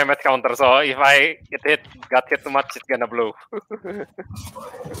has damage counter, so if I got hit too much, it's gonna blow.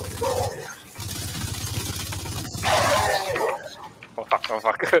 Oh fuck! Oh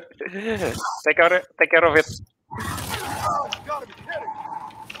fuck! Take care of it.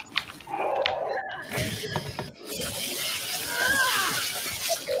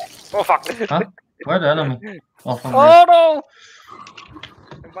 Oh fuck! Huh? Where the enemy? Oh, from there. Oh no!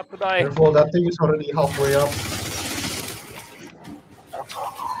 I'm about to die. Careful, that thing is already halfway up.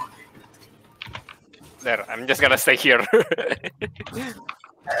 There, I'm just gonna stay here.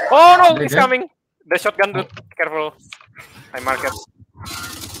 Oh no, They he's did? coming! The shotgun dude, careful. I mark it.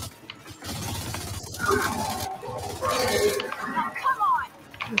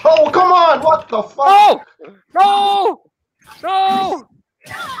 Oh, come on! What the fuck? Oh! No! No!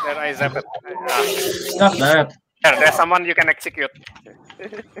 There, I zap it. Not that. There's someone you can execute.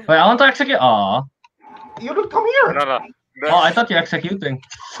 Wait, I want to execute. Aw. You don't come here! No. Oh, I thought you're executing.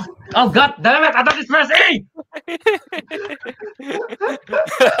 Oh god damn it! I thought it's press E!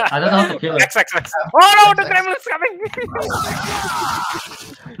 I don't know how to kill it. X. Oh no, the gremlin's coming!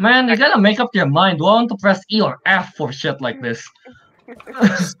 Man, you gotta make up your mind. Do I want to press E or F for shit like this?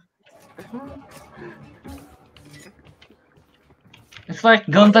 It's like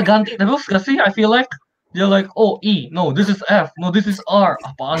ganta terus gak sih? I feel like you're like, oh E, no this is F, no this is R.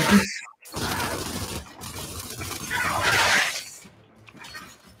 Apaan sih?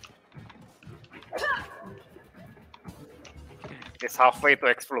 It's halfway to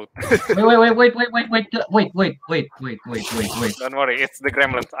explode. Wait. Don't worry, it's the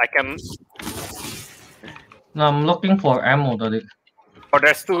gremlins. I can. No, I'm looking for ammo tadi. Oh,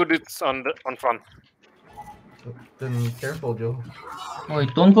 there's two dudes on front. Then careful, Joe.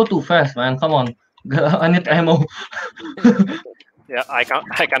 Wait, don't go too fast, man. Come on. I need ammo. Yeah, I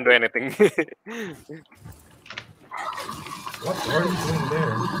can't do anything. What are you doing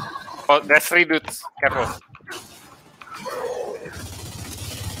there? Oh, there's three dudes. Careful.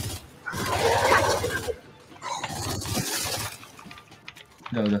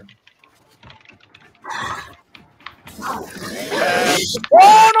 Udah.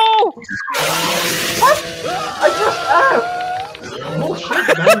 Oh no! What? I just asked! Bullshit,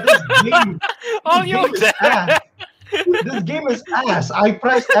 man. This game. Oh, this you game is ass. This game is ass. I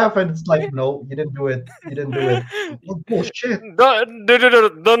pressed F and it's like, no, you didn't do it. You didn't do it. What bullshit.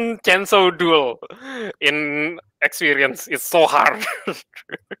 Don't cancel duel in experience. It's so hard.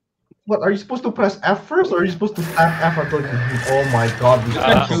 What, are you supposed to press F first, or are you supposed to tap F until you... Oh my god, we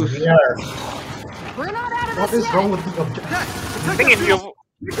spent from here. We're not out of What this is yet. wrong with the objective? I think if you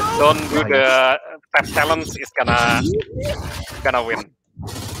don't do the tap challenge, it's gonna win.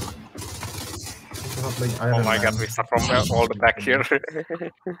 Oh my god, we start from all the back here.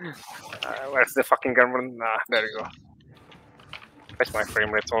 Where's the fucking gremlin? Nah, there you go. Where's my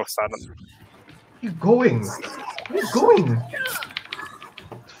frame rate all of a sudden? Where are you going? Where are you going?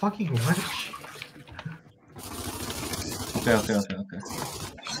 It's fucking rich. Okay.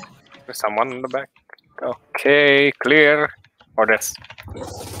 There's someone in the back. Okay, clear. Oh, that's.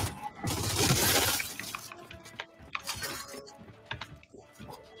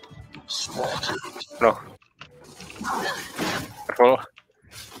 No. Careful.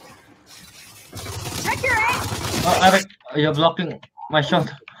 Check your aim. Oh, Ariq, you're blocking my shot.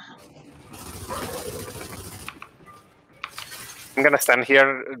 I'm gonna stand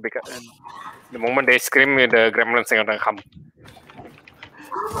here because the moment they scream, the gremlins are gonna come.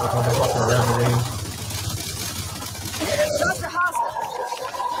 Dr. Hostile.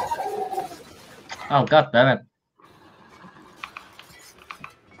 Oh god damn it.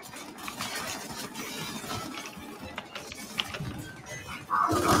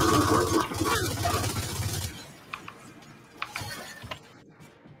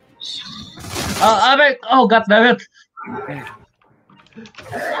 Ariq, oh god damn it.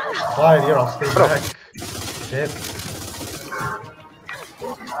 Fine, here, I'll stay back. Shit.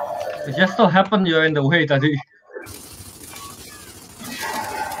 It just so happened you're in the way, Daddy.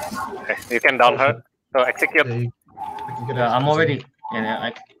 Okay, you can down her. So execute. Yeah, you can Yeah, I'm execute already.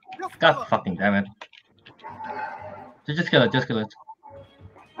 Yeah, God fucking damn it. Just kill it, just kill it.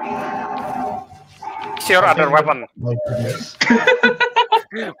 It's your other him. weapon. My goodness.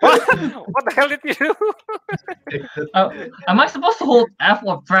 What? What the hell did you do? Am I supposed to hold F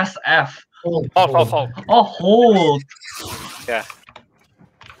or press F? Hold. Oh, hold. Yeah.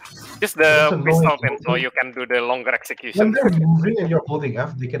 Just the pistol pin so you can do the longer When execution. they're moving and you're holding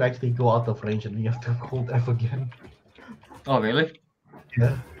F, they can actually go out of range and you have to hold F again. Oh, really?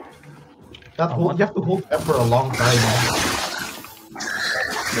 Yeah. You have to hold F for a long time.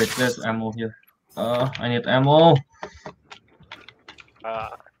 Wait, there's ammo here. I need ammo.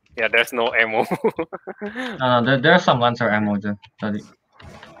 Yeah, there's no ammo. No, there's some Lancer ammo there. Daddy.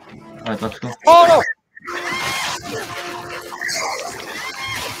 Alright, let's go. Oh no!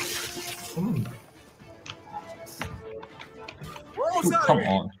 Ooh, come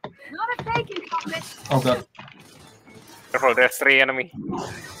on. Not a bacon comment. Oh god. Careful, there's 3 enemy.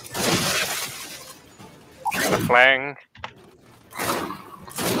 The flank.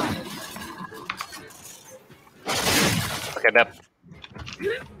 Okay, that.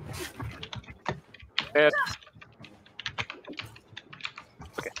 Dead.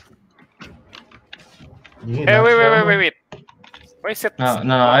 Okay. Hey, wait. Where is it? No,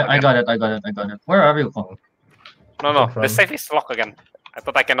 I got it. Where are you? No, the safe is locked again. I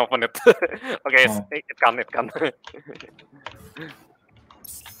thought I can open it. Okay, it can.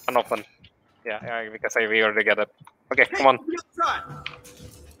 Unopen. Yeah, because we already got it. Okay, come on.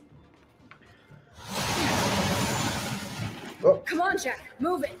 Come on, Jack.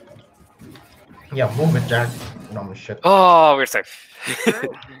 Move it. Yeah, move it, Jack. No, shit. Oh, we're safe. I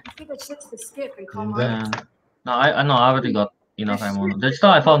think I should the skip and call Yeah. No, I already got enough ammo. Just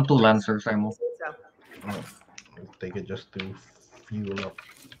now I found 2 Lancers ammo. I'll take it just to fuel up.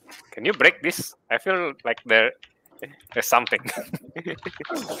 Can you break this? I feel like there's something.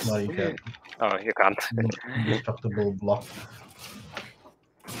 No, you can't. Oh, you can't. Indestructible block.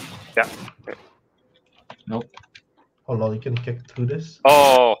 Yeah. Nope. Oh lol, you can kick through this?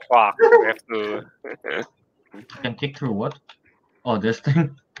 Oh, fuck. We have to... You can kick through what? Oh, this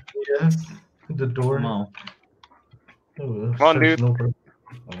thing? Yeah, the door. No. Oh, Come on, dude.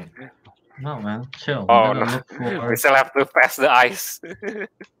 No, man. Chill. Oh, We gotta look for... We still have to pass the ice.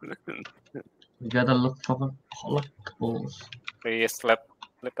 We gotta look for collectibles. Please, let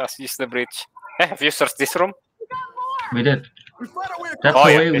us use the bridge. Hey, have you searched this room? We did. That's the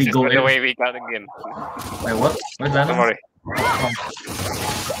way we go in. The way we got in. Wait, what? Where's that? Don't worry.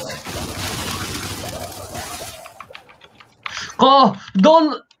 Oh,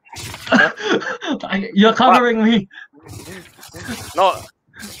 don't! You're covering me. No,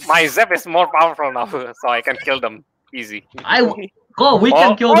 my zap is more powerful now, so I can kill them easy. We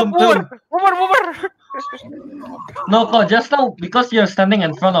can kill them too. Mover! No, Ko, just now, because you're standing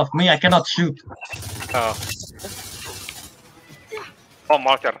in front of me, I cannot shoot. Oh,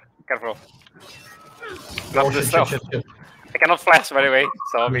 marker. Careful. Oh, shit. I cannot flash, by the way,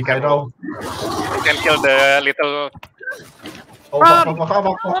 so be careful. You can kill the little... Oh,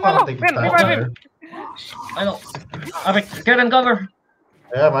 No, Vin. I know. Ariq, get in cover.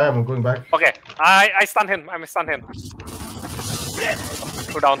 I am going back. Okay, I stun him. I stun him.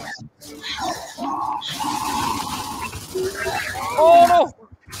 Go down. Oh no!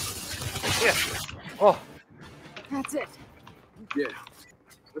 Yes. Oh. That's it. Yeah.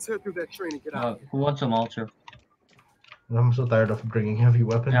 Let's head through that train and get out. Who wants some ultra? I'm so tired of bringing heavy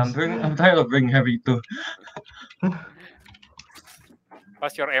weapons. Yeah, I'm tired of bringing heavy too.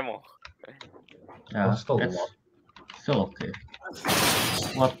 What's your ammo? Yeah, still it's still okay.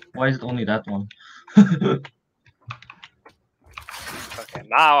 What? Why is it only that one? Okay,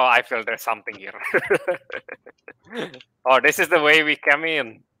 now I feel there's something here. Oh, this is the way we came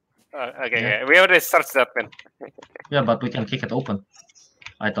in. Okay, we already searched that one. Yeah, but we can kick it open.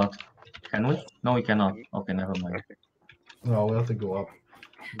 I thought. Can we? No, we cannot. Okay, never mind. No, we have to go up.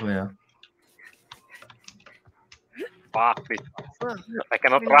 Oh, yeah. Fuck it. I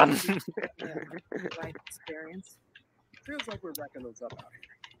cannot run. Life experience. Feels like we're racking those up out here.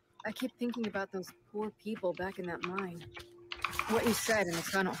 I keep thinking about those poor people back in that mine. What you said in the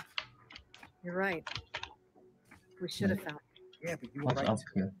tunnel. You're right. We should have found. Yeah, but you were What's right. up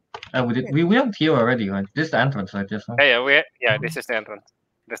here? We went here already, right? This is the entrance, right? Just now? Yeah, this is the entrance.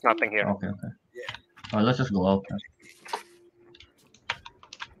 There's nothing here. Okay. Alright, let's just go out then.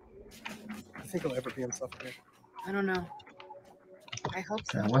 I think I'll ever be in suffocation. I don't know. I hope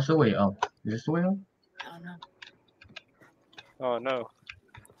so. Yeah, what's the way out? Is this the way out? I don't know. Oh no.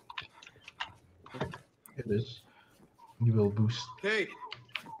 It is. You will boost. Kait,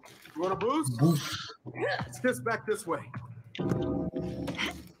 you want a boost? Boost. Let's get back this way.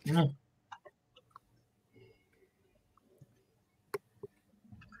 Mm.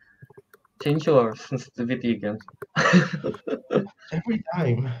 Change your sensitivity again. Every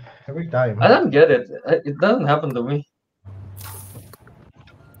time. Every time. I don't get it. It doesn't happen to me.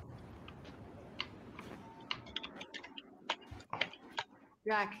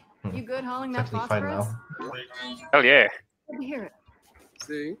 Jack, you good hauling It's that actually fine phosphorus? now. Hell yeah. Good to hear it.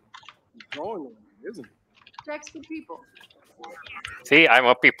 See? It's going on, isn't it? Jack's good people. See, I'm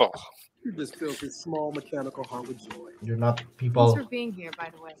a people. You just filled his small mechanical heart with joy. You're not Thanks people. for being here, by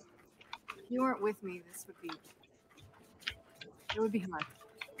the way. If you weren't with me, it would be hard.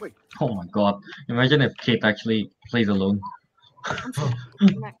 Oh my god. Imagine if Kate actually plays alone. I'm sorry.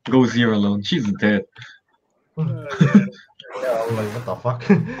 Goes here alone. She's dead. Yeah, I'm like, what the fuck?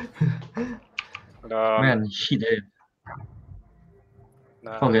 Man, she dead.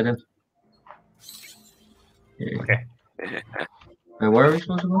 no. Forget it. Yeah. Okay. Wait, where are we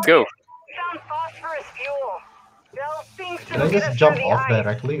supposed to go? Let's go. Found phosphorus fuel. They'll think Can I to get just us jump through the off ice.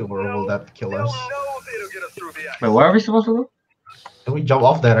 directly, or will that kill They'll us? know it'll get us through the ice. Wait, where are we supposed to go? Can we jump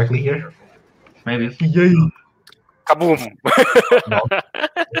off directly here? Maybe. Yay! Kaboom. No.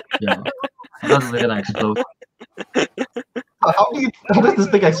 Yeah. That's gonna explode. How does this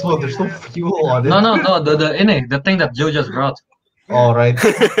thing explode? There's no fuel on it. No, the thing that Joe just brought. All right.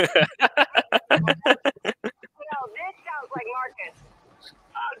 No, this sounds like Marcus.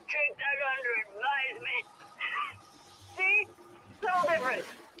 I'll take that under advisement. See? So different.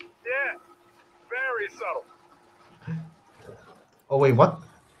 Yeah, very subtle. Oh wait, what?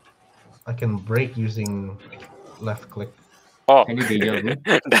 I can brake using left click. Oh, Any deja vu?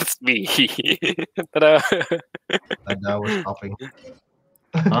 that's me. Ta-da. And now we're stopping.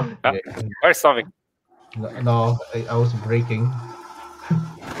 Huh? Ah, Yeah. Where's stopping? No, I was braking.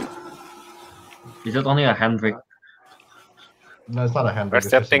 Is it only a handbrake? No, it's not a handbrake. Where's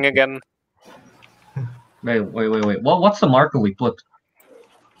it's that just thing a- again? Wait. What's the marker we put?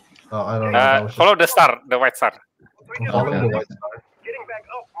 Oh, I don't know. that was just Follow the star, the white star. We just following Okay. the white star. getting back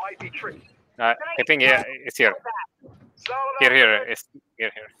up might be tricky. I think yeah, it's here. Solid Here. It's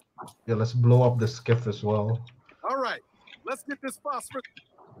here. Yeah, let's blow up the skiff as well. All right, let's get this phosphorus.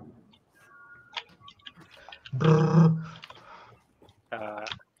 Brrr.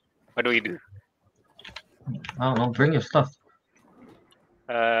 What do we do? I don't know. Bring your stuff.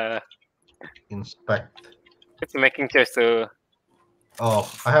 Inspect. It's making choice to.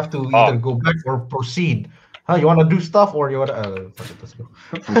 Oh, I have to either go back or proceed. Huh? You want to do stuff or you want to? Fuck it, let's go.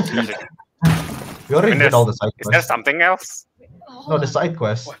 We already did all the side Is there quests. something else? No, the side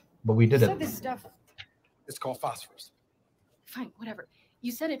quest, but we did You it. said this stuff. It's called phosphorus. Fine, whatever.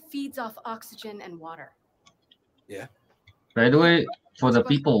 You said it feeds off oxygen and water, By the way, for the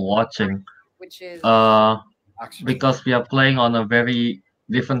people watching, which is Oxygen. because we are playing on a very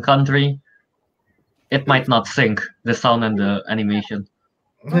different country, it might not sync the sound and the animation.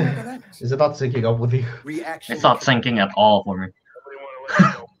 Is it not syncing up with you? Reaction. It's not syncing at all for me.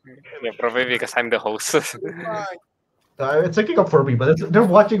 Yeah, probably because I'm the host. It's syncing up for me, but they're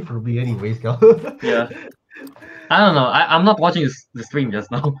watching for me anyways. Yeah. I don't know. I'm not watching the stream just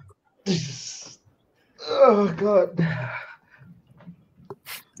now. Oh god.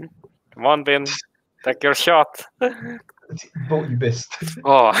 Come on, Ben. Take your shot. Bolt you missed.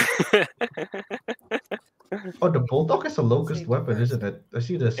 Oh. Oh, the Bulldog is a locust weapon, isn't it? I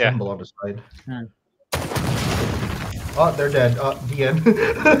see the Yeah. symbol on the side. Hmm. Oh, they're dead. The end.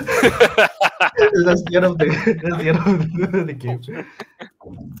 That's the end of the game.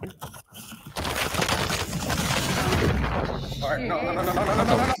 All right, no.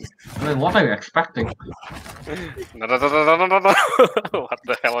 I mean, what are you expecting? No. What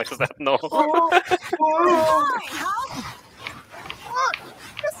the hell is that? No.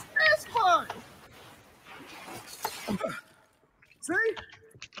 This is fine. See?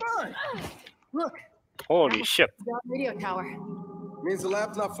 Fine. Look, Holy shit. the radio tower. means the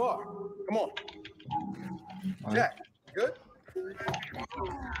lab's not far. Come on. Jack, good?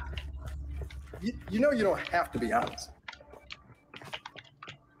 You know you don't have to be honest.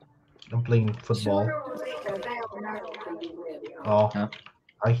 I'm playing football. Oh, Yeah.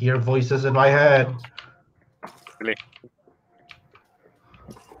 I hear voices in my head. Really?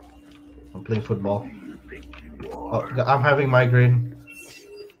 I'm playing football. Oh, I'm having migraine.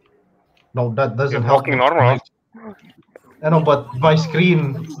 No, that doesn't You're help. walking normal. I know, but my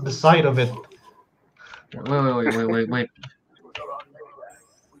screen, the side of it. Wait.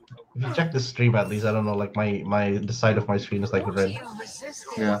 If you check the stream at least, I don't know, like the side of my screen is like red.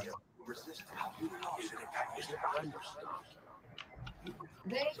 Yeah.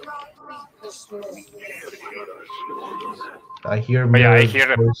 I hear Oh, yeah, I Mira's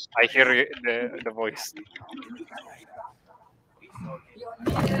hear it. voice. I hear the voice.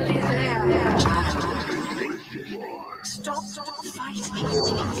 Stop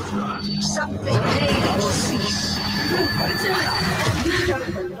fighting. Something will cease.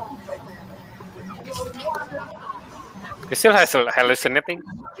 You still hallucinating?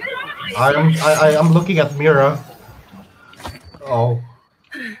 I'm looking at Mira. Oh.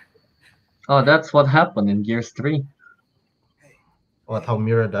 Oh, that's what happened in Gears 3. What? How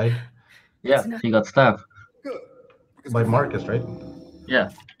Mira died? Yeah, he got stabbed. Good. Because By we Marcus, right? Yeah.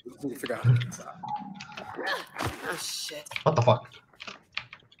 need to figure out how to get inside. Oh shit. What the fuck?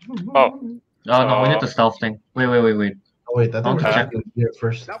 Oh. Oh no, we need the stealth thing. Wait. Oh wait, I I want think we to have to go here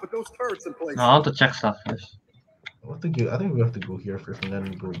first. Not with those turrets in place. No, I want to check stuff first. I think we have to go here first and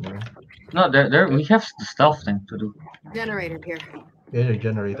then go there. No, there we have the stealth thing to do. Generator here. Yeah, your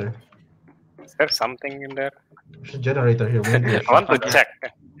generator. Is there something in there? There's a generator here. We need I want to check.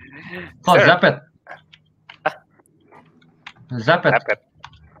 Oh, Sure. zap it. Zap it. Tap it.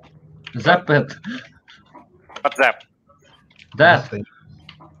 Zap it. What's that? That. thing.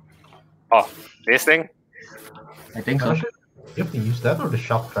 Oh, this thing? I think so. You have to use that or the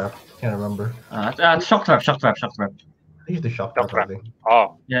shock trap? Can't remember. Shock trap. I use the shock trap, I trap. think.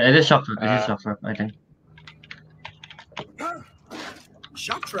 Oh, Yeah, it is shock trap. It is shock trap, I think.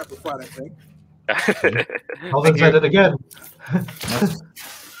 Shock trap will fry that thing. Kelvin said it again.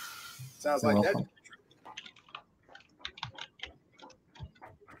 Sounds You're like that. welcome.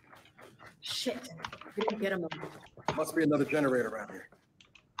 Shit. We didn't get him. Must be another generator around here.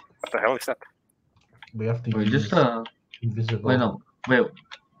 What the hell is that? We have to Wait, use just invisible. wait, no. Wait.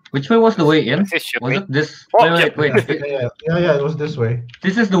 Which way was the way in? Does it shoot Was me? it this? Oh, Wait. Yeah, it was this way.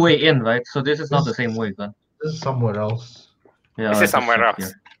 This is the way in, right? So this is not the same way, then. This is somewhere else. Yeah. This is let's somewhere check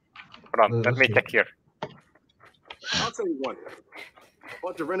else. here. Hold on, let me see. check here. I'll tell you one.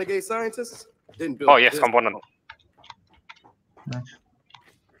 Bunch of renegade scientists didn't build. Oh, yes, this. component. Nice.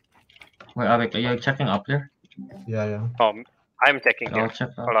 Wait, Ariq, are you checking up here? Yeah. Oh, I'm checking I'll here. check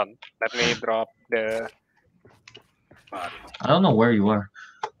out. Hold on, let me drop the. I don't know where you are.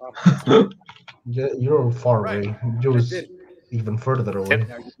 You're far Right. away. Joe's Did. even further away.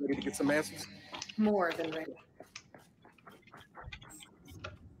 Now you ready to get some answers? More than ready.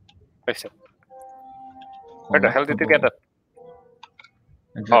 Where is it? Where the hell did you get that?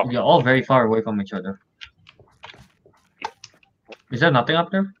 Oh. You're all very far away from each other. Is there nothing up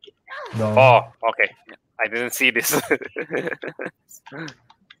there? No. Oh, okay. I didn't see this.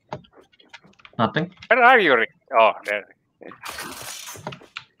 Nothing? Where are you, Rick? Oh, there.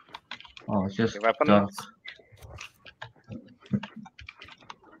 Oh, it's just The weapons. dark.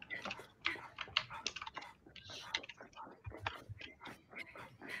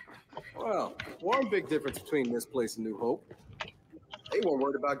 Well, one big difference between this place and New Hope. They weren't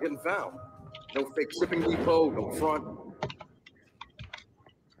worried about getting found. No fake shipping depot, no front.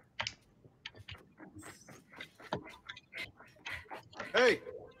 Hey,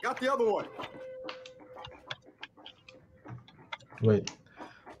 got the other one. Wait.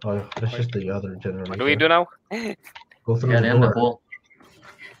 Oh, that's just the other generator. What do we do now? Go through Yeah, the they end the door. pool.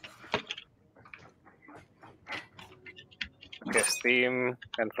 Okay, Steam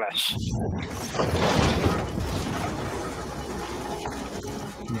and Flash.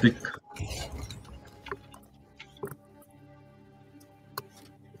 Big.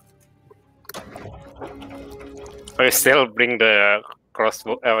 I still bring the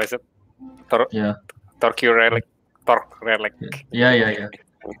crossbow. What is it? Yeah. Torque relic. Torque relic. Yeah.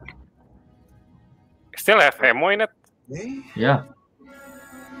 Still have ammo in it. Yeah.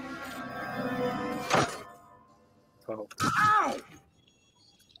 So, Ow!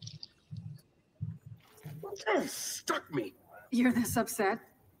 That stuck me. You're this upset?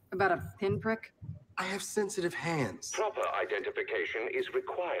 About a pinprick? I have sensitive hands. Proper identification is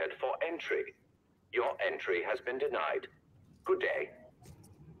required for entry. Your entry has been denied. Good day.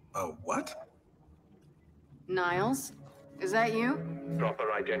 What? Niles? Is that you?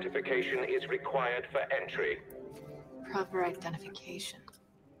 Proper identification is required for entry. Proper identification.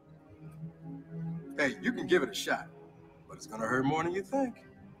 Hey, you can give it a shot, but it's gonna hurt more than you think.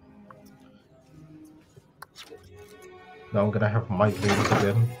 Now I'm gonna have migraines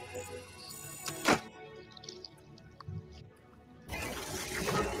again.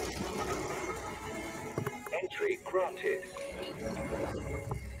 Entry granted.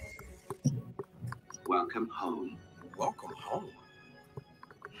 Welcome home. Welcome home.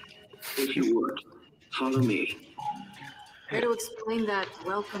 If you would, follow me. Care to explain that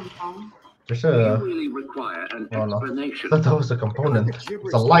welcome home? There's Do you a. really require an Oh no. explanation? That was a component. It's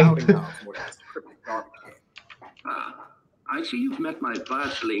Gibberish a light. spouting out from what this cryptic garbage can. I see you've met my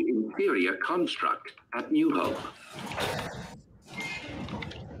vastly inferior construct at New Hope.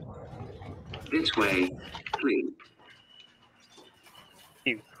 This way, please.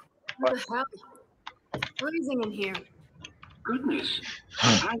 What the hell? Freezing in here. Goodness.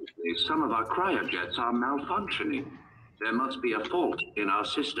 Apparently, some of our cryojets are malfunctioning. There must be a fault in our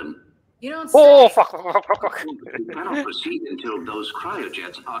system. You don't say. Oh, fuck. We cannot proceed until those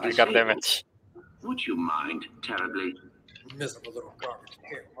cryojets are I got disabled. damage. Would you mind terribly? Miserable little garbage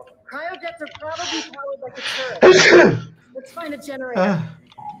can. Cryojets are probably powered like a turret. Let's find a generator.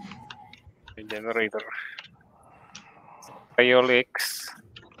 The generator. Cryolix.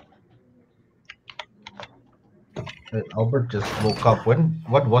 Albert just woke up.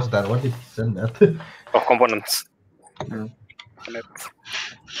 What was that? What did he send that? Oh, components. Yeah,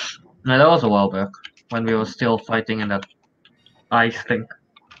 that was a while back when we were still fighting in that ice thing.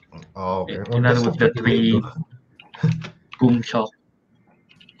 Oh, okay. And then with the 3 boom shot.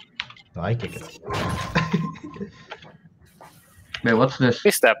 No, I kick it. Wait, what's this?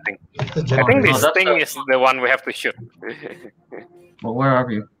 Is that thing? It's a I think generator. this that's thing a- is the one we have to shoot. Well, where are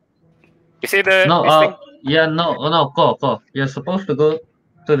you? You see the No, this thing? yeah, no, go. You're supposed to go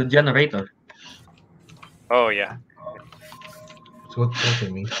to the generator. Oh yeah. So what's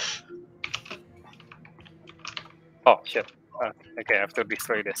helping me? Oh shit. Okay, I have to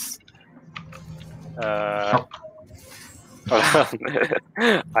destroy this. Hold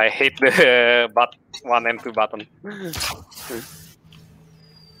on. I hate the 1 and 2 button.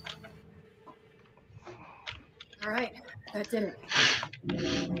 All right, that did it.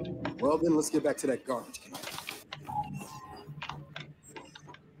 Well, then let's get back to that garbage can.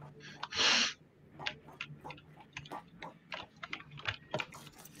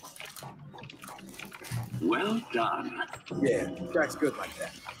 Well done. Yeah, track's good like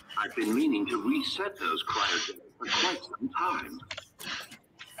that. I've been meaning to reset those cryojets for quite some time.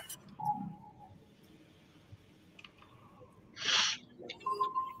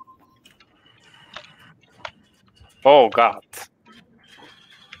 Oh god.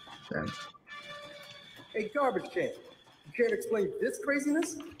 Hey, garbage can. You care to explain this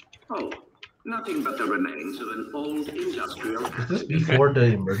craziness? Oh, nothing but the remains of an old industrial. Is this before the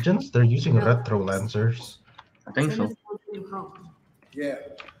emergence? They're using retro lancers. I think so. Yeah,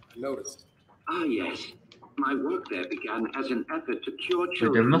 I noticed. Ah, yes. My work there began as an effort to cure Wait,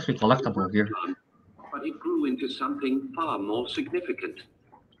 children. there must be collectible here. But it grew into something far more significant.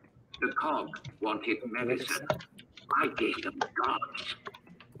 The cog wanted medicine. I gave them gods.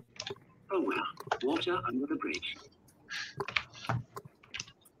 Oh well, water under the bridge.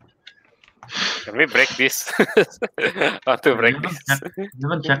 Can we break this? Want to break this?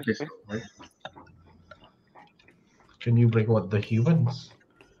 Haven't checked this, right? Can you break what, the humans?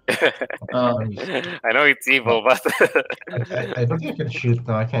 I know it's evil, but I don't think I can shoot.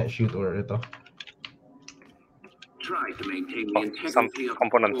 No, I can't shoot or it. Try to maintain the some integrity of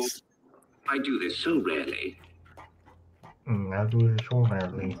components. I do this so rarely. I do it so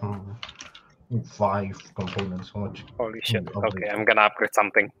rarely. 5 components. How much? Holy shit. Lovely. Okay, I'm gonna upgrade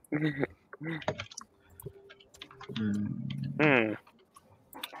something.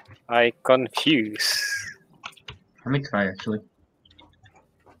 I confuse. Let me try actually.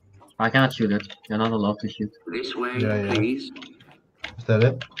 I cannot shoot it. You're not allowed to shoot. This way, Yeah. please. Is that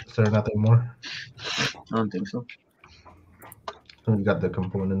it? Is there nothing more? I don't think so. So we got the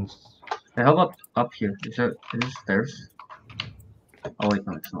components. Hey, how about up here? Is there stairs? Oh wait,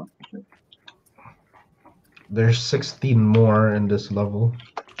 no, it's not. Okay. There's 16 more in this level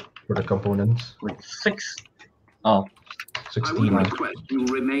for the components. Wait, 6? Oh, I 16. would request you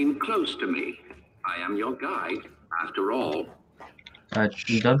remain close to me. I am your guide, after all.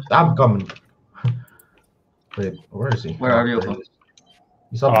 you done? I'm coming. Wait, where is he? Where are you? There he is.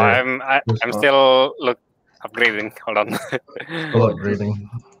 He's Oh, up there. I'm still upgrading. Hold on. Full upgrading.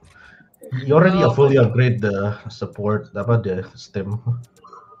 You already fully upgrade the support. Dapat the stem.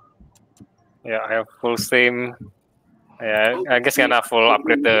 Yeah, I have full same. Yeah, I guess gonna full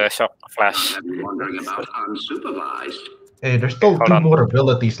upgrade the shock flash. I've been wondering about unsupervised. Hey, there's still Hold 2 on. more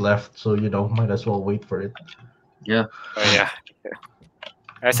abilities left, so might as well wait for it. Yeah. Oh yeah.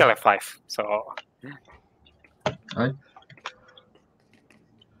 I still have 5. So Alright.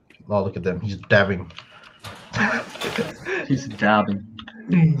 Oh, look at them. He's dabbing. He's dabbing.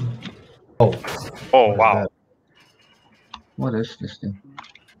 Oh. oh what is wow. that? What is this thing?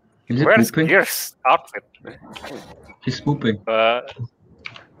 Is it Where's pooping? Gear's outfit? He's pooping.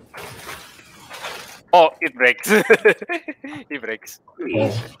 Oh, it breaks. He breaks.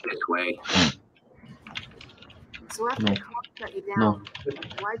 Please, this way. So after No. the cop shut you down, No.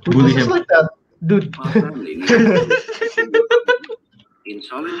 why Dude, Bully this is him. like that. Dude. Our family needs in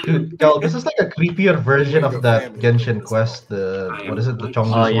solitude. Dude, Cal, this is like a creepier version of that Genshin quest. What is it? The Oh Chong's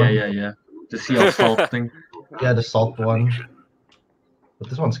yeah, one? yeah, yeah. The sea of salt thing. Yeah, the salt one. But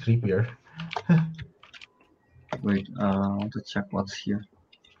this one's creepier. Wait, I want to check what's here.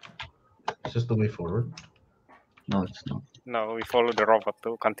 It's just the way forward. No, it's not. No, we follow the robot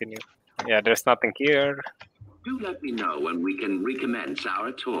to continue. Yeah, there's nothing here. Do let me know when we can recommence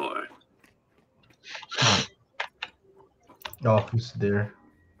our tour. Oh, who's there?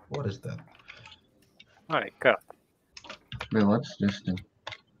 What is that? My God. Wait, what's this thing?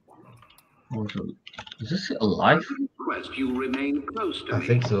 Is this alive? Request you remain close to I me.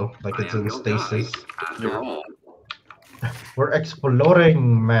 think so. Like I it's am in your stasis. guide, after all. We're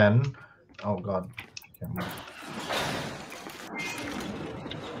exploring, man. Oh god. Can't move.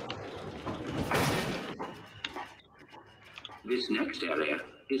 This next area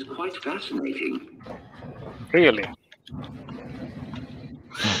is quite fascinating. Really?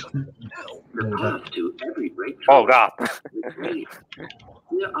 The No, path to every breakthrough. Oh God.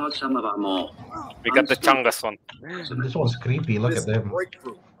 Here are some of our more. We got the Chungus one. This one's creepy. Look at them.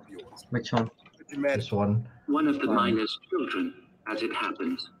 Breakthrough of yours. Which one? This one. One of the miner's children, as it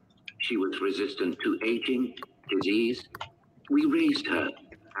happens. She was resistant to aging, disease. We raised her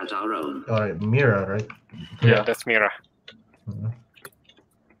as our own. Alright, Mira, right? Yeah, that's Mira. Mhm.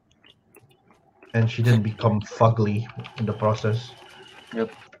 And she didn't become fugly in the process.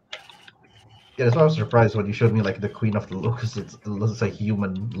 Yep. Yeah, that's why I was surprised when you showed me like the Queen of the Locusts. It looks like a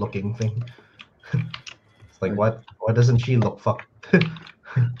human-looking thing. It's like, what? Why doesn't she look fucked?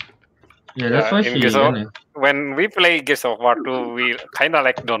 Yeah, that's why in she. Gears of- when we play Gears of War 2, we kind of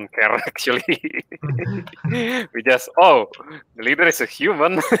like don't care actually. We just, oh, the leader is a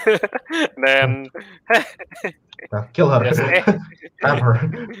human. Then Kill her. Yes, Stab her.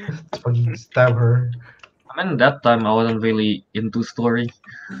 Fucking stab her. I mean, that time I wasn't really into story.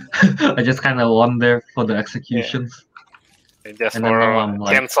 I just kind of won there for the executions. just And then for now I'm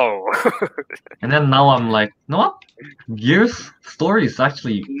like- cancel. And then now I'm like, you know what? Gears story is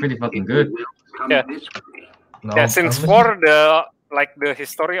actually pretty fucking good. Yeah. No, Yeah, since I'm for the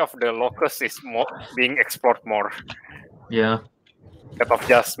history of the locust is more being explored more Yeah. instead of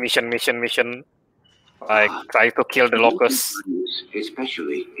just mission. Like try to kill the locust.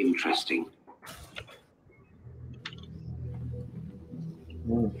 Especially interesting.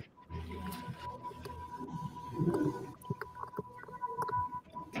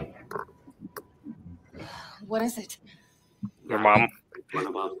 What is it? Your mom. One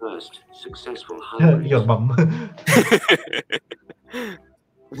of our first successful Your highways. mom.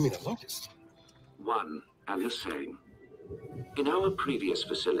 What do you mean a locust? One and the same. In our previous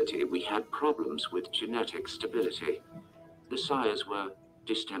facility, we had problems with genetic stability. The sires were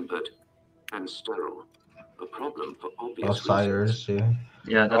distempered and sterile. A problem for obvious reasons. Sires, yeah.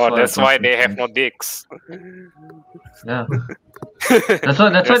 Yeah, That's I why thought they it have was- no dicks. Yeah. That's why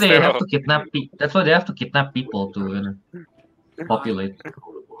They're they have sterile. to kidnap That's why they have to kidnap people to populate.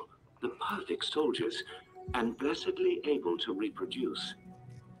 The perfect soldiers and blessedly able to reproduce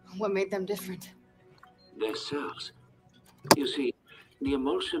What made them different? their cells. You see, the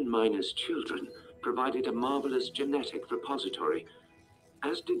emulsion miners' children provided a marvelous genetic repository,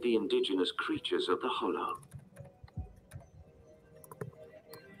 as did the indigenous creatures of the Hollow.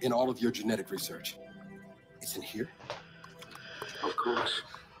 In all of your genetic research, it's in here? Of course.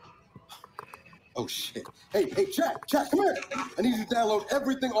 Oh shit. Hey, Jack, come here. I need you to download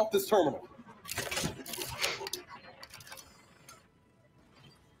everything off this terminal.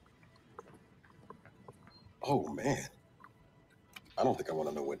 Oh man. I don't think I want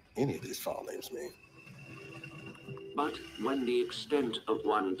to know what any of these file names mean. But when the extent of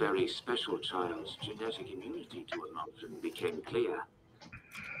one very special child's genetic immunity to emulsion became clear,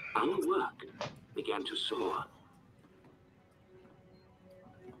 our work began to soar.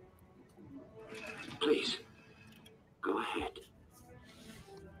 Please, go ahead.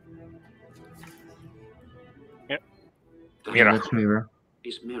 Yep. That Mira. That's Mira.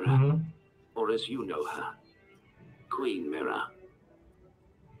 is Mira, Mhm. or as you know her, Queen Mira.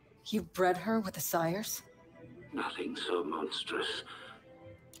 You bred her with the sires? Nothing so monstrous.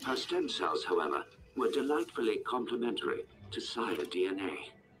 Her stem cells, however, were delightfully complementary to sire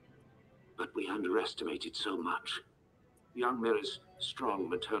DNA. But we underestimated so much. Young Mira's strong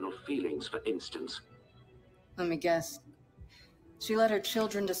maternal feelings, for instance. Let me guess. She led her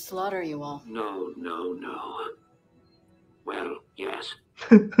children to slaughter you all. No. Well, yes.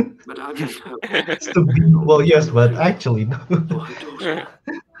 But I won't help It's to be, well, yes, but actually, no. for her daughter,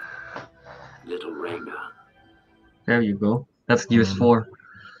 little Raina. There you go. That's Gears 4.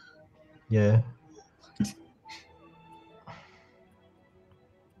 Yeah.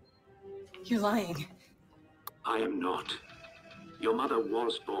 You're lying. I am not. Your mother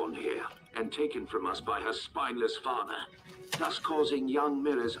was born here and taken from us by her spineless father, thus causing young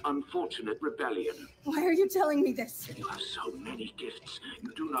Mira's unfortunate rebellion. Why are you telling me this? You have so many gifts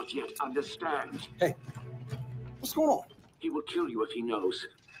you do not yet understand. Hey, what's going on? He will kill you if he knows.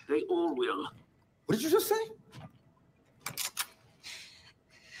 They all will. What did you just say?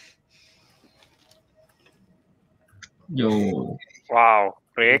 Yo. Wow,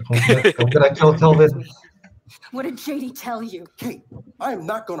 Rick. I'm gonna kill Kelvin. What did JD tell you? Kate, I am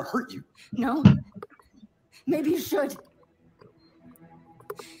not gonna hurt you. No? Maybe you should.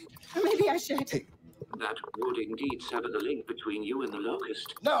 Or maybe I should. Hey, That would indeed sever the link between you and the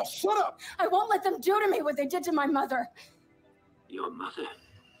Locust. now shut up! I won't let them do to me what they did to my mother. Your mother?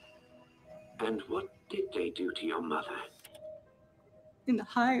 And what did they do to your mother? In the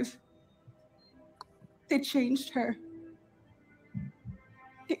hive, they changed her.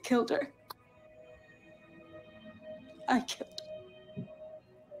 It killed her. I killed her.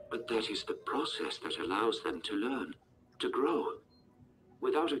 But that is the process that allows them to learn, to grow.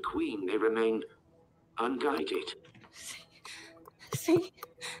 Without a queen, they remain unguided. See?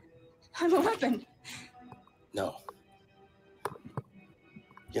 I'm a weapon. No.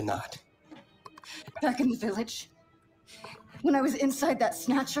 You're not. Back in the village, when I was inside that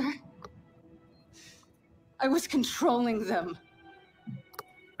snatcher, I was controlling them.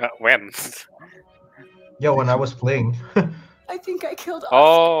 When? Yeah, when I was playing. I think I killed Oscar.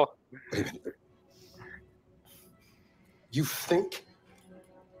 Oh, Wait a minute. You think?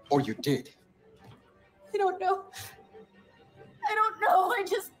 Or you did? I don't know. I don't know.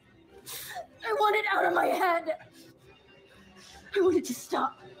 I want it out of my head. I want it to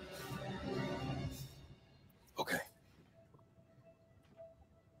stop. Okay.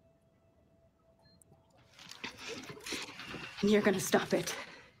 And you're gonna stop it.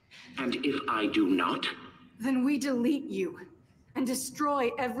 And if I do not? Then we delete you and destroy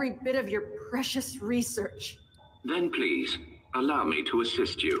every bit of your precious research. Then please, allow me to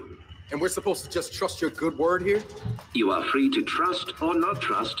assist you. And we're supposed to just trust your good word here? You are free to trust or not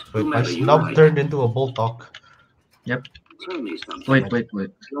trust Wait, my whomever you snub like. turned into a Boltok. Yep. Tell me something. Wait.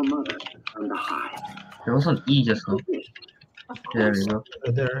 Your mother and the hive. There was an E just now. There we go.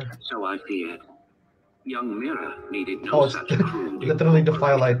 There. So I feared. Young Mira needed no Oh, it's such cruel literally the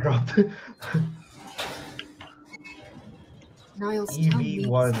file I dropped. Niles, tell me.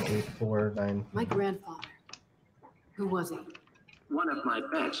 EV1849. My grandfather. Who was he? One of my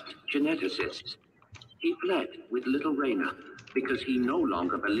best geneticists. He fled with little Raina because he no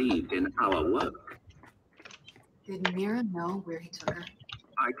longer believed in our work. Did Mira know where he took her?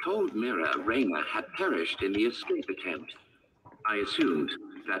 I told Mira Raina had perished in the escape attempt. I assumed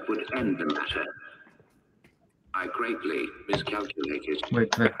that would end the matter. I greatly miscalculated.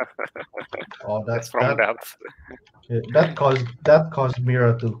 Wait. Oh, that's from that. that. That caused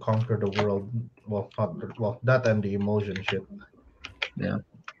Mira to conquer the world. Well, that and the emotion shit. Yeah.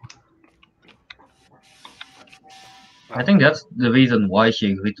 I think that's the reason why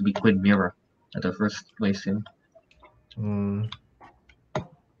she agreed to be Queen Mira at the first place. Yeah.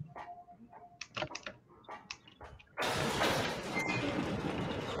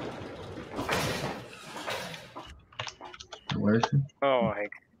 Where is he? Oh,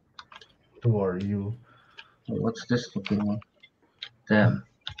 heck. Who are you? Oh, what's this looking one? Damn.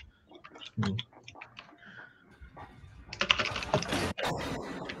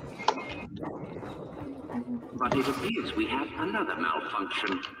 But it appears we have another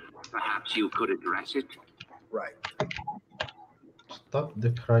malfunction. Perhaps you could address it. Right. Stop the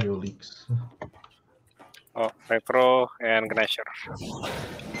cryo leaks. Oh, Repro and Gnasher.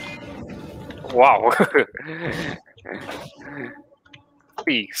 Wow.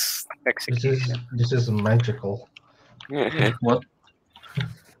 Peace. Execution. This is magical. What?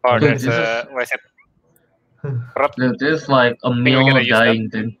 Oh, Dude, there's this what is it? Dude, this is like a we're meal gonna use dying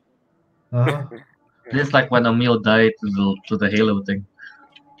thing. Uh-huh. This is like when a meal died to the Halo thing.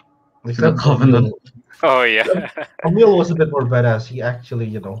 Except Covenant. Oh yeah. Emil was a bit more badass. He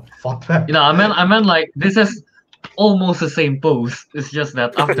actually, fought back. I meant like this is almost the same pose. It's just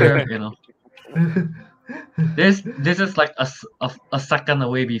that after this is like a second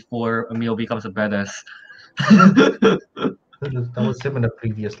away before Emil becomes a badass. That was him in a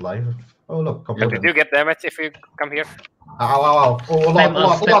previous life. Oh look, Did Covenant. you get damage if you come here? Ow. Oh, a lot.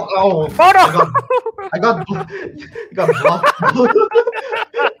 Oh. Oh no! I got blocked.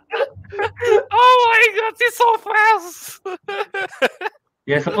 Oh my god, he's so fast!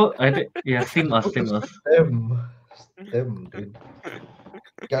 Yeah, suppose I think yeah, steam us. Stem, dude.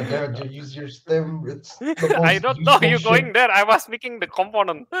 God damn it, you use your stem. It's the I most don't know useful you shit. going there. I was picking the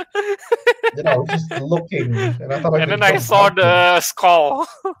component. You know, I was just looking, and I thought I And could then I jump saw backwards. the skull.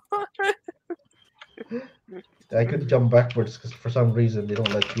 I could jump backwards because for some reason they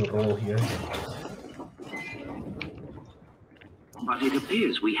don't let you roll here. But it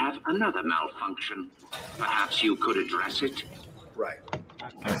appears we have another malfunction. Perhaps you could address it? Right.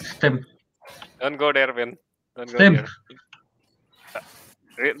 Stem. Don't go there, Vin. Don't go Stem. there.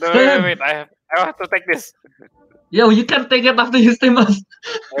 Wait. I have to take this. Yo, you can take it after you stem us.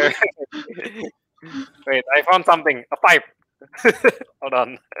 Wait, I found something. A pipe. Hold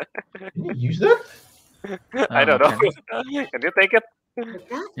on. Can you use that? I don't know. Can you take it?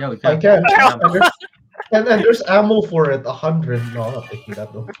 Yeah, we I can. can. And there's ammo for it. 100. No, I'm not taking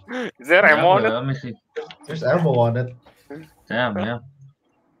that though. Is there ammo on it? Let me see. There's ammo on it. Damn, yeah.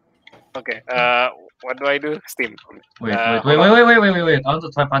 Okay. What do I do? Steam. Wait. hold I on. want to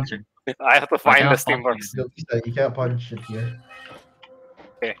try punching. I have to find the cannot steam punch first. You can't punch it here.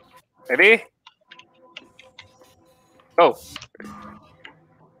 Okay. Ready? Go.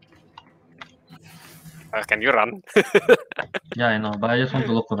 Can you run? Yeah, I know, but I just want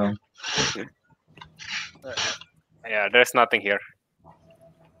to look around. Yeah, there's nothing here.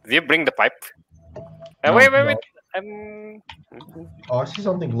 Did you bring the pipe? No, Wait. no. Oh, I see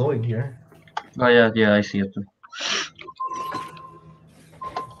something glowing here. Oh yeah, I see it too.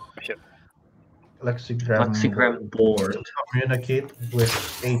 shit. Lexigram board. Communicate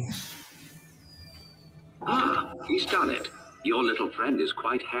with apes. Ah, he's done it. Your little friend is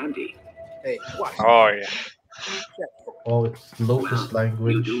quite handy. Hey, watch. Oh, yeah. Oh, it's locust Well,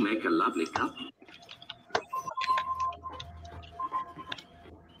 language. you do make a lovely couple.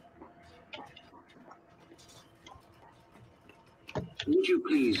 Would you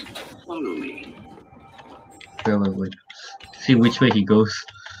please follow me? Wait. See which way he goes.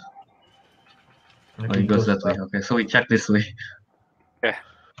 Maybe Oh, he goes that way. back. Okay, so we check this way. Yeah.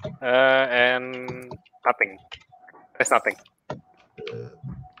 And nothing. There's nothing.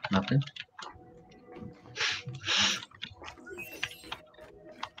 Nothing.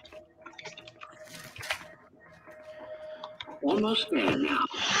 Almost there now.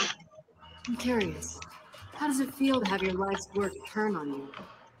 I'm curious. How does it feel to have your life's work turn on you?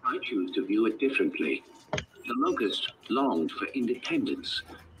 I choose to view it differently. The locusts longed for independence.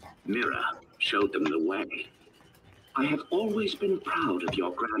 Mira showed them the way. I have always been proud of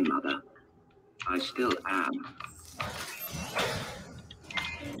your grandmother. I still am.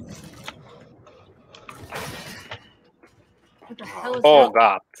 What the hell is Oh, that?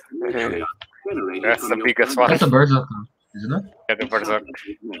 God. Nuclear generated That's from the your biggest one. That's a Berserker, isn't it? Yeah, the Berserker.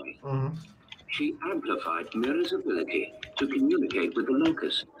 Mhm. She amplified Mira's ability to communicate with the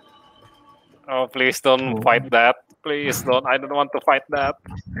locust. Oh, please don't fight that. Please don't. I don't want to fight that.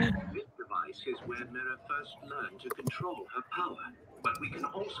 This device is where Mira first learned to control her power, but we can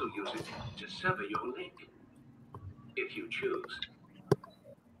also use it to sever your leg, if you choose.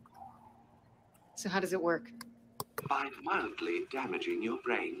 So how does it work? By mildly damaging your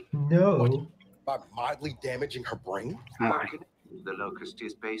brain. No. By mildly damaging her brain? The locust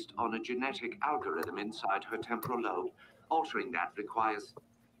is based on a genetic algorithm inside her temporal lobe. Altering that requires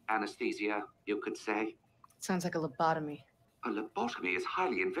anesthesia, you could say. Sounds like a lobotomy. A lobotomy is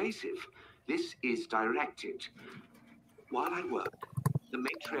highly invasive. This is directed. While I work, the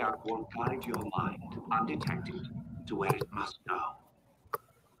matriarch will guide your mind, undetected, to where it must go.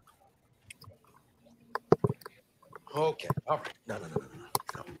 Okay, all right. No.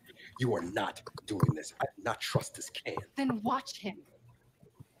 You are not doing this. I do not trust this can. Then watch him.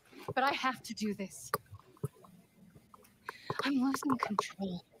 But I have to do this. I'm losing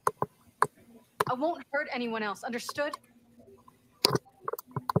control. I won't hurt anyone else, understood?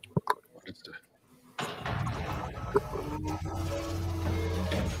 Understood.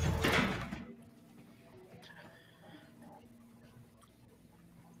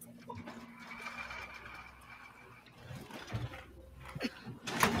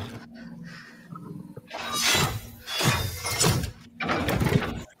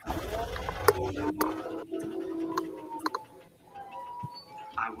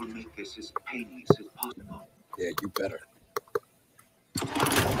 I will make this as painless as possible. Yeah, you better.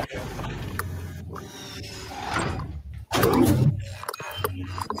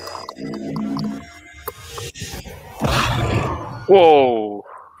 Whoa.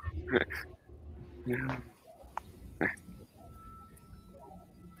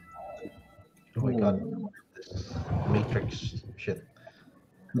 my god. This Matrix shit.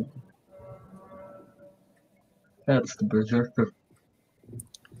 That's the Berserker.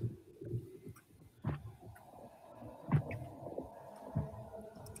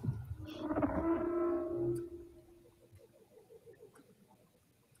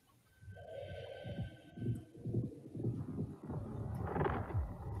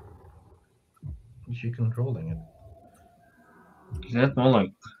 Is she controlling it? Is that more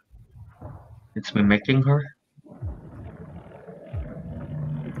like it's mimicking her?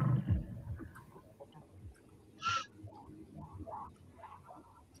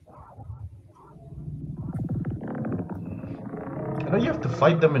 I know you have to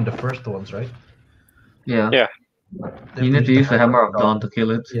fight them in the first ones, right? Yeah. Yeah. You need to use the Hammer of Dawn to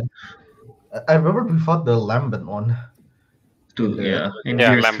kill it. Yeah. I remember we fought the Lambent one. To, the- yeah, in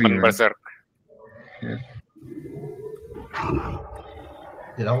Yeah, Gears 3, Lamp and right? Berserk. Yeah.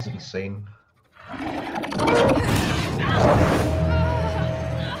 Yeah, that was insane.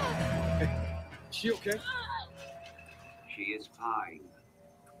 She okay? She is fine.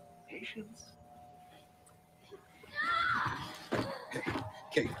 Patience.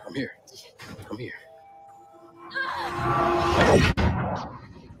 Kate, I'm here. I'm here.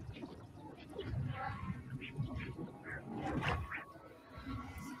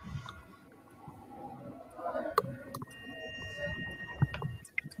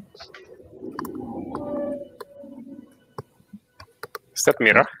 Is that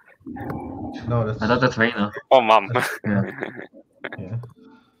Mira? No, that's I thought that's Reina. Oh, Mom. Yeah. yeah.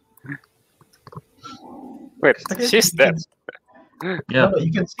 Wait, I guess she's you dead. can- Yeah. No,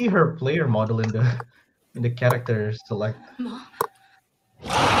 you can see her player model in the character select. Mom.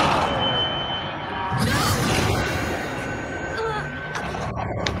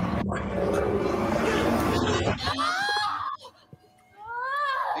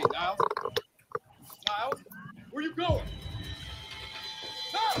 Hey, Niles. Niles, where you going?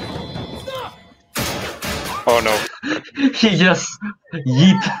 Stop! Stop! Oh no. He just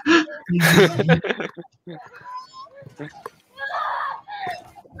yeet.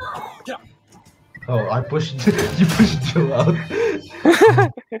 Oh, I pushed you pushed Joe out.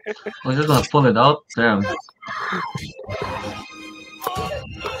 Was just gonna pull it out? Damn.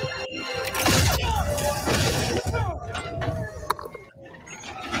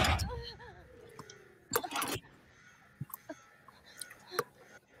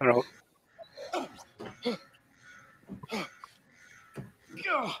 No.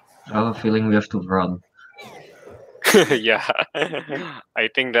 I have a feeling we have to run. Yeah. I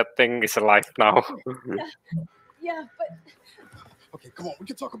think that thing is alive now. Yeah, but Okay, come on, we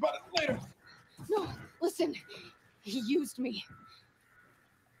can talk about it later. no, listen. He used me.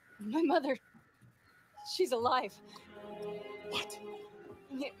 My mother, she's alive. What?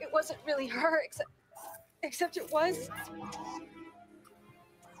 It wasn't really her, except it was.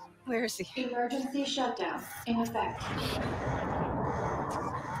 Where is he? Emergency shutdown in effect.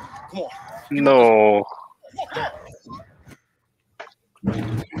 Come on. No.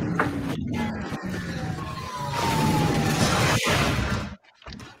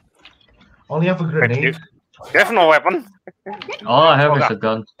 Only have a Wait, grenade. you have no weapon? All I have is a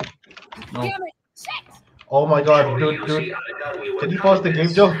gun. No. Damn it! Shit! Oh my god, dude. Can you pause the game,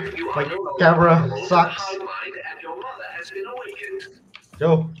 Joe? My camera sucks.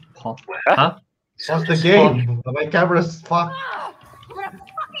 Joe, Huh? pause the game. My camera's fucked. Ah, I'm gonna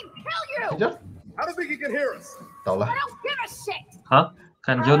fucking kill you! Joe? I don't think he can hear us. Tao I la. don't give a shit! Huh?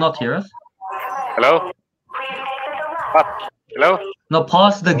 Can Joe not hear us? Hello? What? Hello? No,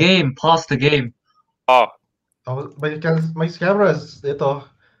 pause the game. Pause the game. Oh, Oh, my camera is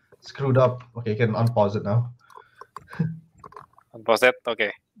screwed up. Okay, you can unpause it now. was that?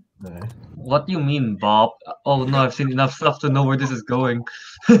 Okay. Okay. What do you mean, Bob? Oh no, I've seen enough stuff to know where this is going.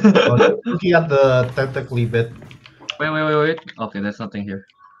 Oh, looking at the tentacly bit. Wait. Okay, there's nothing here.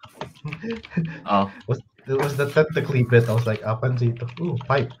 Oh. It was the tentacly bit. I was like, pansi ito. Ooh,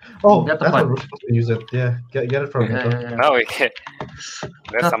 pipe. Oh, Get the that's pipe. what we're supposed to use it. Yeah, get it from Yeah, it. yeah, yeah. Now we can.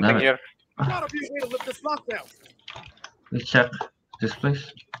 There's God something damn it. here. Gotta be a way to lift this lockdown. Let's check this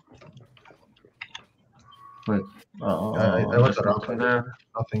place. Wait. I went there's around nothing there.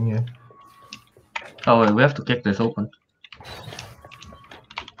 Nothing, yeah. Oh wait, we have to kick this open.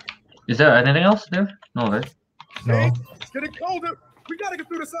 Is there anything else there? No, right? No. Hey, it's getting colder. We gotta get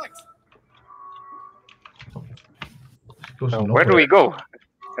through this ice. Goes Where do we nowhere. go?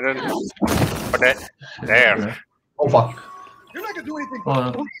 I don't know. Oh, there. Oh, fuck. You're not gonna do anything.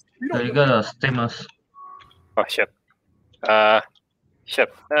 Oh, We there don't you gotta stim us. Oh, shit. Shit.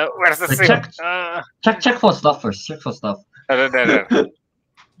 Where's the Wait, sim? check for stuff first. Check for stuff. There.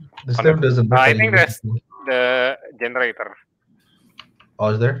 The stem doesn't work. I think that's the generator. Oh,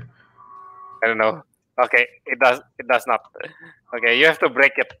 is there? I don't know. Okay, it does not. Okay, you have to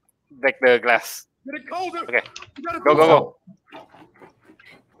break the glass. Get it colder. Okay, You gotta go.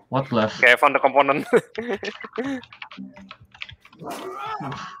 What glass? Okay, I found the component.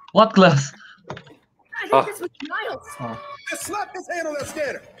 What glass? I think this was Niles. Oh, Just slap his hand on that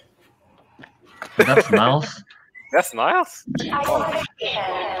scanner. that's Niles. That's nice.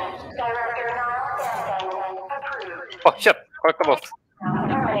 Oh shit, collectibles.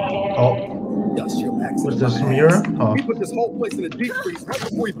 Oh, Dust your axe. was this mirror? Oh, We put this whole place in a deep freeze right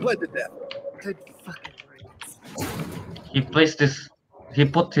before he bled to death. Good fucking riddance. He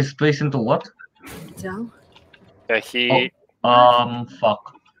put his place into what? Joe? Yeah, he.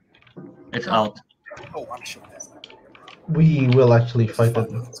 Fuck. It's out. Oh, I'm sure that's we will actually fight it.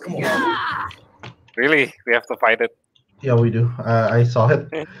 Come on. Really, we have to fight it. Yeah, we do. I saw it.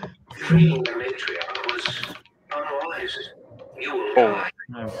 Freeing the matriarch was unwise. You will die,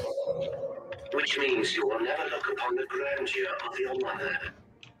 No. which means you will never look upon the grandeur of your mother.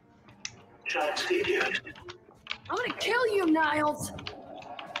 Chance the idiot. I'm gonna kill you, Niles.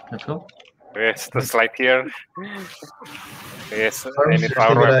 Let's go. Yes, the slide here. Yes, I'm any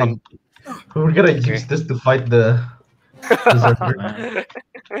power weapon. We're gonna use this to fight the Berserker.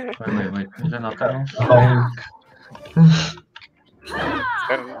 Wait. Is there nothing else? Is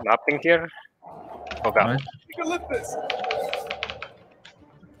there nothing here? Oh god. Right. You can lift this.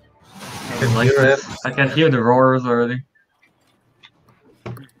 Can hear it. I can hear the roars already.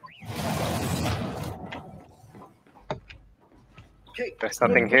 Kate, There's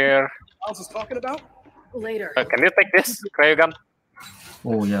nothing here. Miles is talking about? Later. Can you take this cryo gun?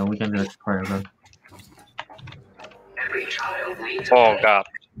 Oh yeah, we can do it. Fire gun. Every child needs a Oh god.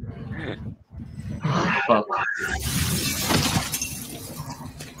 Fuck.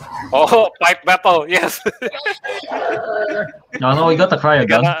 Oh, pipe battle. Yes. No, we got the cryo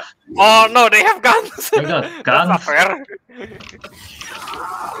gun. Oh no, they have guns. We got That's not guns. fair.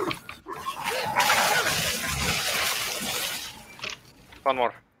 One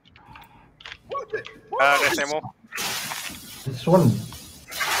more. There's ammo. This one.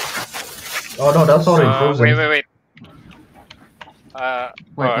 Oh no, that's already frozen. Wait.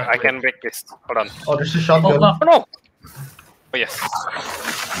 I can break this. Hold on. Oh, there's a shotgun. Oh, Oh no. Oh yes.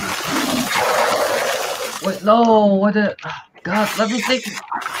 wait, no, what the... God, let me take it.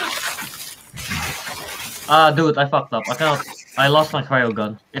 Dude, I fucked up. I lost my cryo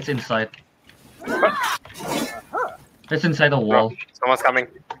gun. It's inside. It's inside the wall. Someone's coming.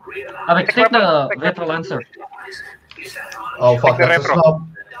 Take the Retro Lancer. Oh fuck, Take the that's a retro. stop.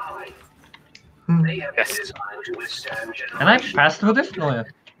 Yes. Can I pass through this? No, yeah.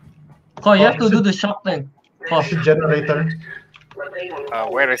 Oh, you have to do the shot thing. Oh, The generator.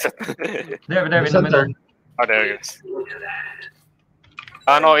 Where is it? there in the Center. middle. Oh, there it is.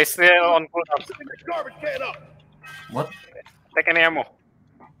 No, it's still on cooldown. Garbage can up. What? Take any ammo.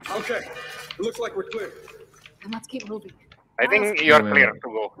 Okay. It looks like we're clear. And let's keep moving. I think you're Wait. clear to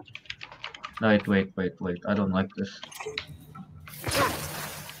go. No, wait. I don't like this.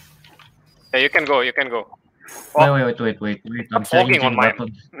 Yeah, you can go. Oh, Wait. I'm fogging changing on mine.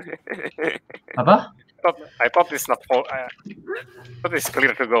 weapons. Apa? I thought it's not full. I thought it's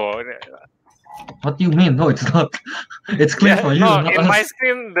clear to go. What do you mean? No, it's not. It's clear for you, No, not in us. my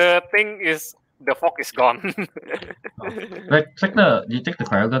screen the thing is the fog is gone. Right, do you take the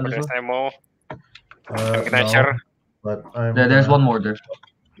cryo gun as There's well? ammo. Can I No, share? but I'm. There's one more there.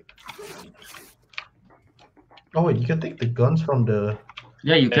 Oh wait, you can take the guns from the.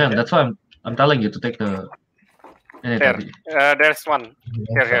 Yeah, you can. That's why I'm telling you to take the. There. There's one.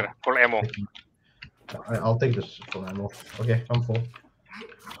 Here. Full ammo. I'll take this full ammo. Okay, I'm full.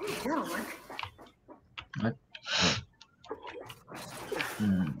 Right.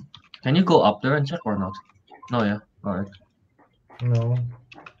 Can you go up there and check or not? No, yeah. Alright. No.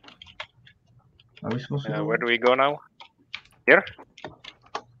 Are we supposed to go? Where do we go now? Here?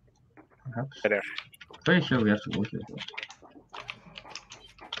 Perhaps. There. Pretty sure we have to go here.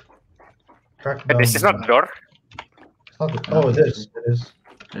 Track But this is down. not the door. It's not the- oh, it is. It is.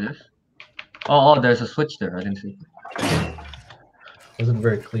 It is? Oh, there's a switch there. I didn't see. Wasn't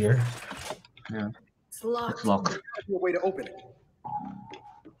very clear. Yeah. It's locked. It's locked. A way to open it.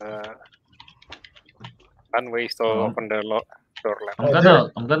 One way to open the door left.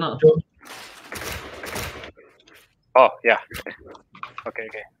 I'm gonna. Oh yeah. Okay.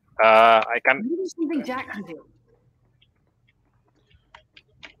 I can. Maybe something Jack can do.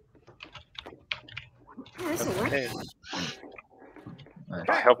 Yeah, this'll work. Okay.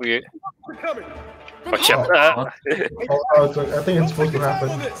 I hope you. We're coming. Oh shit! I think it's supposed to happen.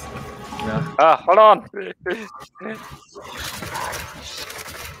 Yeah. Hold on.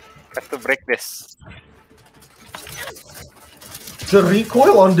 Have to break this. The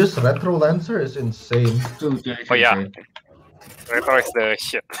recoil on this retro lancer is insane. Dude, Oh yeah. Retro is the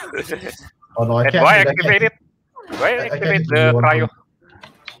shit. Oh no, I And can't. do I I can't- activate it? Do I can't activate give the you one cryo?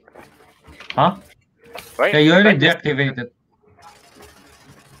 Huh? Do I Yeah, you already activate this? deactivated.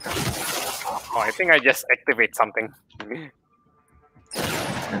 Oh, I think I just activate something.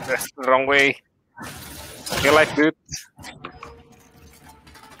 That's the wrong way. Feel like dude.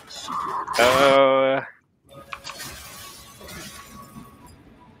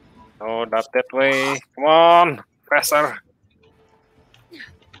 No, not that way. Come on, faster.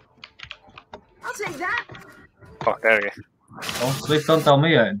 I'll take that. Oh, there it is. Oh, please don't tell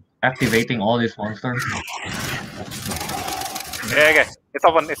me you're activating all these monsters. Yeah, it's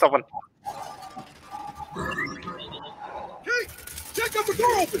open. It's open. Hey, check out the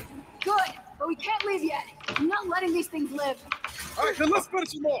door open. Good, but we can't leave yet. I'm not letting these things live. All right, then let's finish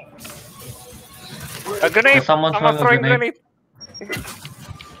them off. A grenade! Someone Someone throwing a throwing grenade.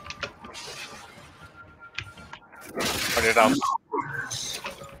 Put it down.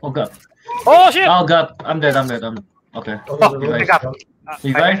 Oh god. Oh shit! Oh god. I'm dead. Okay. Oh, I got.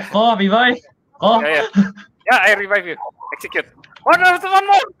 Revive. Go, revive. Go. Yeah. Yeah, I revive you. Execute. Oh no, there's one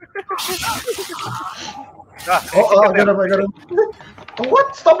more! I got him. Oh,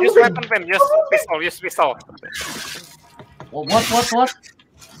 what? Stop Use moving. weapon pen. Use pistol. Oh, what?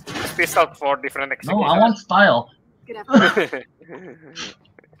 Use pistol for different execution. No, I want style. Good afternoon.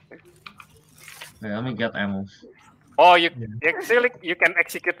 Yeah, let me get ammo. Oh, you actually you can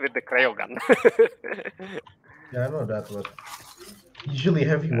execute with the cryo gun. Yeah, I know that, but usually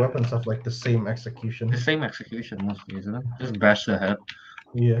heavy weapons have like the same execution. The same execution mostly, isn't it? Just bash the head.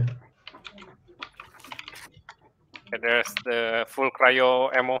 Yeah. And there's the full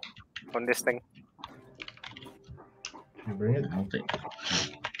cryo ammo on this thing. You bring it. I'll take.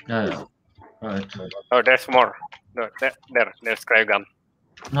 Yeah. Alright. Oh, there's more. No, there's cryo gun.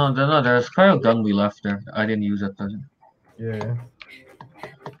 No, there's cryo gun we left there. I didn't use it. Yeah.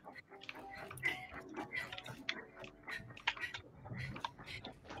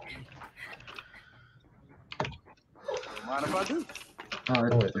 Mind if I do?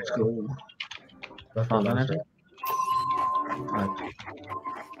 Alright, Oh, wait, let's yeah. go. That's Oh, the lancer. Alright.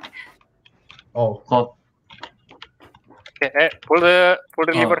 Oh, Go. Okay, pull the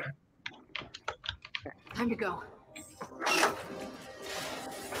lever. Time to go.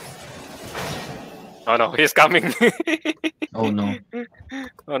 Oh no, he's coming. Oh no.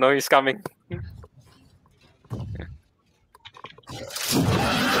 Oh no, he's coming.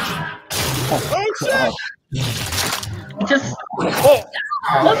 Oh shit! Just.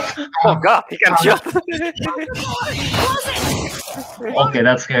 Oh god, he can shoot. Okay,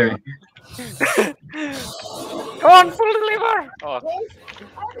 that's scary. Come on, pull the lever. Oh, I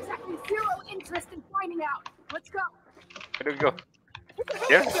have exactly zero interest in finding out. Let's go. where do we go?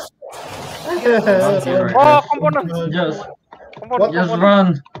 Here? yeah. Oh, component. Just Component.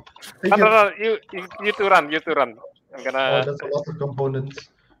 run. No, you two run. I'm Oh, gonna. that's a lot of components.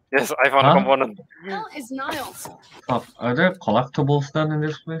 Yes, I found a component. Hell is Niles. Oh, are there collectibles then in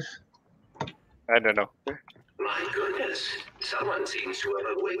this place? I don't know. My goodness, someone seems to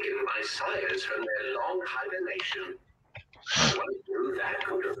have awakened my sires from their long hibernation. I wonder who that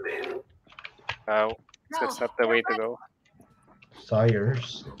could have been. That's not the way to go.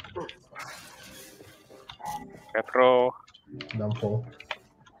 Sires. Retro. Dumpful.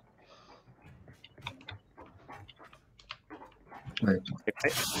 Wait.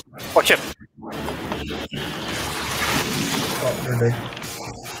 Oh shit! Oh, they're dead.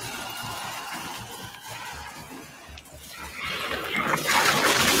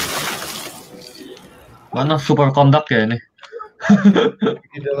 Mana superconduct ya ini?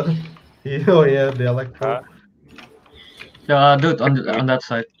 Oh yeah, the electro. Yeah, dude, on that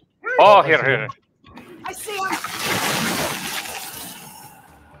side. Oh, here. I see him.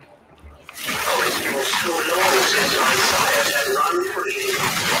 It's been so long since my sires had run free.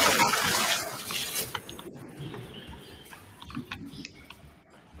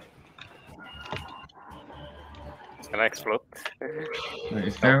 It's gonna explode. Wait,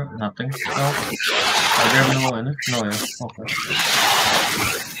 is there nothing? No. Are there no in it? No, yeah. Okay.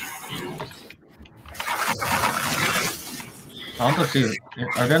 I want to see.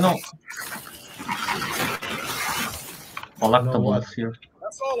 Are there no collectibles here?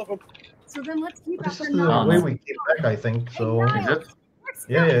 That's all of them. So then let's keep This after is the Niles. way we came back, I think. So Is it?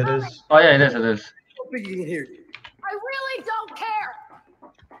 yeah, it is. Oh yeah, it is. I don't think he can hear you. I really don't care.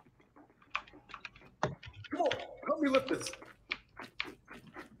 Help me lift this.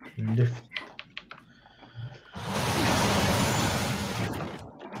 Lift.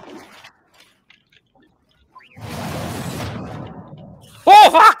 Oh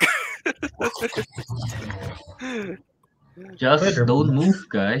fuck! Just Wait, don't move,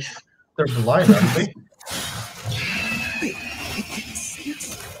 guys. They're blind, aren't they?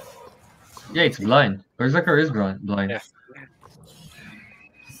 Yeah, it's blind. Berserker is blind. Yeah. I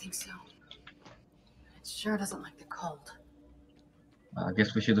think so. It sure doesn't like the cold. I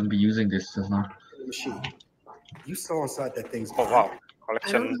guess we shouldn't be using this just now. Machine. You saw inside that thing's. Oh wow, I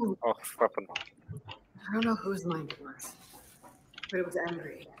collection don't know. of weapon. I don't know whose mind it was, but it was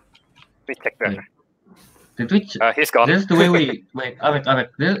angry. We check that. Did we? He's gone. This is the way we wait. Avec.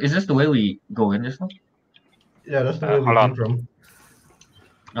 Is this the way we go in this one? Yeah, that's the way we hold on. came from.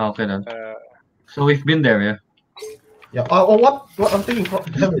 Oh, okay then. So we've been there, yeah. Yeah. Oh, what? What? I'm thinking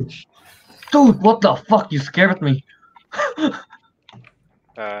damage. Dude, what the fuck? You scared me.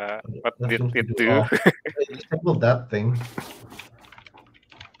 What That did seems to it be do? off. Disabled that thing.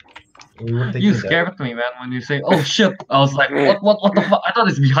 We were taking You that. scared me, man, when you say, "Oh shit!" I was like, "What the fuck?" I thought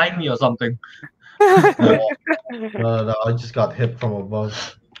it's behind me or something. No, I just got hit from above.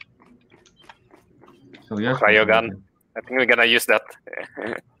 So yes. Cryo gun. I think we're gonna use that.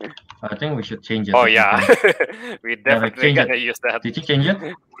 I think we should change it. Oh yeah, we definitely change it. gonna use that. Did you change it?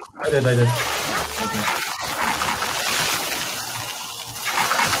 I did. Okay.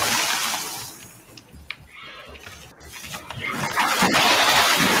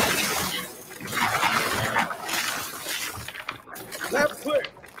 Lab clear.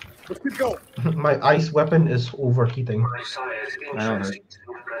 Let's keep going. My ice weapon is overheating. I know, right?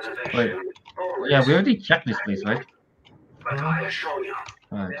 Wait. Yeah, we already checked this place, right?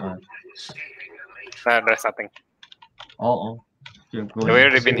 Alright. There's nothing. Oh. Yeah, go We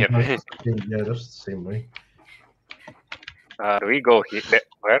ahead. already been here. Yeah, that's the same way. Do we go here?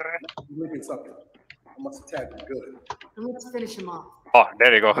 Where? You're making something. I must attack him good. And let's finish him off. Oh,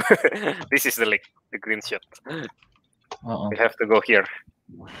 there you go. This is the lake, the green ship. Uh-oh. We have to go here.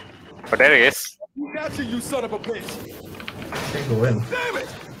 Oh, there he is. You gotcha, you son of a bitch. Can't go in. Damn it!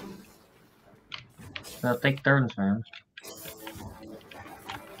 Take turns, man.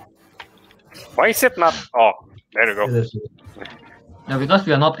 Why is it not? Oh, there you go. It is. Yeah, because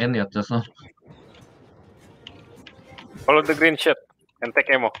we are not in yet, just now. Follow the green ship and take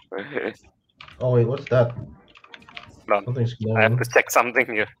ammo. Oh wait, what's that? Done. Something's I have glowing. to check something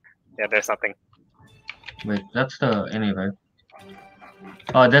here. Yeah, there's nothing. Wait, that's the any, right?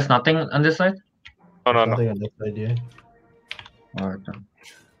 Oh, there's nothing on this side? No. Nothing on this side, yeah. Alright then.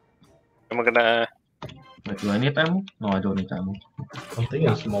 I'm gonna. Wait, do I need ammo? No, I don't need ammo. I'm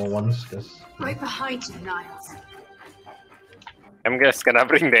thinking small ones, cause Right behind you, Niles. I'm just gonna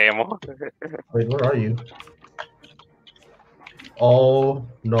bring the ammo. wait, where are you? Oh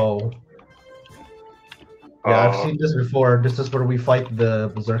no. Yeah, I've seen this before. This is where we fight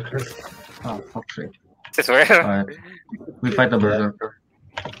the Berserker. Oh, fuck's sake. This is where? Alright. We fight the Berserker.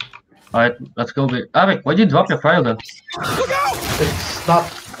 Alright, let's go. Ariq, why'd you drop your cryo gun? It's not.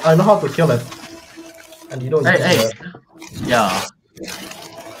 I know how to kill it. And you don't. do Hey. that. Yeah.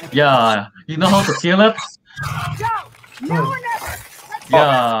 Yeah. You know how to kill it?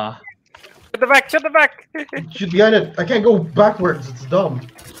 Yeah. Shut the back! Shut the back! Shoot behind it. I can't go backwards. It's dumb.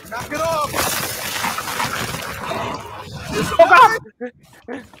 Knock it off!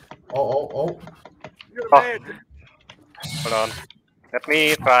 Oh. You're Oh. mad. Hold on. Let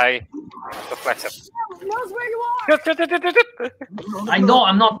me try to flash it. Knows where you are. Shoot. I know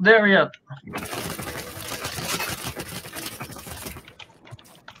I'm not there yet.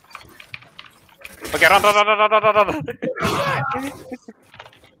 Okay, run.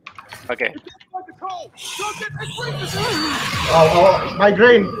 Okay. Oh,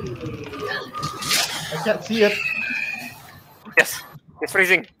 migraine. I can't see it, Yes, it's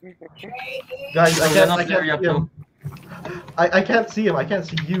freezing. guys. I We're can't. not I there can't yet, see him. I can't see him. I can't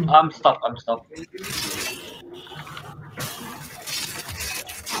see you. I'm stuck.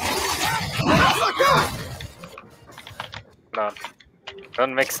 No.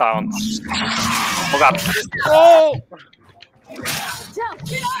 Don't make sounds. Oh god. Oh!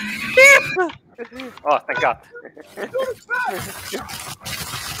 Oh, thank god.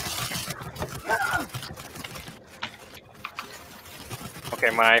 Okay,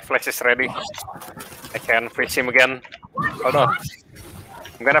 my flash is ready. I can freeze him again. Hold on.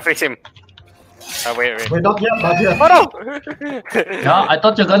 I'm gonna freeze him. Wait. Wait, not yet. Oh no! Yeah, I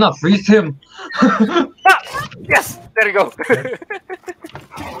thought you're gonna freeze him. Yes! There you go!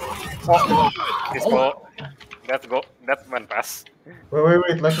 Oh, this ball. Let's go. That went fast.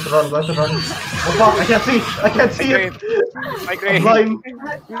 Wait. Let it run. Oh fuck! I can't see it. My I'm grade. blind.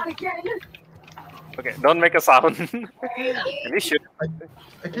 Not again. Okay, don't make a sound. We should.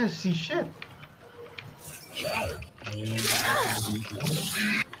 I can't see shit.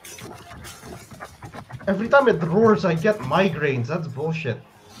 Every time it roars, I get migraines. That's bullshit.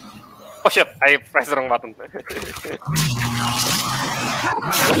 Oh shit! I pressed the wrong button.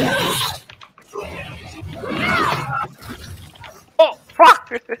 Oh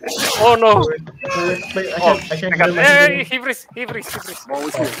fuck! Oh no! Wait, Oh, I can't got, hear my hey, he breathes. Oh,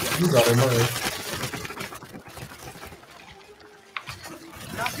 you got him, alright.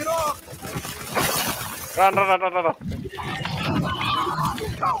 Knock it off! Run.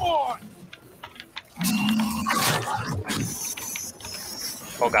 Come on!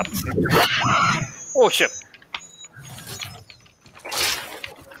 Oh god. Oh shit.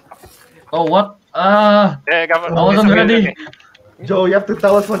 Oh, what? Yeah, I wasn't ready. Joe, you have to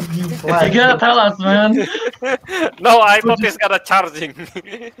tell us what you You flagged. gotta tell us, man. No, I thought he's got a charging.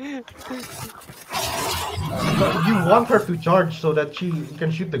 You want her to charge so that she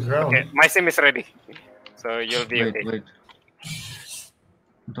can shoot the ground. Okay, my sim is ready. So you'll be okay. Wait.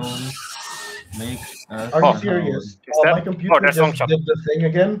 Don't make us. Are Oh. you serious? Is Oh, that- my computer that's just long shot. did the thing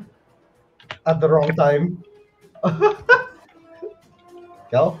again at the wrong time.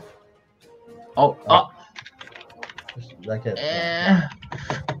 Cal? Oh. I can't.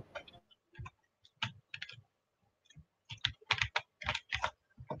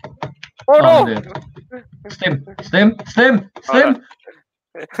 Oh no! I'm dead. Stim.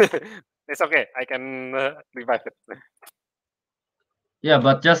 It's okay. I can revive it. Yeah,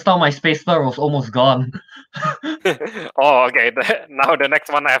 but just now my space bar was almost gone. Oh, okay. Now the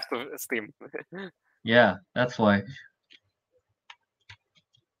next one I have to steam. Yeah, that's why.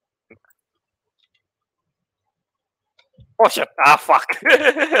 Oh shit! Ah, fuck!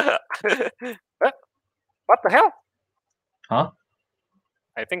 Huh? What the hell? Huh?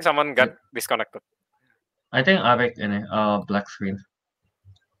 I think someone got disconnected. I think Ariq in it. Black screen.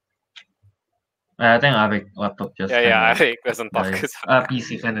 I think Ariq laptop just. Yeah, kinda Ariq doesn't talk. dies.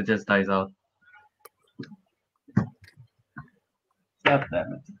 PC kind of just dies out. God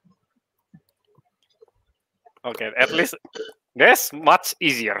damn it. Okay, at least this much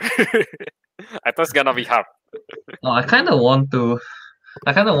easier. I thought it's gonna be hard. No, I kind of want to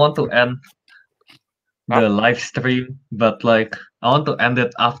end the live stream, but like I want to end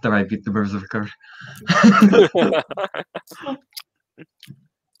it after I beat the Berserker.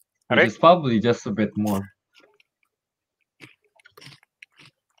 Which is probably just a bit more.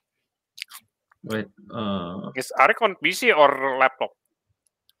 Wait, Is Ariq on PC or laptop?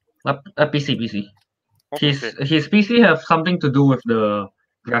 PC. Okay. His PC have something to do with the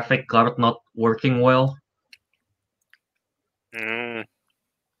graphic card not working well. I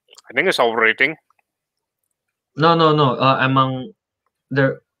think it's overrating. No. Among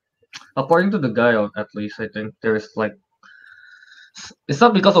there, according to the guy, at least I think there's like, it's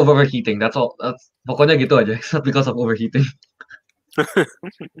not because of overheating. That's all. That's pokoknya gitu aja. It's not because of overheating.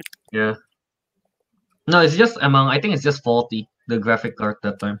 Yeah. No, it's just among. I think it's just faulty, the graphic card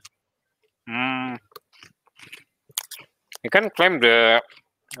that time. You can claim the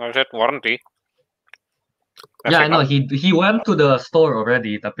warranty. Yeah, I know. He went to the store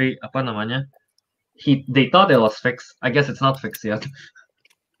already. Tapi apa namanya? They thought it was fixed. I guess it's not fixed yet.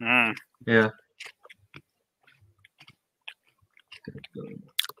 Yeah.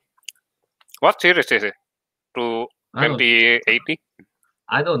 What series is it? To 2080?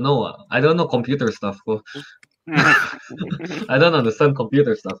 I don't know. I don't know computer stuff. I don't understand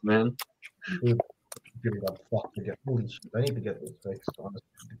computer stuff, man. Holy shit! I need to get this fixed.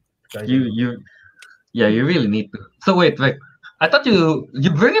 Honestly. You really need to. So wait. I thought you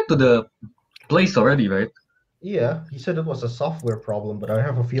bring it to the place already, right? Yeah, he said it was a software problem, but I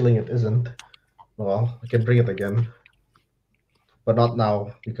have a feeling it isn't. Well, I can bring it again, but not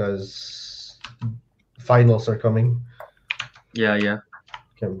now because finals are coming. Yeah.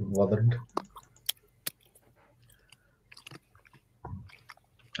 Can't be bothered.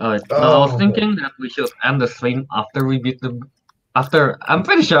 I was thinking that we should end the stream after we beat the. I'm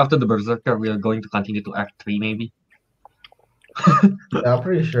pretty sure after the Berserker we are going to continue to Act 3 maybe. Yeah, I'm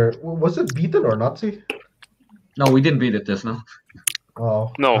pretty sure. Was it beaten or not? See? No, we didn't beat it just now.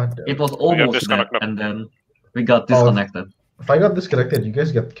 Oh no, it was almost dead, and then we got disconnected. If I got disconnected, you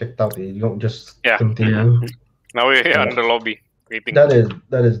guys get kicked out. You don't just continue. Yeah. Now we're here in the lobby waiting. That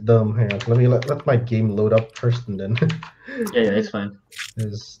is dumb. Hang on, let me let my game load up first, and then. Yeah, it's fine.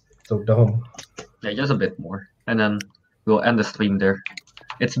 It's so dumb. Yeah, just a bit more, and then we'll end the stream there.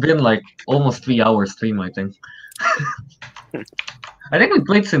 It's been like almost 3 hours stream, I think. I think we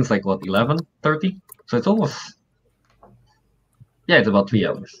played since like what 11:30, so it's almost it's about 3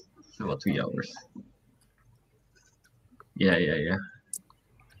 hours. It's about 3 hours. Yeah.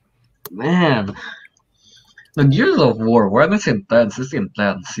 Man, the Gears of War, when it's intense,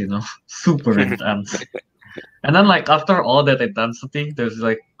 you know, super intense. And then like after all that intensity, there's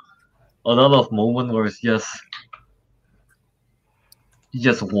like a lot of moment where it's just you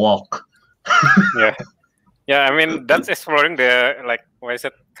just walk. Yeah. I mean, that's exploring the what is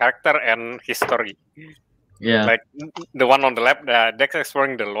it, character and history. Yeah. Like the one on the left, that's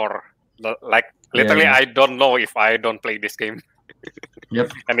exploring the lore. Literally, Yeah. I don't know if I don't play this game.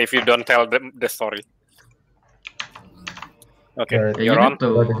 Yep. And if you don't tell them the story. Okay, Alright. you're on.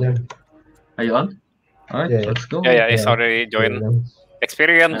 Are you on? All right, Yeah. let's go. Yeah, it's already joined.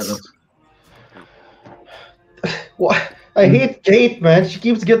 Experience. Well, I hate Kait, man. She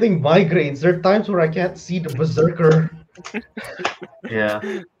keeps getting migraines. There are times where I can't see the Berserker. Yeah.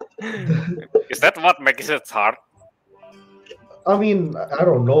 Is that what makes it hard? I mean, I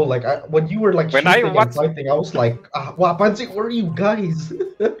don't know. Like, when you were like When shooting I watch- and fighting, I was like, wow, Pansy, where are you guys?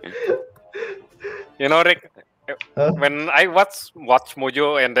 You know, Rick, Huh? when I watch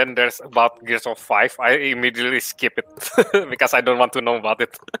Mojo and then there's about Gears of 5, I immediately skip it because I don't want to know about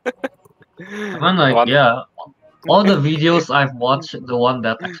it. I'm like, yeah. All the videos I've watched, the one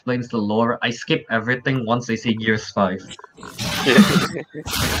that explains the lore, I skip everything once I see Gears 5. Yeah,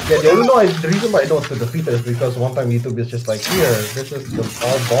 the reason why I know it's the defeater is because one time YouTube is just like, here, this is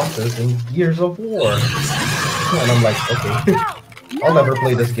all bosses in Gears of War. And I'm like, okay, I'll never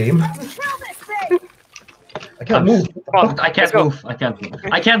play this game. I can't move. I can't move. I can't move.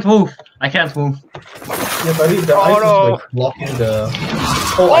 I can't move. I can't move. Yes, I mean, the ice is like blocking the...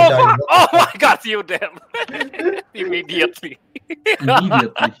 Oh, I died. Oh my god, you damn! Immediately.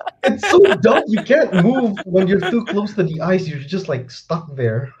 It's so dumb. You can't move when you're too close to the ice. You're just like stuck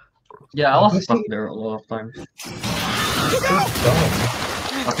there. Yeah, I was stuck there a lot of times.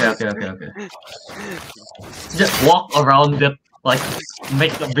 Okay. Just walk around it, like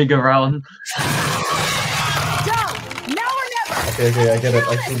make a bigger round. Okay, I get it.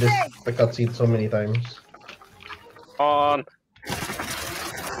 I've seen the cutscene so many times. On.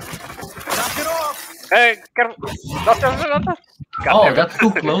 Hey, careful! Doctor. Oh, that's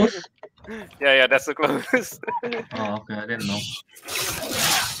too close. Yeah, that's too close. Oh, okay, I didn't know.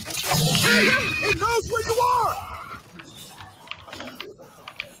 He knows where you are!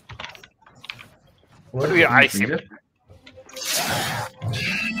 What do you ice him?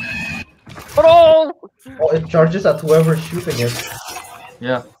 Oh, it charges at whoever's shooting it.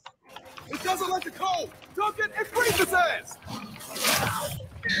 Yeah. It doesn't like the cold! Duncan, it freezes his ass!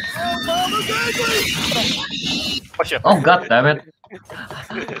 Oh shit. Oh god damn it.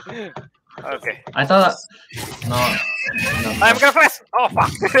 Okay. I thought no. I'm gonna press! Oh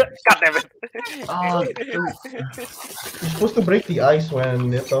fuck! God damn it! Oh, You're supposed to break the ice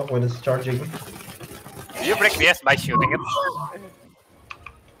when it's charging. You break the ice by shooting it.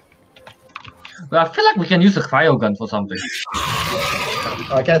 Well, I feel like we can use a cryo gun for something.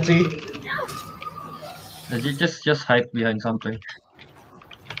 I can't see. You just hide behind something.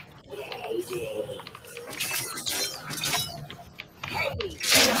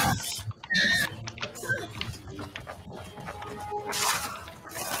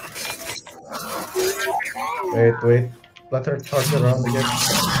 Wait. Let her charge around again.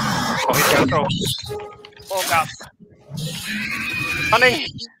 Oh, he's gonna throw. Oh god. Running!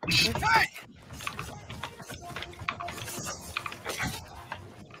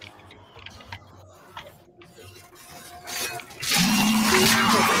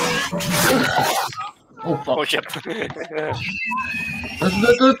 Oh fuck. Oh shit. Okay.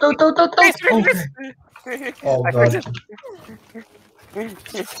 Oh I god. freeze it.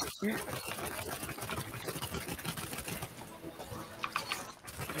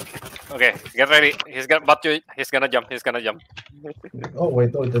 Okay, get ready. He's gonna jump. Oh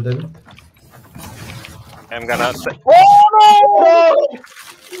wait, no, it didn't. I'm gonna. Oh no!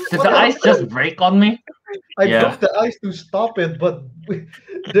 Did the ice just break on me? I Yeah. broke the ice to stop it, but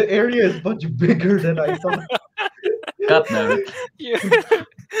the area is much bigger than I thought. God damn it.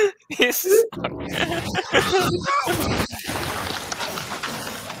 He's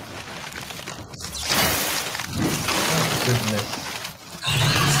Goodness.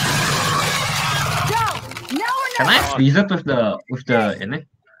 Can I freeze it with the in it?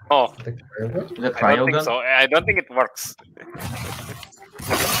 Oh, The cryo gun? The I cryo don't think gun? so. I don't think it works.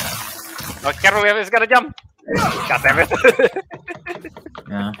 Oh, careful, he's gonna jump. God damn it.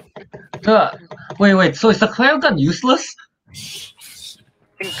 Yeah. So, wait. So is the cryo gun useless?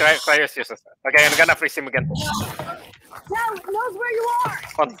 think Cryos uses that. Okay, I'm gonna freeze him again. Now it knows where you are.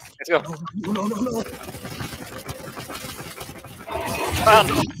 Come on, let's go. No.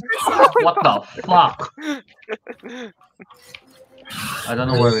 What the fuck? I don't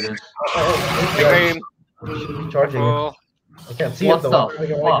know where it is. Again. Charging. Oh, I can't see What it though. the I'm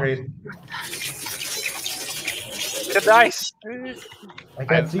going fuck? grade. the dice. I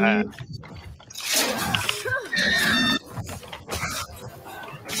can't see.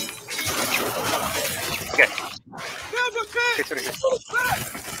 Okay. Sorry.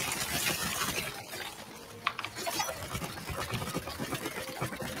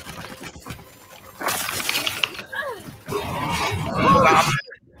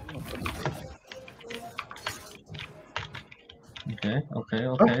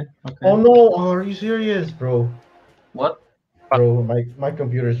 Okay. Oh no! Are you serious, bro? What? Bro, my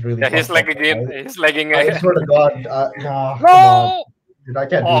computer is really. Yeah, he's fucked up. lagging again. He's lagging I again. swear to God, nah, come on. No! Dude, I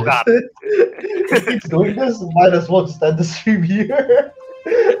can't Oh, do this. God. If he keeps doing this, might as well just end the stream here.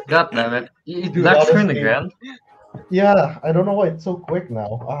 God damn it. It Dude, black screen honestly. again? Yeah, I don't know why it's so quick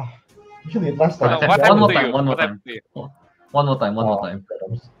now. Usually it lasts like Okay, What one happened more to time, you? one more What happened time. to you? One more time.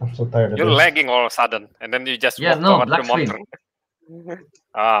 I'm so tired of You're this. lagging all of a sudden, and then you just Yeah, walk no, toward black the screen. monster.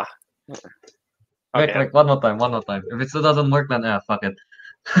 Ah. Okay. Wait, one more time. If it still doesn't work, then fuck it.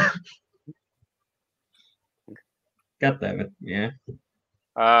 God damn it, yeah.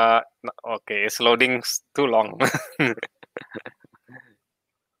 No, okay, it's loading too long.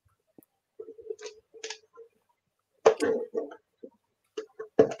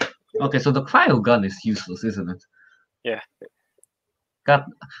 Okay, so the cryo gun is useless, isn't it? Yeah. God,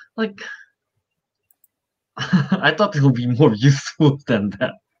 like, I thought it would be more useful than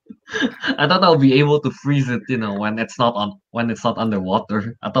that. I thought I'll be able to freeze it, when it's not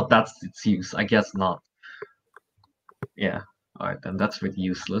underwater. I thought that's its use. I guess not. Yeah. All right, then that's really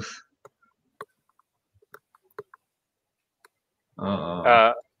useless.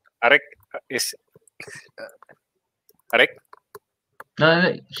 Ariq is Ariq.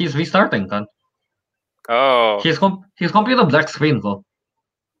 No, he's restarting, Con. Oh. He's computer black screen though.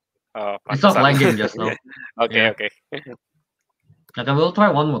 Oh, It's not lagging just now. Okay, Yeah. okay. Okay, we'll try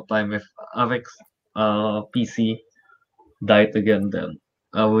one more time. If Ariq's PC died again, then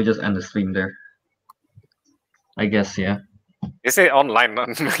we'll just end the stream there. I guess, yeah. Is it online on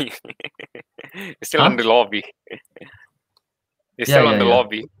me? It's still on the lobby. It's still on the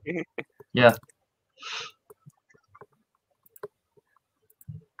lobby. Yeah.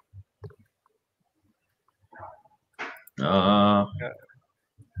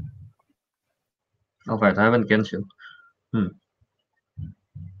 Alright, I haven't Genshin.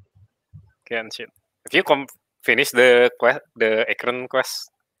 Genshin. If you finish the quest, the Akron quest.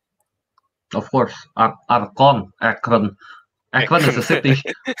 Of course. Akron is a city.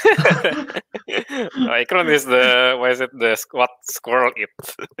 Akron is the what squirrel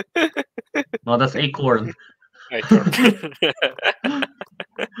eat? No, that's acorn. Akron.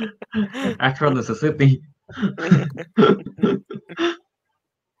 Akron is a city.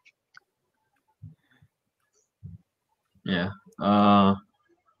 Yeah.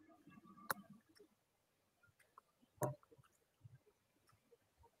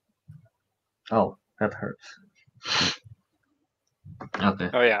 Oh, that hurts. Okay.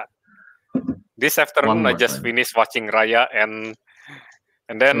 Oh yeah. This afternoon I just finished watching Raya and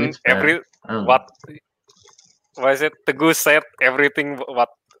then what was it? Teguh said everything what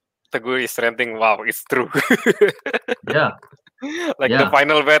Teguh is ranting. Wow, it's true. Yeah. Like the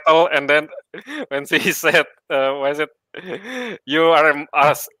final battle, and then when she said, "Was it? You are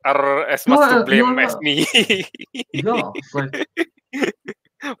as much to blame as me." Yeah. Like,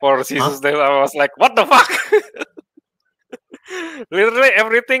 for Jesus, then I was like, "What the fuck?" Literally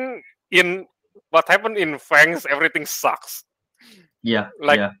everything in what happened in Fangs, everything sucks. Yeah.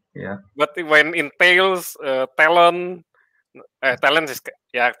 Like, yeah. But when in Tales, Talon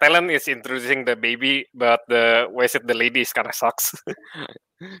is introducing the baby, but the lady is kind of sucks.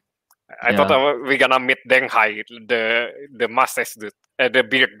 I thought we're gonna meet Deng Hai, the mustache dude, the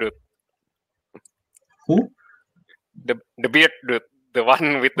beard dude. Who? The beard dude, the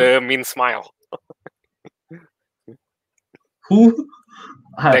one with the mean smile. Who?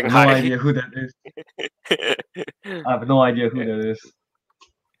 I have Deng no Hai. idea who that is. I have no idea who that is.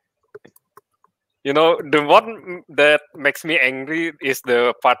 You know, the one that makes me angry is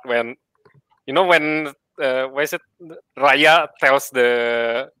the part when, Raya tells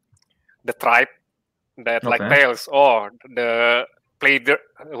the tribe that like Tails, the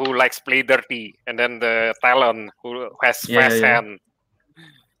who likes play dirty, and then the Talon who has fast hand.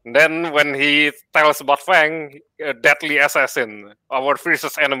 Then when he tells about Fang, deadly assassin, our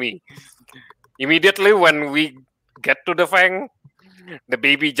fiercest enemy. Immediately when we get to the Fang, the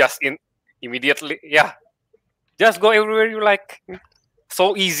baby just immediately just go everywhere you like.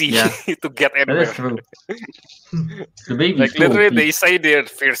 So easy to get anywhere. That is true. The baby like literally they say they're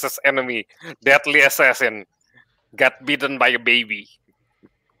fiercest enemy, deadly assassin, got beaten by a baby.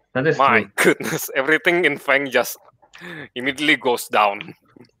 That is My true. goodness, everything in Fang just immediately goes down.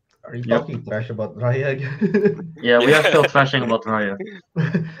 Are you talking trash about Raya again? Yeah, we are still trashing about Raya.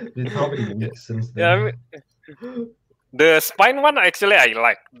 Been how many weeks since then? Yeah, I mean, the spine one actually I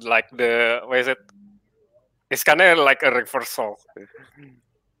like the what is it? It's kind of like a reversal.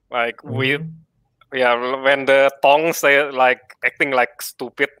 Like when the tongs they like acting like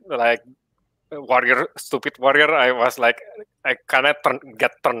stupid, like stupid warrior, I was like I kind of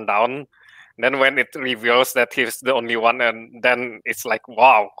get turned down. Then when it reveals that he's the only one, and then it's like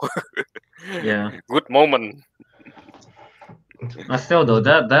wow, yeah, good moment. But still though,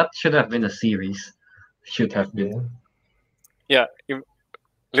 that should have been a series. Should have been. Yeah.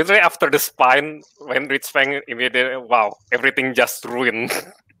 Literally after the spine, when Rich Fang immediately, wow, everything just ruined.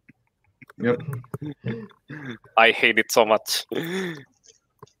 Yep. I hate it so much.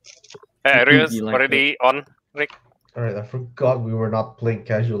 Arius already on, Rick? Alright, I forgot we were not playing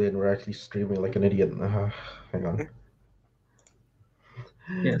casually and we're actually streaming like an idiot. Hang on.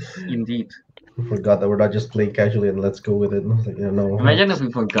 Yes, indeed. I forgot that we're not just playing casually and let's go with it. Like, no. Imagine if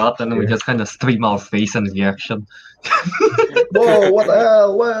we forgot and we just kind of stream our face and reaction. Whoa, what the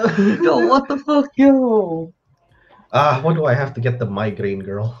hell? What? Yo, what the fuck, yo? What do I have to get the migraine,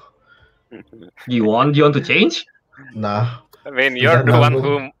 girl? Do you want to change? Nah. I mean, you're the one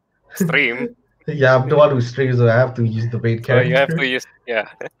who stream. Yeah, I'm the one who streams, so I have to use the main character. You have to use,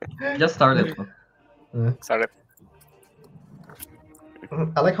 Just start it. Start it.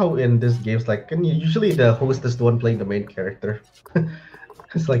 I like how in this games, like, usually the host is the one playing the main character.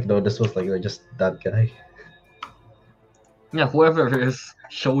 It's like, no, this was like just that guy. Yeah, whoever is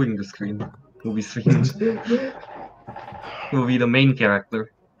showing the screen will be streamed. Will be the main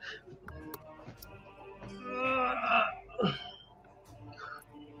character.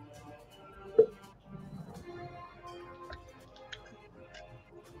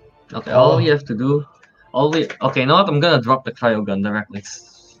 Okay, all we have to do, okay, now I'm gonna drop the cryo gun directly.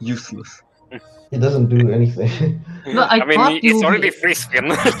 It's useless. It doesn't do anything. No, I mean, it's already free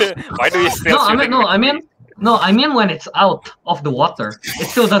spin. Why do you still? I mean when it's out of the water, it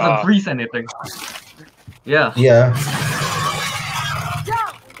still doesn't freeze anything. Yeah. Yeah.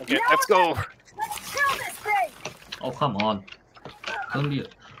 Okay, let's go. Oh come on! Don't be a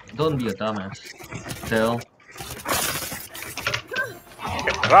dumbass. Still.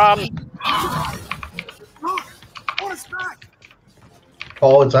 Run!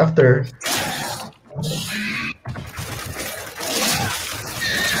 Oh, it's after.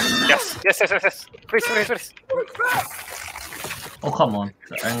 Yes. Freeze. Oh come on,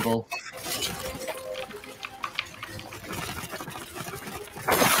 the angle.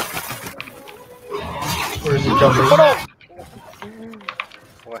 Where is he jumping? Oh, no.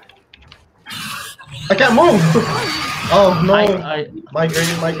 I can't move! Oh no!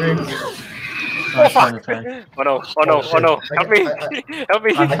 Migraine. Oh fuck! Oh no! Help me! Help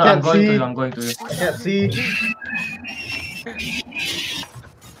me! I'm going to. I can't see.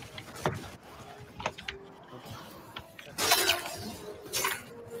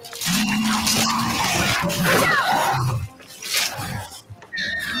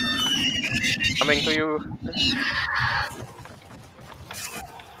 Coming to you.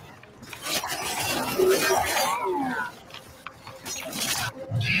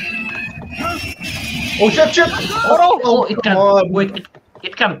 Oh shit! Oh, it can. Wait,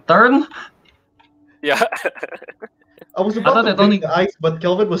 it can turn. Yeah. I was about to break the ice, but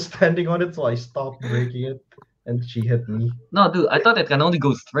Kelvin was standing on it, so I stopped breaking it, and she hit me. No, dude, I thought it can only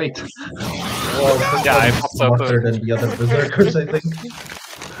go straight. Well, yeah, I thought so too. Smarter than the other berserkers, I think.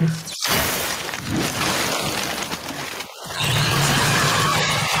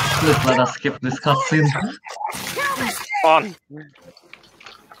 Please let us skip this cutscene. On.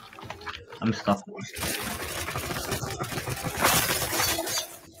 I'm stuck.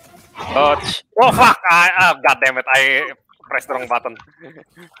 Oh fuck! God damn it! I pressed the wrong button.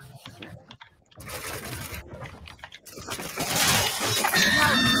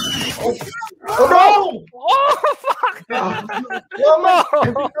 Oh no! Oh fuck!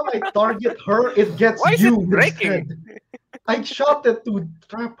 Every time I target her, it gets Why is you it breaking? instead. I shot it to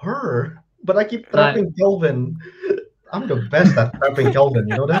trap her, but I keep trapping Kelvin. I'm the best at trapping Kelvin,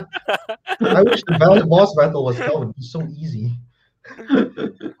 you know that? I wish the boss battle was Kelvin. It's so easy.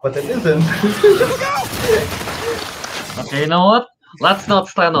 But it isn't. Okay, you know what? Let's not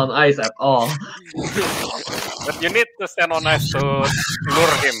stand on ice at all. But you need to stand on ice to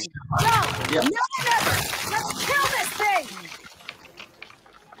lure him. No, never. Let's kill this thing.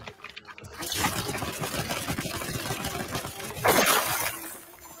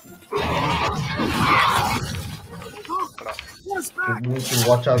 We need to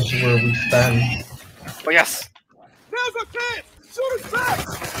watch out where we stand. Oh yes. Now's our chance! Shoot us back!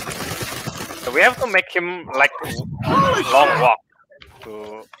 So we have to make him like long walk.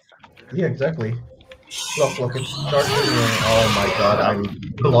 To... Yeah, exactly. Look, it's starting. Oh my god, I'm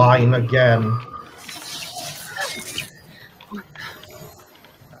blind again.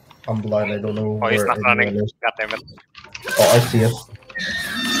 I'm blind. I don't know Oh, he's where not anyone running. is. God damn it. Oh, I see it.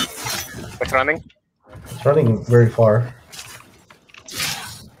 It's running. It's running very far.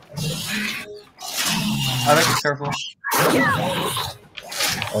 Ariq, be careful.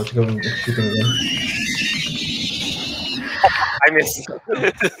 Oh, it's going. It's shooting again. I missed.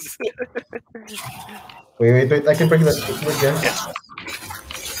 Wait. I can bring that again.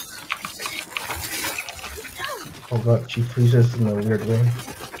 Oh god, she freezes in a weird way.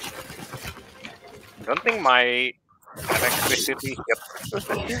 I don't think my electricity hit.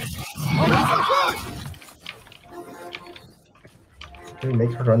 Can we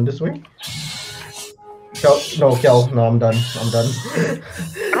make her run this way? Kel, no, I'm done.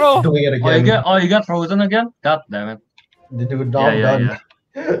 Doing it again. You got frozen again? God damn it. Dude, no, I'm done.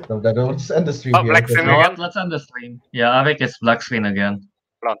 No, let's end the stream here. Black screen You know again? what? Let's end the stream. Yeah, Ariq is black screen again.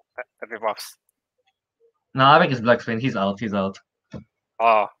 Hold on, let me pause. No, Ariq is black screen. He's out.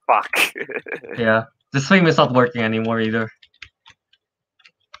 Oh, fuck. Yeah. The stream is not working anymore either.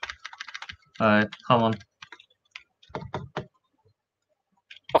 Alright, come on.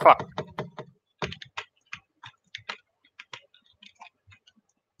 Oh, fuck.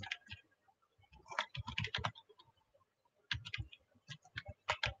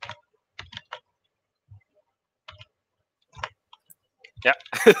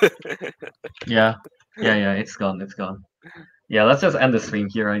 Yeah. Yeah, it's gone. Yeah, let's just end the stream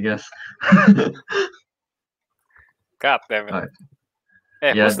here, I guess. God damn it. Alright.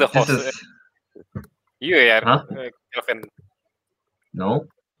 Hey, Yeah, who's the this host? is... You, yeah, Huh? Kelvin. No?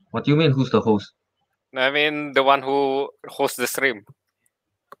 What do you mean, who's the host? I mean, the one who hosts the stream.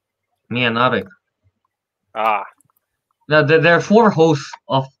 Me and Ariq. Ah. No, there are 4 hosts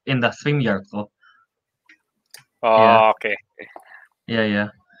in the StreamYard, so... Oh, Yeah. okay. Yeah.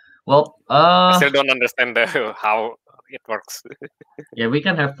 Well, I still don't understand how it works. yeah, we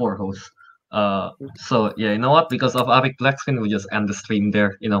can have 4 hosts. So yeah, you know what? Because of Ariq Blackskin, we just end the stream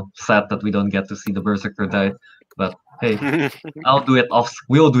there. You know, sad that we don't get to see the Berserker die. But hey, we'll do it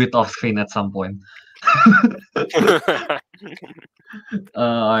off screen at some point.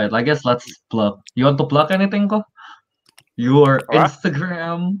 Alright, I guess let's plug. You want to plug anything, Ko? Your What?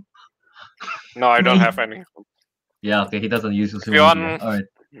 Instagram? No, I don't have any. Yeah, okay, he doesn't use social You media. want- Alright.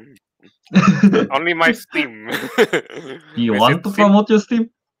 Only my Steam. You Is want it to Steam? promote your Steam?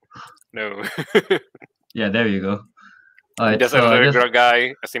 No. Yeah, there you go. Alright, Just so a I guess regular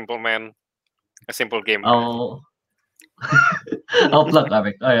guy, a simple man, a simple game. I'll plug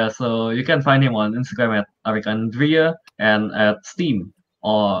Ariq. Oh yeah, so you can find him on Instagram at Ariq Andrea and at Steam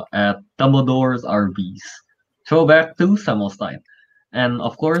or at Dumbledore's RBs. Throwback to Samuelstein. And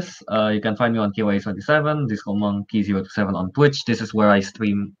of course, you can find me on KY27, Disco Monkey 027 on Twitch. This is where we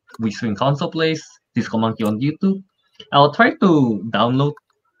stream console plays, Disco Monkey on YouTube. I'll try to download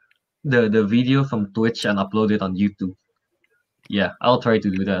the video from Twitch and upload it on YouTube. Yeah, I'll try to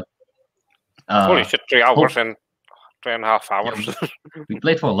do that. Holy shit, 3 hours and 3.5 hours. We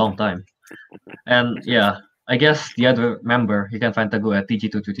played for a long time. And yeah, I guess the other member, you can find Tagu at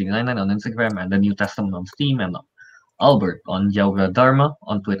TG22399 on Instagram and the New Testament on Steam and Albert on Yoga Dharma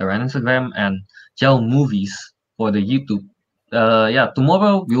on Twitter and Instagram and Gel Movies for the YouTube. Yeah,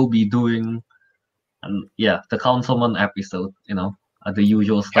 tomorrow we'll be doing the Councilmen episode, you know, the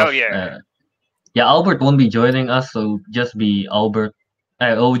usual stuff. Hell yeah. Yeah, Albert won't be joining us, so just be Albert.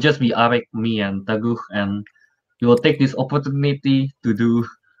 It'll just be Ariq, me, and Tagu, and we will take this opportunity to do.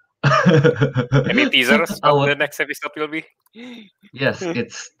 Any teasers what the next episode will be? Yes,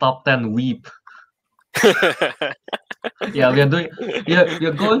 it's top 10 weep. Yeah, we are doing.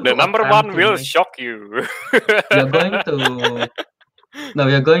 We're going. The to number attempt one to will make- shock you. We are going to. No,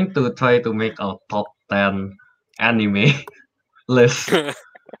 we are going to try to make our top 10 anime list.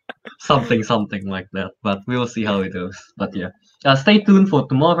 Something like that. But we'll see how it goes. But yeah, stay tuned for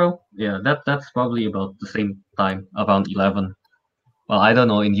tomorrow. Yeah, that's probably about the same time, around 11. Well, I don't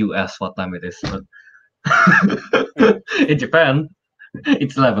know in US what time it is, but In Japan,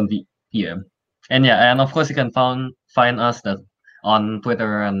 it's 11 p.m. And yeah, and of course you can find us on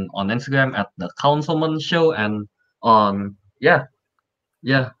Twitter and on Instagram at the Councilmen Show, and on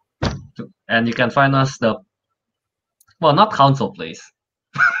and you can find us not Council Place,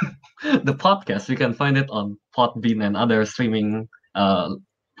 the podcast. You can find it on Podbean and other streaming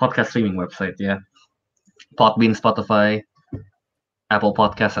podcast streaming website. Yeah, Podbean, Spotify, Apple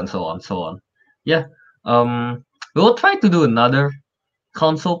Podcasts, and so on. Yeah, we'll try to do another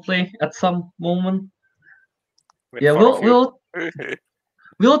console play at some moment. Yeah, we'll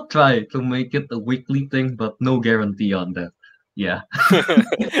try to make it a weekly thing, but no guarantee on that. Yeah.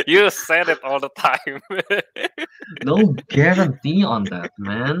 You said it all the time. No guarantee on that,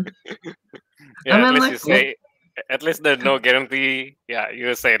 man. Yeah, at least you say. At least there's no guarantee. Yeah,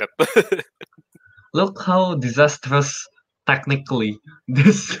 you say that. Look how disastrous technically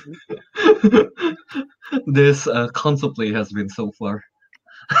this console play has been so far.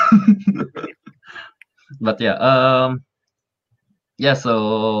 But yeah,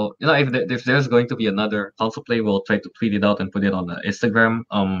 so if there's going to be another console play, we'll try to tweet it out and put it on the Instagram.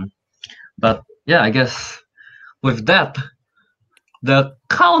 But yeah, I guess with that, the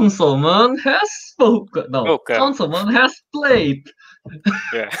councilman has spoken. No, councilman has played.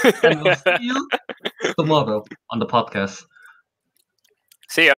 Yeah. And we'll see you tomorrow on the podcast.